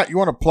Harmon. So Matt, you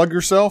want to plug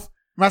yourself?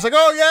 Matt's like,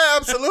 oh yeah,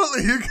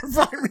 absolutely. You can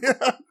find me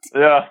out.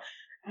 Yeah,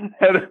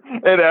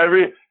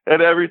 and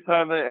every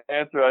time they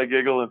answer, I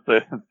giggle and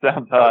say, "It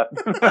sounds hot."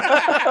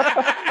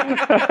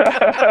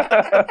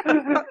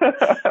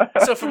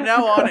 So from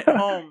now on at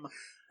home,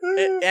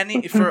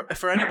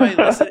 for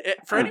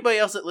anybody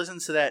else that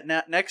listens to that,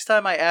 next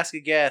time I ask a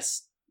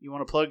guest, you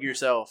want to plug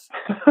yourself.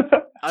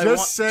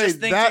 Just say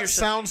that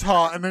sounds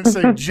hot, and then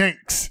say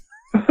jinx.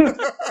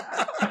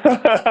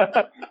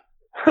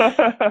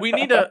 We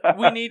need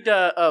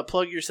a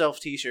plug yourself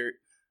T-shirt.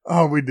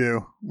 Oh, we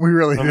do. We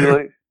really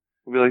do.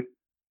 Be like,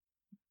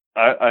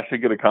 I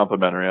should get a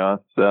complimentary on.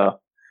 So,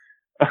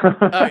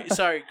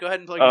 sorry. Go ahead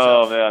and plug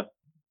yourself.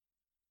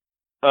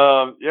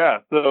 Oh man. Yeah.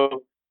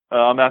 So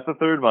I'm at the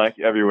Third Mic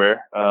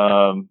everywhere.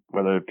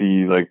 Whether it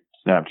be like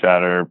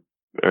Snapchat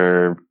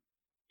or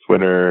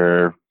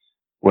Twitter, or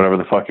whatever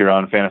the fuck you're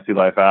on, Fantasy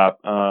Life app.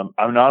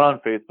 I'm not on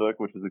Facebook,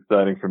 which is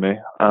exciting for me.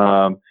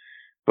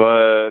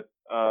 But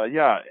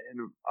yeah,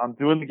 and I'm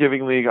doing the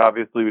Giving League.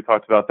 Obviously, we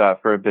talked about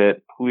that for a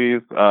bit.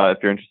 Please, if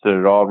you're interested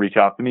at all, reach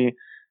out to me.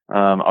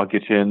 I'll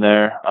get you in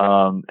there,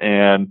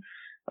 and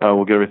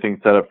we'll get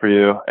everything set up for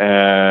you.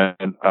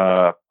 And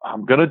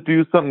I'm gonna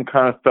do something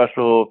kind of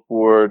special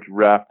for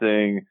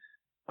drafting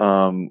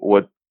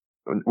what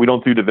we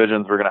don't do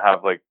divisions. We're going to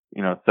have like,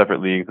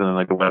 separate leagues, and then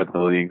like the winners of the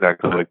leagues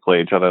actually like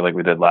play each other like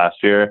we did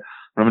last year.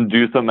 I'm going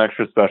to do something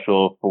extra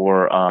special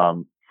for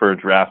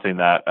drafting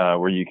that,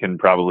 where you can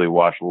probably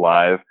watch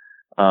live,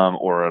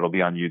 or it'll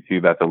be on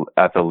YouTube at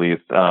the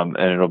least. And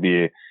it'll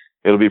be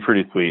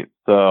pretty sweet.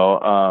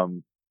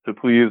 So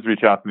please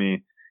reach out to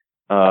me,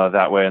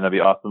 that way, and that'd be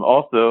awesome.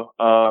 Also,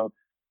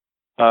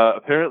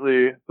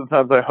 apparently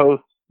sometimes I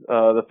host,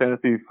 the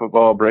fantasy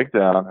football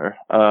breakdown,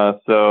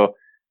 so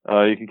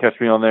you can catch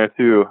me on there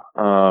too.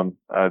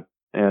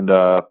 And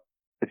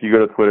if you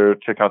go to Twitter,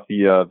 check out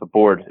the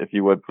board, if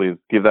you would, please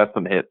give that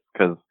some hits,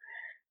 because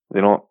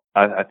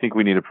I think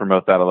we need to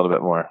promote that a little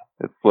bit more.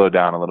 It's slowed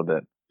down a little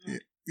bit.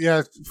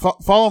 Yeah,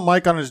 follow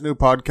Mike on his new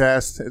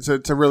podcast.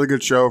 It's a really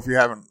good show if you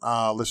haven't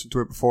listened to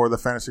it before, the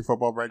Fantasy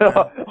Football Breakdown.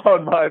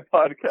 On my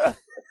podcast.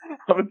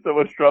 I'm in so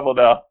much trouble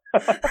now.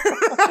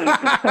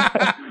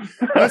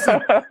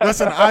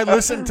 Listen, I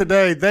listened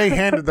today. They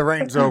handed the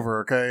reins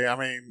over, okay? I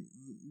mean,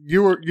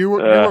 you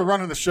were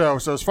running the show,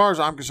 so as far as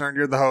I'm concerned,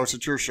 you're the host.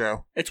 It's your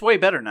show. It's way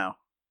better now.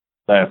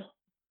 Nice.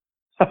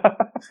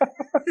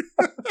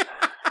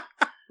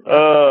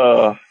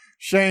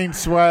 Shane,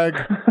 Swag,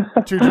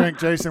 Two Drink,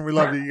 Jason, we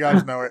love you. You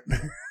guys know it.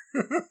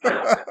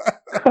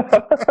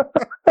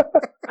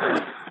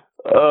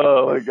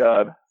 Oh my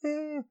God.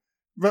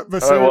 But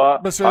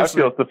seriously, I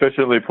feel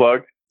sufficiently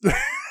plugged.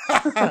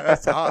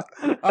 That's hot.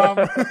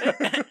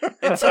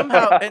 And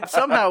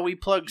somehow we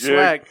plug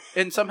Swag,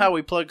 and somehow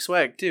we plug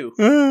Swag too.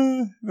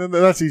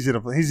 That's easy to.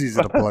 He's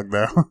easy to plug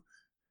though.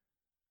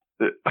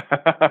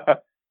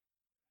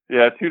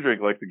 Yeah, Two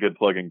Drink likes a good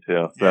plugging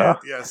too. So. Yeah,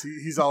 yes,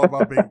 he's all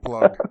about being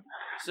plugged.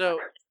 So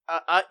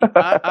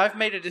I've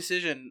made a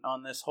decision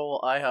on this whole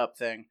IHOP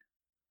thing.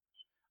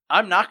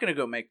 I'm not going to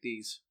go make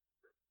these.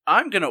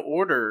 I'm going to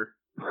order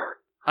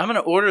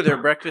their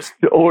breakfast.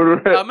 I'm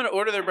going to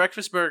order their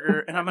breakfast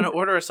burger, and I'm going to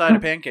order a side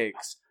of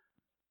pancakes,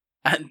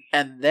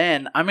 and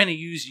then I'm going to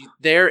use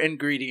their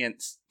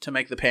ingredients to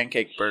make the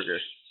pancake burger.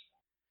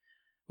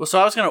 Well,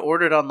 so I was going to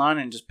order it online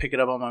and just pick it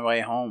up on my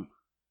way home.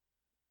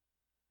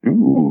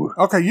 Ooh.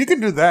 Okay, you can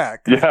do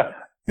that. Yeah.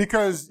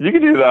 Because you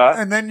can do that.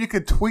 And then you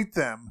could tweet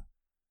them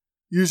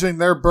using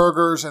their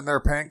burgers and their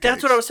pancakes.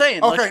 That's what I was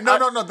saying. Okay,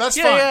 no, that's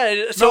fine.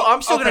 Yeah, so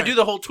I'm still going to do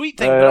the whole tweet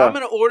thing, but I'm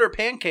going to order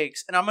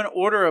pancakes, and I'm going to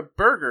order a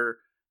burger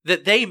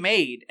that they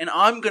made, and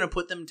I'm going to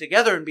put them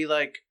together and be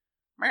like,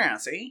 man,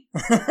 see?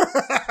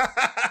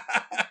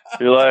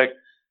 You're like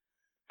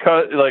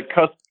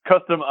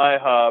custom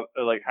IHOP,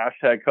 like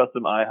hashtag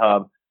custom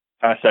IHOP,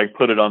 hashtag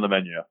put it on the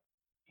menu.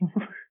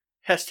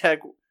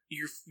 Hashtag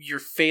you're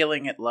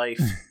failing at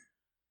life.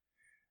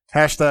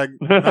 Hashtag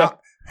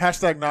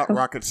not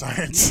rocket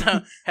science.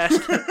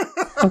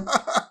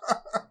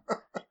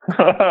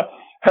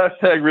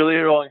 Hashtag really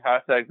wrong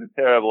hashtags are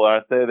terrible,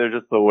 aren't they? They're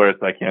just the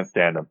worst. I can't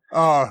stand them.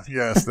 Oh,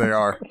 yes, they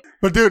are.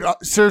 But dude,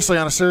 seriously,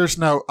 on a serious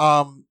note,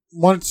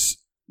 once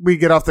we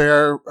get off the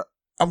air,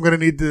 I'm going to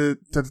need to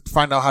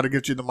find out how to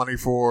get you the money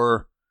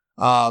for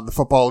the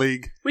football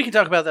league. We can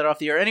talk about that off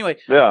the air. Anyway,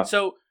 yeah.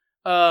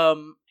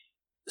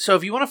 So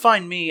if you want to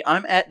find me,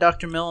 I'm at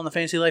Dr. Mill on the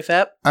Fantasy Life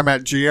app. I'm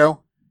at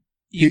Geo.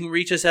 You can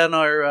reach us on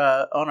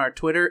our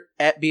Twitter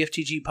at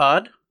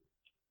BFTGPod.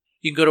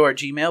 You can go to our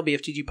Gmail,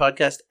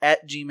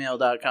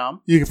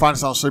 bftgpodcast@gmail.com. You can find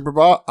us on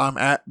Sleeperbot. I'm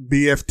at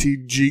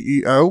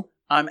BFTGEO.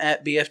 I'm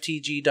at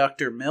BFTG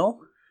Dr. Mill.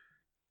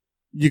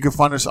 You can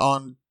find us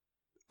on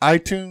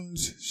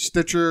iTunes,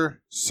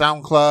 Stitcher,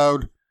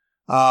 SoundCloud,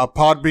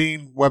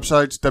 Podbean,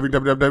 websites,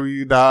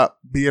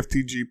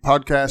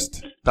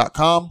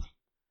 www.bftgpodcast.com.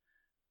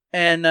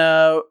 And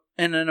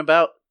in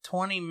about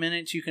 20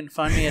 minutes, you can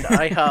find me at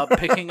IHOP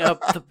picking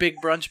up the big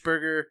brunch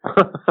burger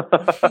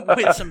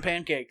with some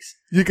pancakes.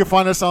 You can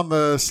find us on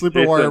the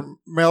Sleeper Wire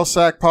Mail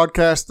Sack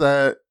podcast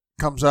that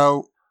comes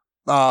out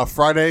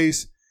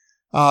Fridays.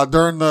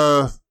 During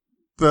the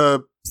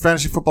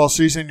fantasy football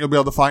season, you'll be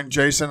able to find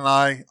Jason and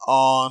I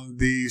on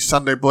the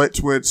Sunday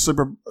Blitz with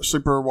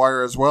Sleeper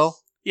Wire as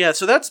well. Yeah,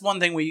 so that's one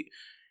thing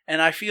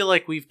and I feel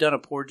like we've done a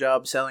poor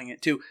job selling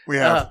it too. We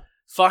have.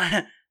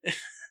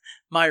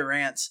 My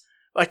rants.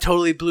 I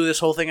totally blew this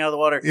whole thing out of the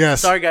water. Yes.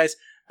 Sorry, guys.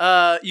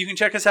 You can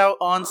check us out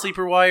on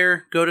Sleeper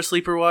Wire. Go to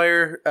Sleeper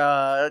Wire.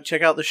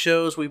 Check out the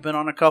shows. We've been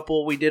on a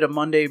couple. We did a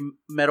Monday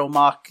Metal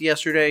Mock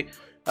yesterday.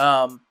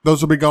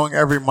 Those will be going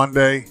every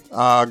Monday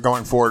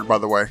going forward, by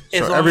the way.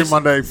 So every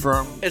Monday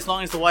from... As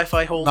long as the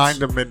Wi-Fi holds. 9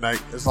 to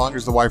midnight, as long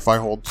as the Wi-Fi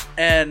holds.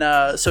 And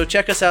so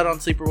check us out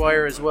on Sleeper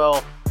Wire as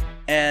well.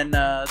 And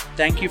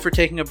thank you for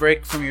taking a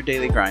break from your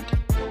daily grind.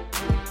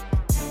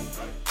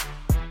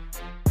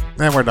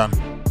 And we're done.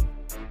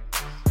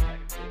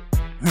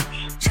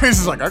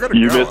 Jason's like, I gotta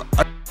go.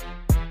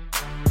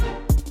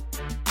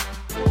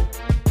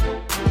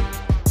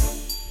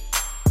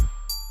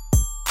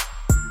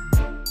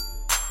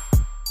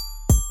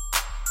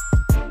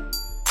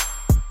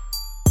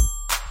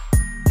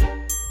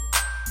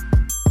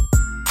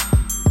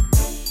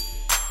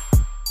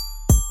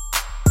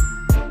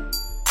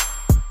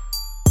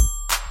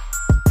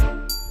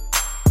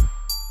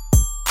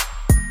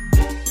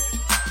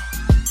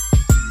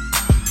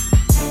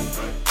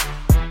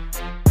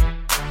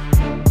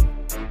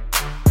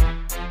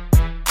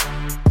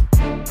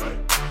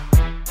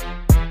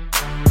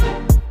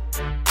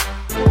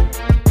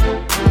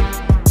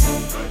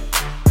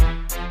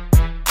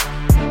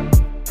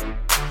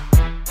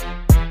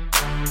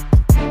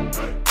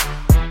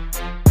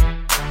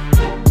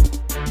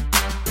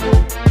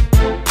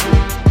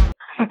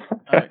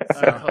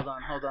 All right, hold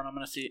on. I'm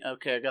gonna see.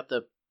 Okay, I got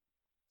the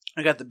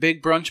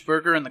big brunch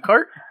burger in the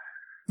cart.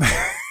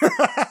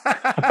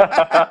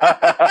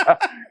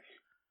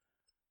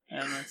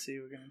 And let's see,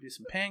 we're gonna do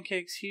some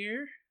pancakes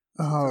here.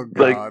 Oh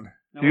God!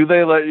 Do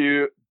they let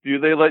you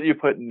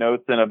put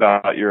notes in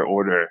about your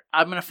order?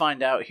 I'm gonna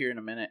find out here in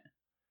a minute.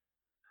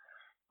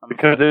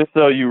 Because if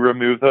so, you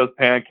remove those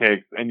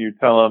pancakes and you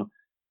tell them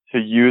to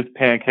use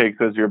pancakes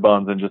as your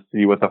buns and just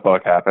see what the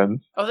fuck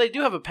happens. Oh, they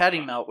do have a patty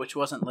melt, which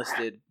wasn't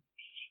listed.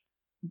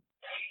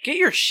 Get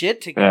your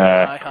shit together,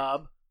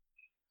 IHOB.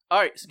 All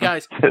right,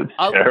 guys. It's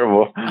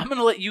terrible. I'm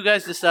gonna let you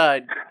guys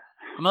decide.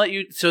 I'm gonna let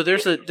you. So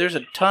there's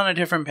a ton of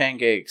different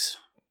pancakes.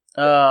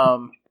 Do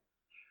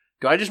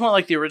I just want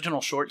like the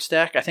original short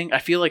stack? I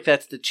feel like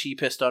that's the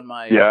cheapest on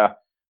my. Yeah.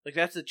 Like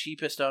that's the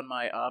cheapest on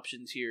my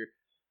options here.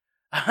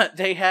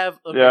 They have.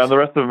 Yeah, and the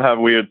rest of them have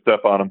weird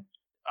stuff on them.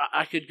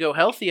 I could go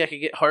healthy. I could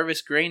get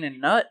Harvest Grain and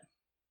Nut.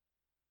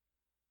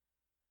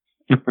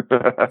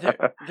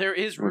 There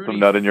is Rudy. With some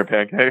nut in your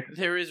pancake.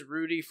 There is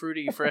Rudy,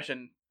 Fruity, Fresh,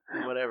 and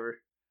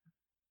whatever.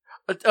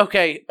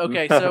 Okay.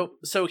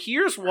 So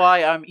here's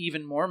why I'm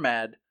even more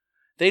mad.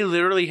 They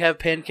literally have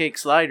pancake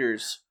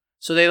sliders.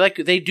 So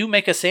they do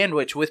make a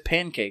sandwich with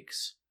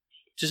pancakes,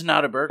 just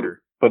not a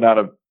burger. But not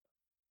a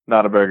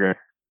burger.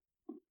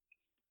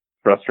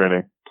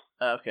 Frustrating.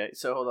 Okay,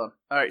 so hold on.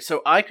 All right,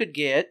 so I could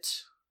get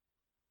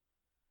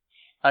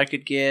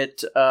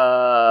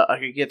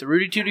the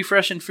Rudy Tooty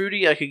Fresh and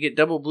Fruity. I could get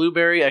double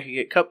blueberry. I could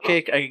get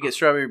cupcake. I could get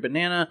strawberry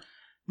banana.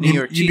 New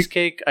York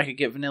cheesecake. I could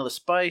get vanilla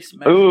spice.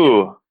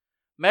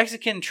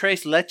 Mexican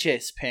tres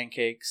leches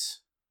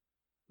pancakes,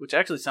 which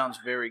actually sounds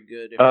very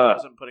good if I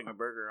wasn't putting a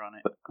burger on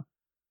it.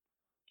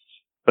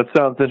 That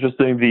sounds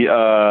interesting.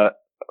 The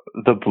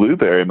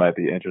blueberry might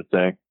be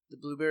interesting. The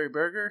blueberry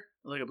burger,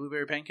 like a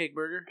blueberry pancake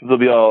burger. It'll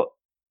be all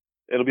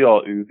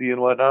oozy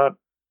and whatnot.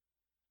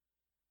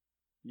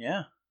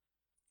 Yeah.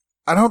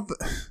 I don't.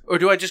 Or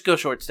do I just go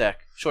short stack?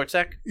 Short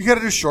stack? You got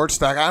to do short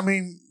stack. I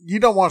mean, you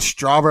don't want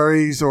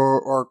strawberries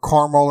or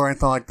caramel or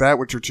anything like that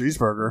with your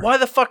cheeseburger. Why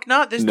the fuck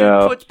not? This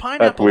dude puts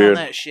pineapple on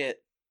that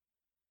shit.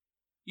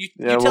 You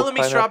telling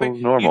me strawberry?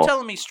 You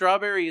telling me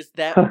strawberry is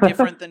that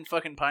different than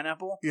fucking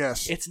pineapple?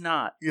 Yes. It's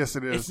not. Yes,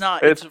 it is. It's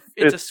not. It's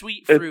a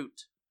sweet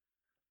fruit.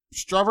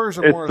 Strawberries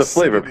are more. It's the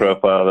flavor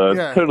profile, though.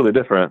 Yeah. It's totally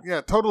different.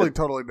 Yeah, totally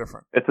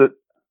different. It's a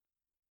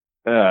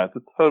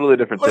totally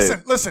different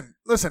taste. Listen.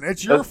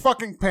 It's your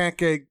fucking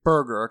pancake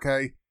burger,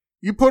 okay?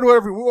 You put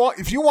whatever you want.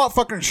 If you want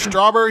fucking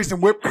strawberries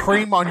and whipped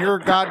cream on your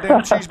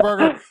goddamn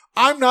cheeseburger,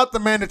 I'm not the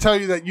man to tell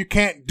you that you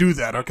can't do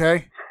that,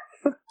 okay?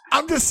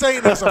 I'm just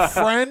saying as a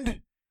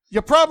friend,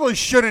 you probably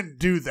shouldn't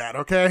do that,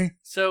 okay?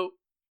 So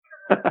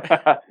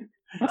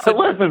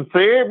listen,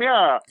 Steve,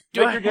 yeah.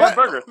 Make your damn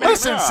burger.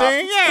 Listen,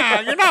 see,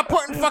 yeah, you're not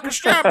putting fucking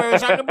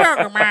strawberries on the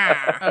burger, man.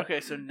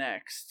 Okay, so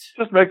next.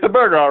 Just make the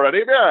burger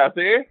already, yeah,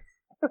 see?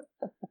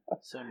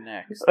 So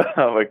next.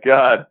 Oh my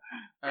god.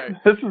 All right.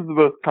 This is the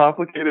most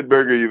complicated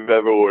burger you've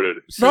ever ordered.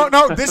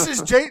 No, this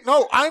is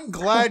No, I'm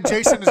glad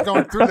Jason is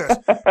going through this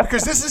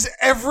because this is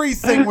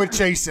everything with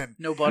Jason.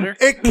 No butter?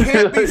 It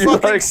can't be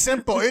fucking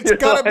simple. It's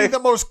got to be the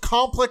most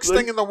complex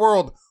thing in the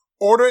world.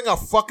 Ordering a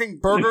fucking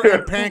burger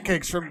and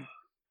pancakes from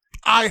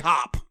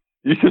IHOP.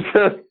 You should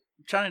just,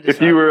 trying to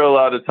if you were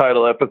allowed to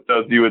title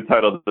episodes, you would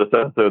title this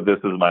episode "This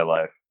Is My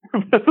Life."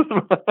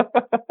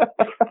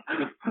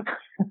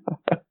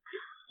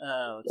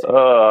 Let's see.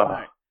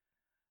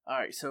 All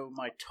right. So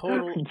my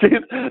total.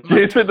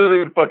 Jason doesn't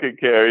even fucking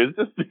care. He's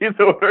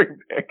ordering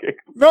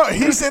pancakes. No,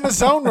 he's in a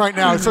zone right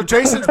now. So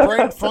Jason's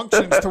brain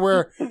functions to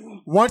where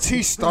once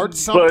he starts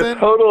something,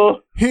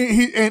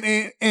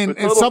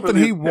 it's something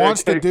he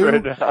wants to do.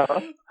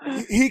 Right,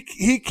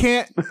 he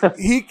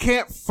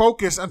can't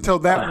focus until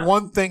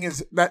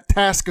that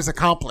task is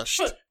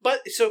accomplished.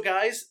 But so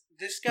guys.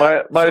 This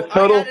guy, my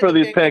total for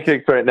these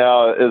pancakes right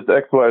now is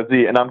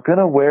XYZ, and I'm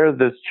gonna wear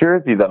this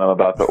jersey that I'm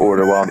about to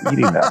order while I'm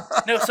eating them.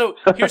 No, so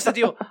here's the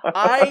deal.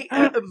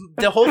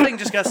 The whole thing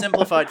just got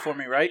simplified for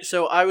me, right?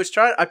 So I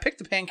picked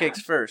the pancakes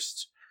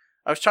first.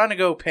 I was trying to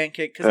go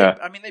pancake because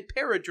they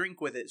pair a drink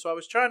with it. So I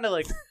was trying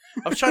to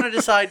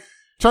decide.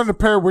 Trying to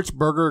pair which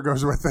burger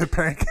goes with the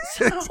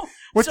pancakes.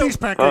 With these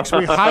pancakes,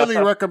 we highly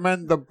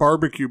recommend the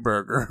barbecue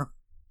burger.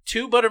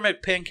 2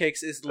 buttermilk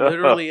pancakes is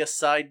literally a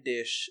side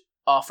dish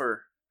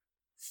offer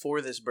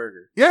for this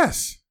burger.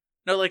 Yes.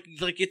 No, like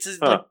it's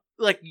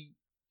like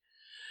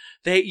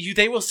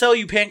they will sell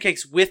you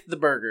pancakes with the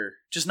burger,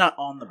 just not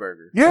on the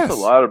burger. Yes. That's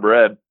a lot of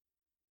bread.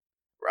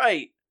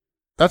 Right.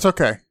 That's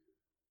okay.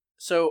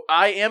 So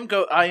I am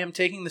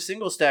taking the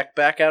single stack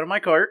back out of my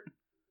cart.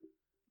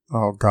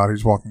 Oh God,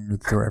 he's walking me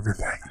through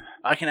everything.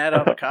 I can add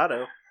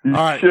avocado. All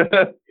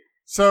right.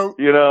 So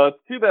it's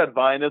too bad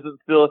Vine isn't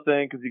still a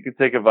thing because you could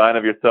take a Vine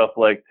of yourself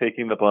like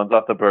taking the buns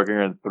off the burger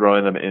and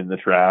throwing them in the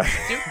trash.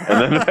 Dude,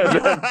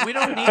 we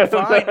don't need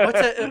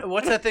Vine.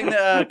 What's that thing?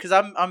 Because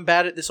I'm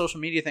bad at the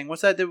social media thing.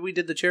 What's that we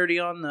did the charity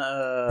on?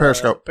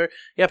 Periscope.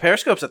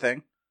 Periscope's a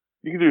thing.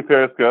 You can do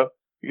Periscope.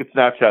 You can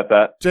Snapchat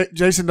that.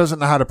 Jason doesn't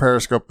know how to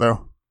Periscope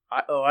though.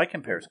 I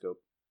can Periscope.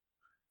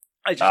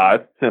 It's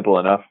simple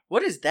enough.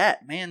 What is that?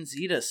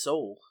 Manzita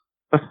Soul.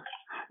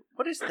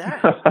 What is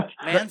that?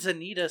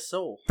 Manzanita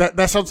Soul.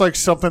 That sounds like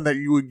something that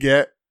you would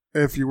get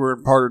if you were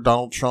part of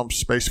Donald Trump's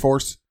Space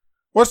Force.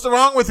 What's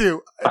wrong with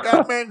you? I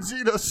got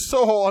Manzita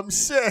Soul. I'm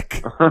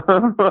sick. We're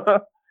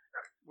not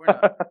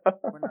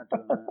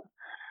doing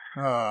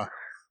that.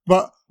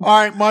 But all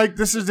right, Mike,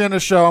 this is the end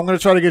of the show. I'm going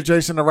to try to get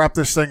Jason to wrap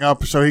this thing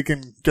up so he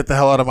can get the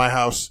hell out of my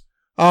house.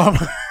 All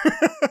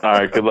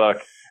right, good luck.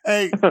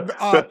 Hey, best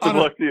of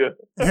luck to you.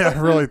 Yeah,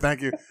 really,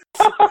 thank you.